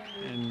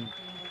 And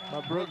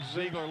Brooks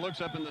Zeigler looks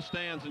up in the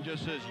stands and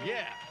just says,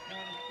 yeah.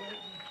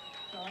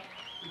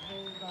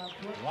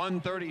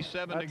 1:37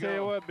 to go. I tell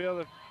you what, Bill,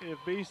 if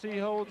BC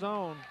holds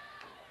on,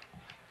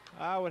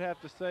 I would have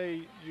to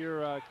say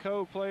your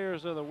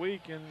co-players of the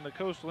week in the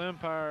Coastal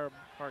Empire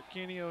are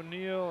Kenny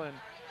O'Neill and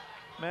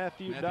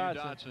Matthew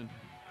Dotson.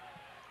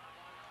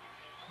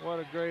 What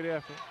a great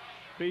effort.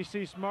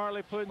 BC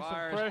smartly putting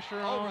some pressure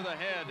on. Over the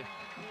head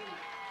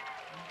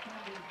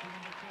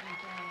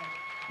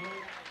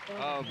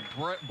of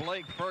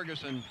Blake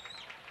Ferguson.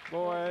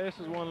 Boy, this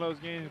is one of those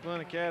games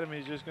Glynn Academy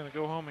is just going to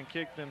go home and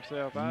kick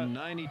themselves.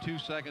 92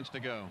 seconds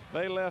to go.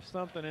 They left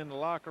something in the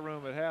locker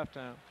room at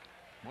halftime.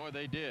 Boy,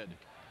 they did.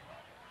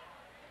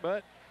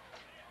 But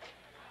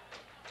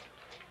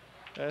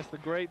that's the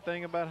great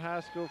thing about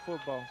high school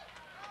football.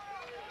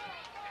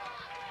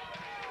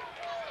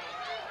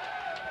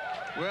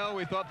 Well,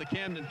 we thought the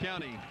Camden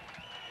County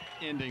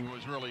ending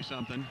was really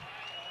something.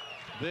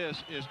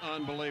 This is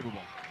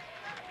unbelievable.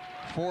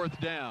 4th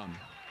down.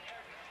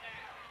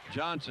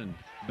 Johnson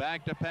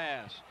back to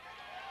pass.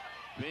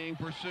 Being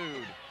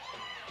pursued.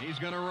 He's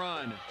going to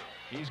run.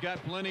 He's got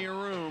plenty of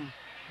room.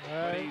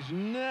 Right.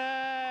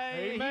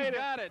 But he's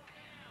got it.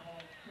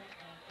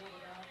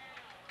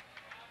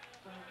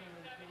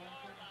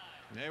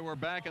 They were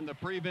back in the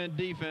prevent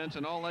defense,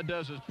 and all that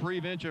does is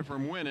prevent you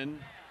from winning.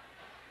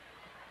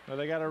 Well,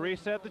 they got to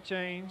reset the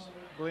chains.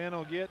 Glynn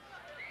will get.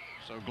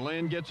 So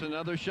Glynn gets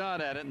another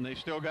shot at it, and they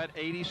still got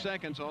 80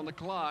 seconds on the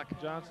clock.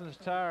 Johnson's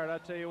tired. I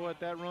tell you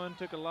what, that run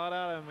took a lot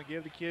out of him. I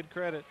give the kid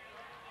credit.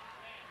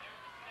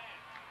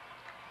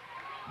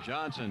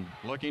 Johnson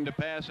looking to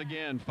pass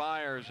again,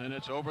 fires, and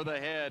it's over the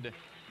head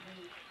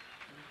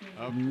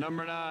of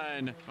number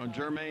 9 on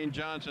Jermaine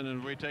Johnson.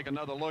 And we take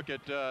another look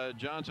at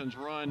Johnson's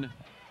run.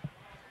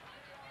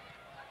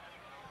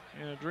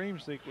 In a dream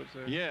sequence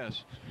there.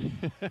 Yes.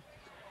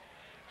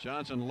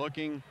 Johnson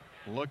looking.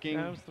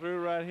 Comes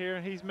through right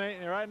here. He's made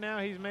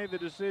the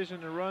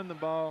decision to run the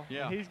ball.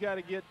 Yeah. He's got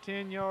to get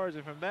 10 yards,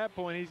 and from that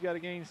point, he's got to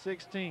gain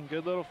 16.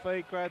 Good little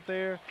fake right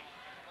there.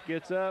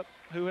 Gets up.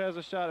 Who has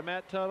a shot?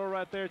 Matt Tuttle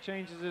right there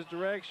changes his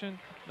direction.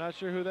 Not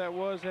sure who that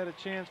was. Had a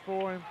chance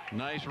for him.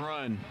 Nice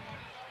run.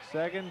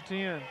 2nd and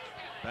 10.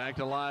 Back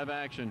to live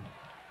action.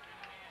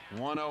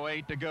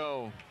 1:08 to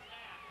go.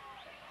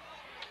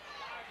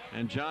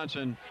 And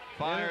Johnson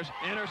fires,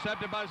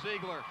 intercepted by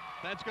Zeigler.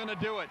 That's going to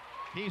do it.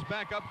 He's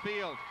back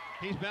upfield.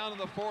 He's bound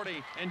to the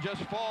 40 and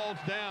just falls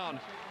down.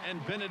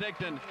 And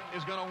Benedictine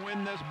is going to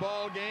win this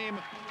ball game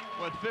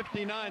with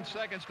 59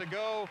 seconds to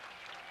go.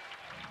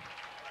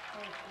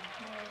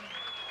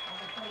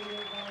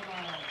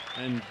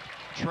 And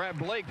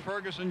Blake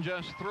Ferguson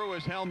just threw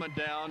his helmet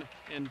down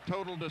in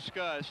total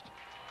disgust.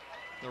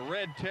 The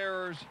Red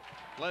Terrors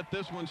let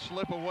this one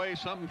slip away.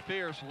 Something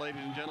fierce,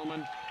 ladies and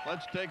gentlemen.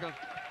 Let's take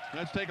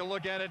a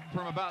look at it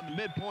from about the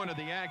midpoint of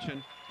the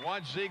action.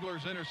 Watch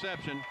Zeigler's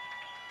interception.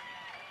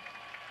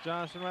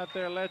 Johnson right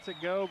there lets it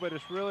go, but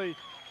it's really.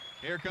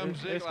 Here comes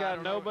Zeigler. It's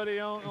got nobody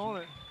on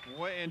it.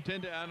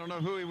 I don't know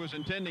who he was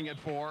intending it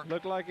for.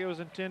 Looked like it was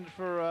intended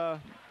for. I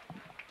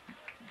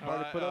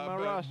already put up my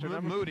roster.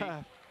 Number Moody.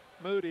 5.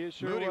 Moody, it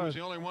sure Moody was. was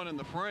the only one in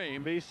the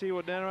frame. BC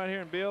will down right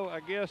here, and Bill, I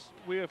guess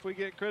if we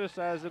get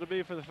criticized, it'll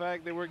be for the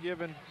fact that we're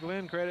giving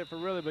Glynn credit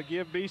for but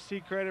give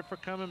BC credit for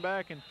coming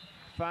back and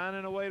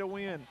finding a way to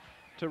win.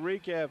 To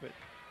recap it,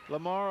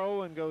 Lamar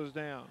Owen goes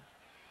down.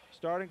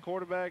 Starting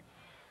quarterback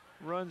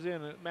runs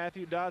in.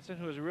 Matthew Dotson,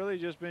 who has really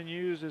just been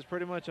used as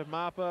pretty much a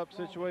mop-up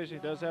situation.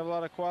 He does have a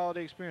lot of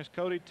quality experience.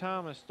 Cody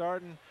Thomas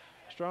starting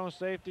strong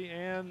safety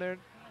and their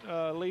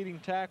leading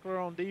tackler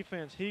on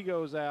defense. He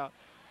goes out.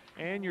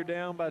 And you're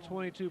down by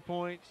 22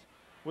 points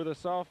with a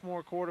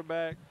sophomore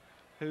quarterback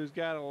who's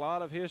got a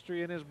lot of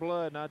history in his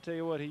blood. And I tell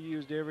you what, he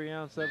used every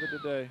ounce of it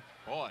today.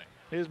 Boy.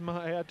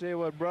 I tell you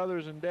what,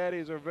 brothers and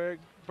daddies are very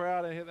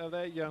proud of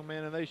that young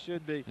man, and they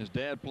should be. His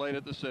dad played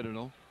at the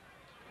Citadel,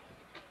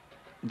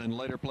 then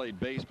later played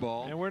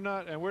baseball. And we're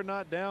not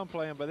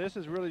downplaying, but this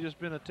has really just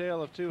been a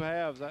tale of two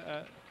halves.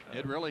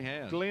 It really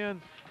has.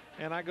 Glynn,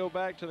 and I go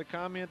back to the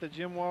comment that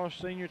Jim Walsh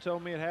Sr.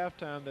 told me at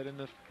halftime that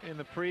in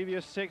the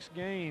previous 6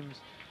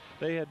 games,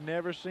 they had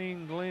never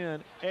seen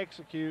Glynn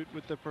execute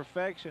with the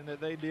perfection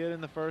that they did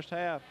in the first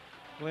half.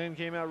 Glynn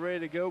came out ready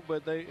to go,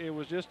 but it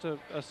was just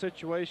a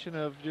situation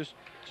of just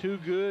too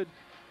good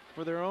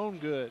for their own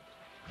good.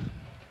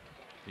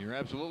 You're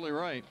absolutely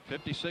right.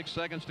 56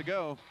 seconds to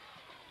go.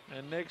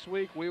 And next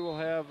week we will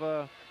have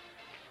the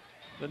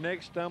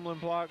next stumbling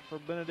block for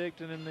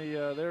Benedictine in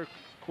their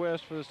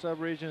quest for the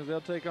sub-regions.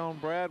 They'll take on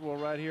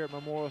Bradwell right here at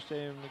Memorial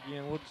Stadium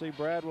again. We'll see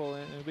Bradwell,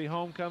 and it'll be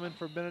homecoming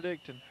for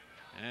Benedictine.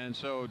 And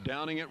so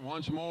downing it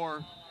once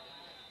more,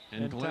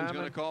 and Glynn's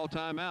going to call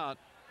timeout.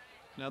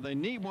 Now they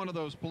need one of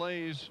those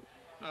plays,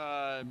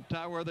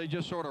 Ty, where they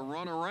just sort of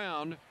run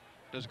around.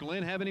 Does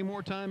Glynn have any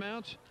more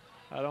timeouts?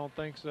 I don't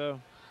think so,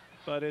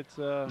 but it's.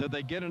 Did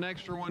they get an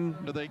extra one?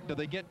 Do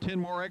they get 10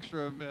 more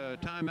extra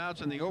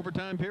timeouts in the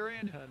overtime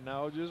period?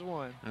 No, just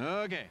one.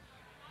 Okay.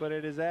 But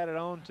it is added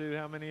on to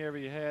how many ever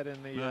you had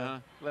in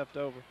the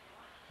leftover.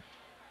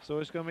 So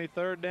it's going to be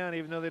 3rd down,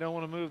 even though they don't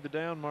want to move the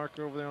down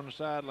marker over there on the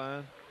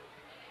sideline.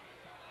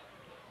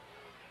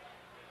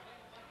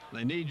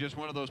 They need just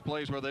one of those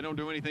plays where they don't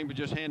do anything but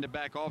just hand it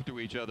back off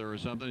to each other or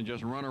something and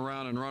just run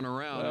around and run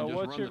around and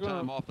just run the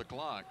time off the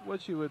clock.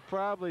 What you would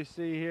probably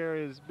see here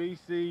is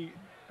BC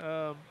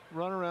run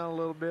around a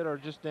little bit or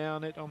just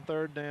down it on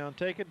 3rd down,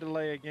 take a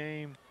delay a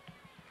game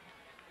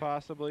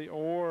possibly,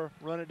 or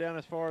run it down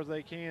as far as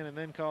they can and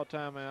then call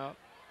timeout.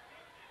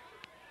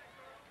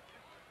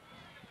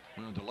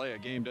 Well, delay a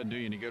game doesn't do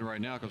you any good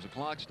right now because the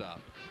clock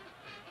stopped.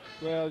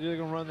 Well, you're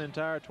going to run the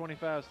entire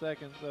 25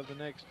 seconds of the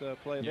next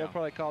play. Yeah. They'll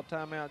probably call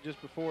timeout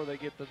just before they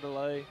get the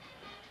delay.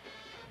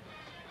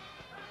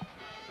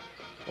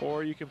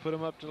 Or you can put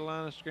them up to the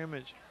line of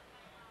scrimmage.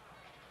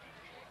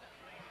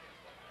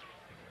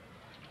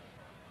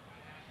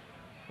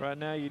 Right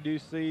now you do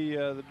see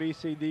the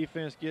BC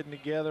defense getting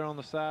together on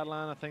the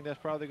sideline. I think that's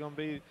probably going to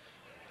be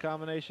a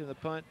combination of the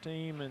punt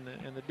team and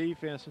the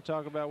defense to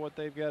talk about what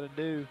they've got to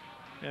do.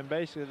 And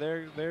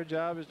basically their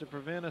job is to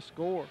prevent a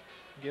score.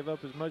 Give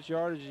up as much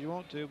yardage as you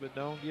want to, but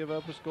don't give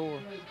up a score.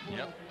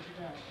 Yep.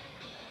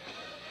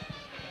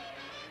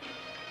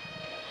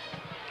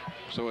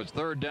 So it's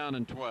 3rd down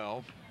and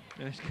 12.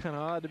 And it's kind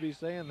of odd to be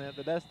saying that,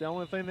 but that's the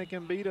only thing that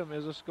can beat them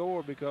is a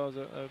score, because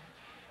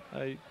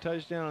a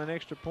touchdown, an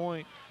extra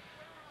point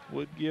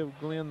would give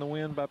Glynn the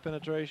win by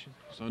penetration.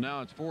 So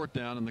now it's 4th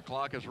down, and the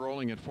clock is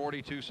rolling at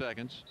 42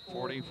 seconds,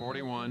 40,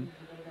 41.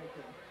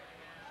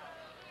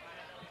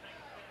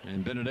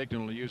 And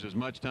Benedictine will use as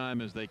much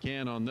time as they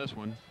can on this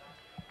one.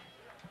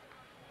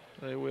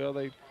 They will.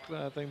 They,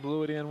 I think,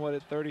 blew it in, what,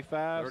 at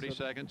 35? 30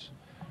 seconds.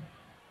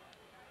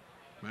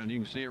 And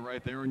you can see it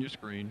right there on your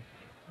screen.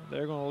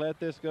 They're going to let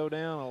this go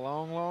down a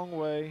long, long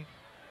way,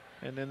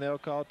 and then they'll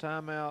call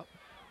timeout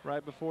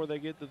right before they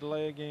get the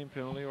delay of game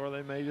penalty, or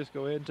they may just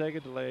go ahead and take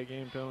a delay of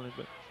game penalty.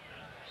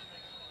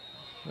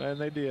 And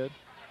they did.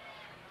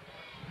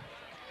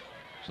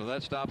 So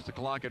that stops the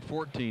clock at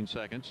 14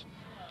 seconds.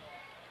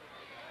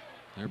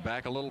 They're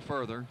back a little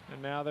further.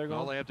 And now they're going.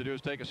 All they have to do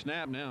is take a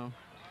snap now.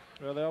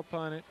 Well, they'll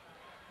punt it.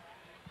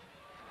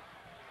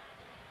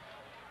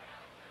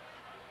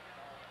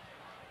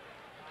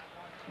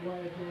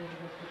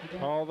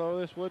 Although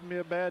this wouldn't be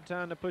a bad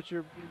time to put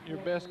your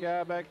best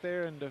guy back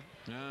there and to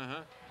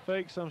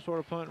fake some sort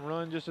of punt and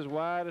run just as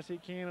wide as he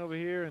can over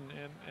here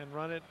and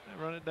run it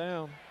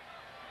down.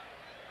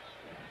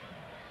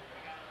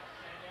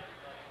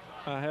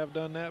 I have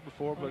done that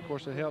before, but of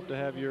course it helped to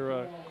have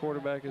your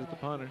quarterback as the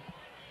punter.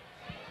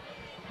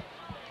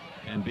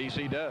 And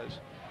BC does.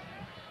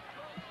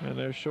 And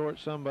they're short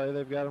somebody.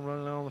 They've got him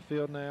running on the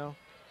field now.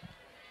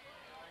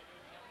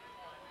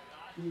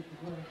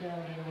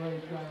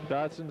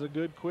 Dodson's a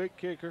good quick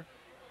kicker.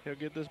 He'll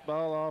get this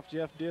ball off.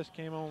 Jeff Disk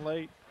came on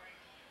late.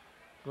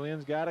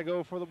 Glynn's got to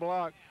go for the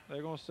block.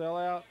 They're going to sell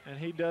out, and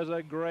he does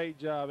a great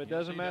job. It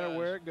doesn't matter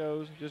where it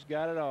goes, just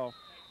got it off.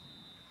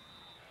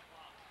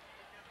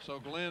 So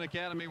Glynn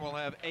Academy will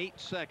have 8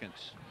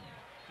 seconds,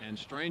 and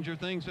stranger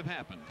things have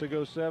happened. To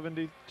go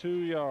 72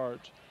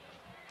 yards.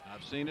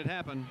 I've seen it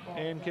happen.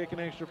 And kick an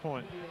extra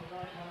point.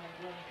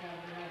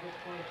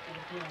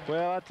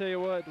 Well, I tell you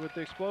what, with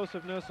the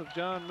explosiveness of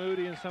John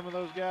Moody and some of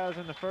those guys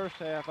in the first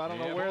half, I don't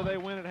know where they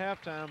went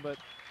at halftime, but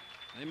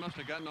they must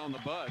have gotten on the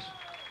bus.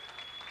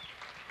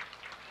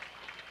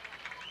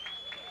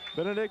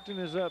 Benedictine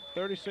is up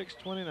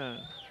 36-29.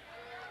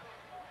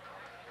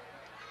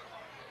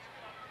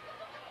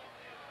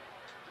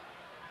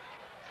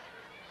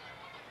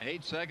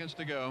 Eight seconds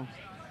to go.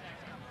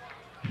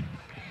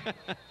 A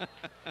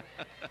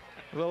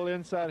little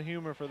inside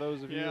humor for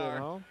those of you at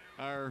home.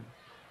 Our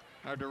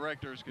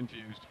director is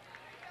confused,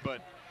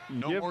 but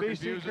no Give more BC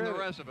confused than the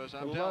credit. rest of us.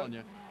 I'm telling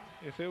you.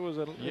 If it was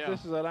if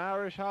this is an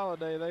Irish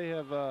holiday, they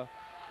have come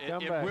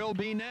back. It will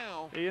be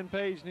now. Ian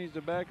Page needs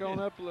to back on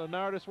up.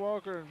 Leonardus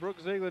Walker and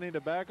Brooks Zeigler need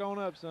to back on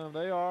up some.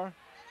 They are.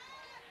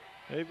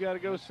 They've got to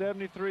go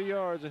 73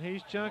 yards, and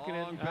he's chunking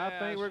it. I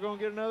think we're going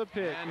to get another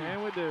pick,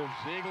 and we do.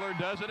 Zeigler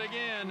does it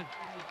again.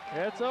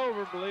 It's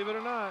over, believe it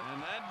or not.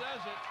 And that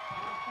does it.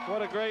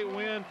 What a great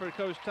win for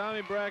Coach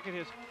Tommy Brackett,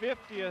 his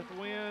 50th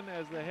win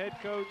as the head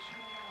coach,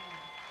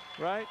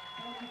 right?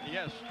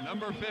 Yes,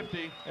 number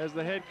 50. As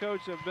the head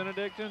coach of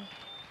Benedictine.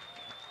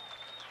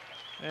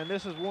 And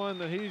this is one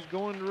that he's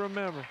going to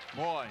remember.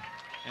 Boy,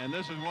 and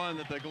this is one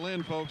that the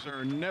Glynn folks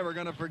are never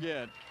going to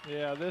forget.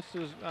 Yeah, this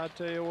is, I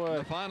tell you what.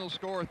 The final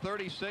score,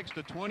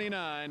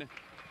 36-29,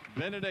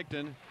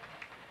 Benedictine.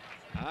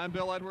 I'm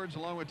Bill Edwards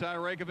along with Ty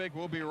Rakovic.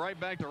 We'll be right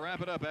back to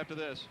wrap it up after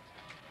this.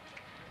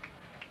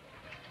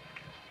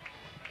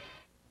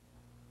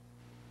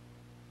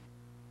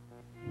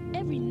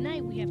 Every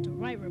night we have to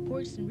write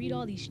reports and read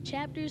all these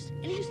chapters,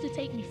 and it used to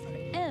take me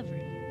forever.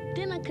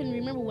 Then I couldn't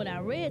remember what I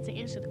read to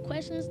answer the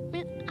questions.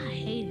 Man, I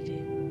hated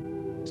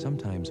it.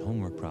 Sometimes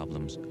homework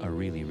problems are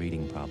really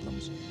reading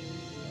problems.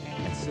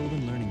 At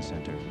Sylvan Learning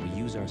Center, we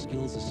use our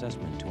skills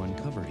assessment to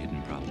uncover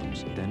hidden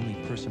problems. Then we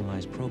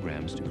personalize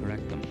programs to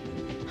correct them.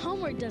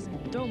 Homework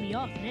doesn't throw me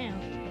off now.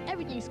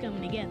 Everything's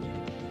coming together.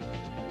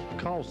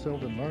 Call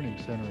Sylvan Learning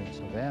Center in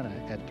Savannah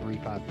at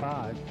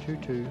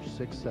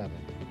 355-2267.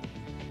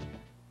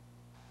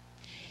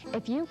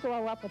 If you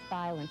grow up with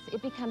violence,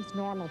 it becomes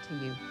normal to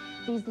you.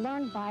 These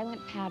learned violent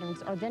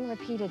patterns are then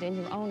repeated in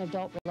your own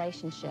adult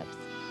relationships.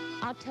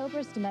 October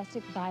is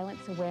Domestic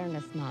Violence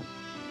Awareness Month.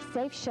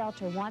 Safe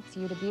Shelter wants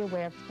you to be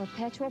aware of the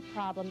perpetual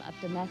problem of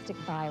domestic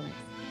violence.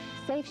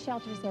 Safe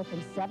Shelter is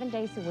open 7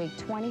 days a week,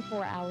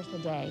 24 hours a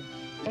day.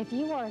 If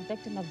you are a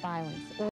victim of violence or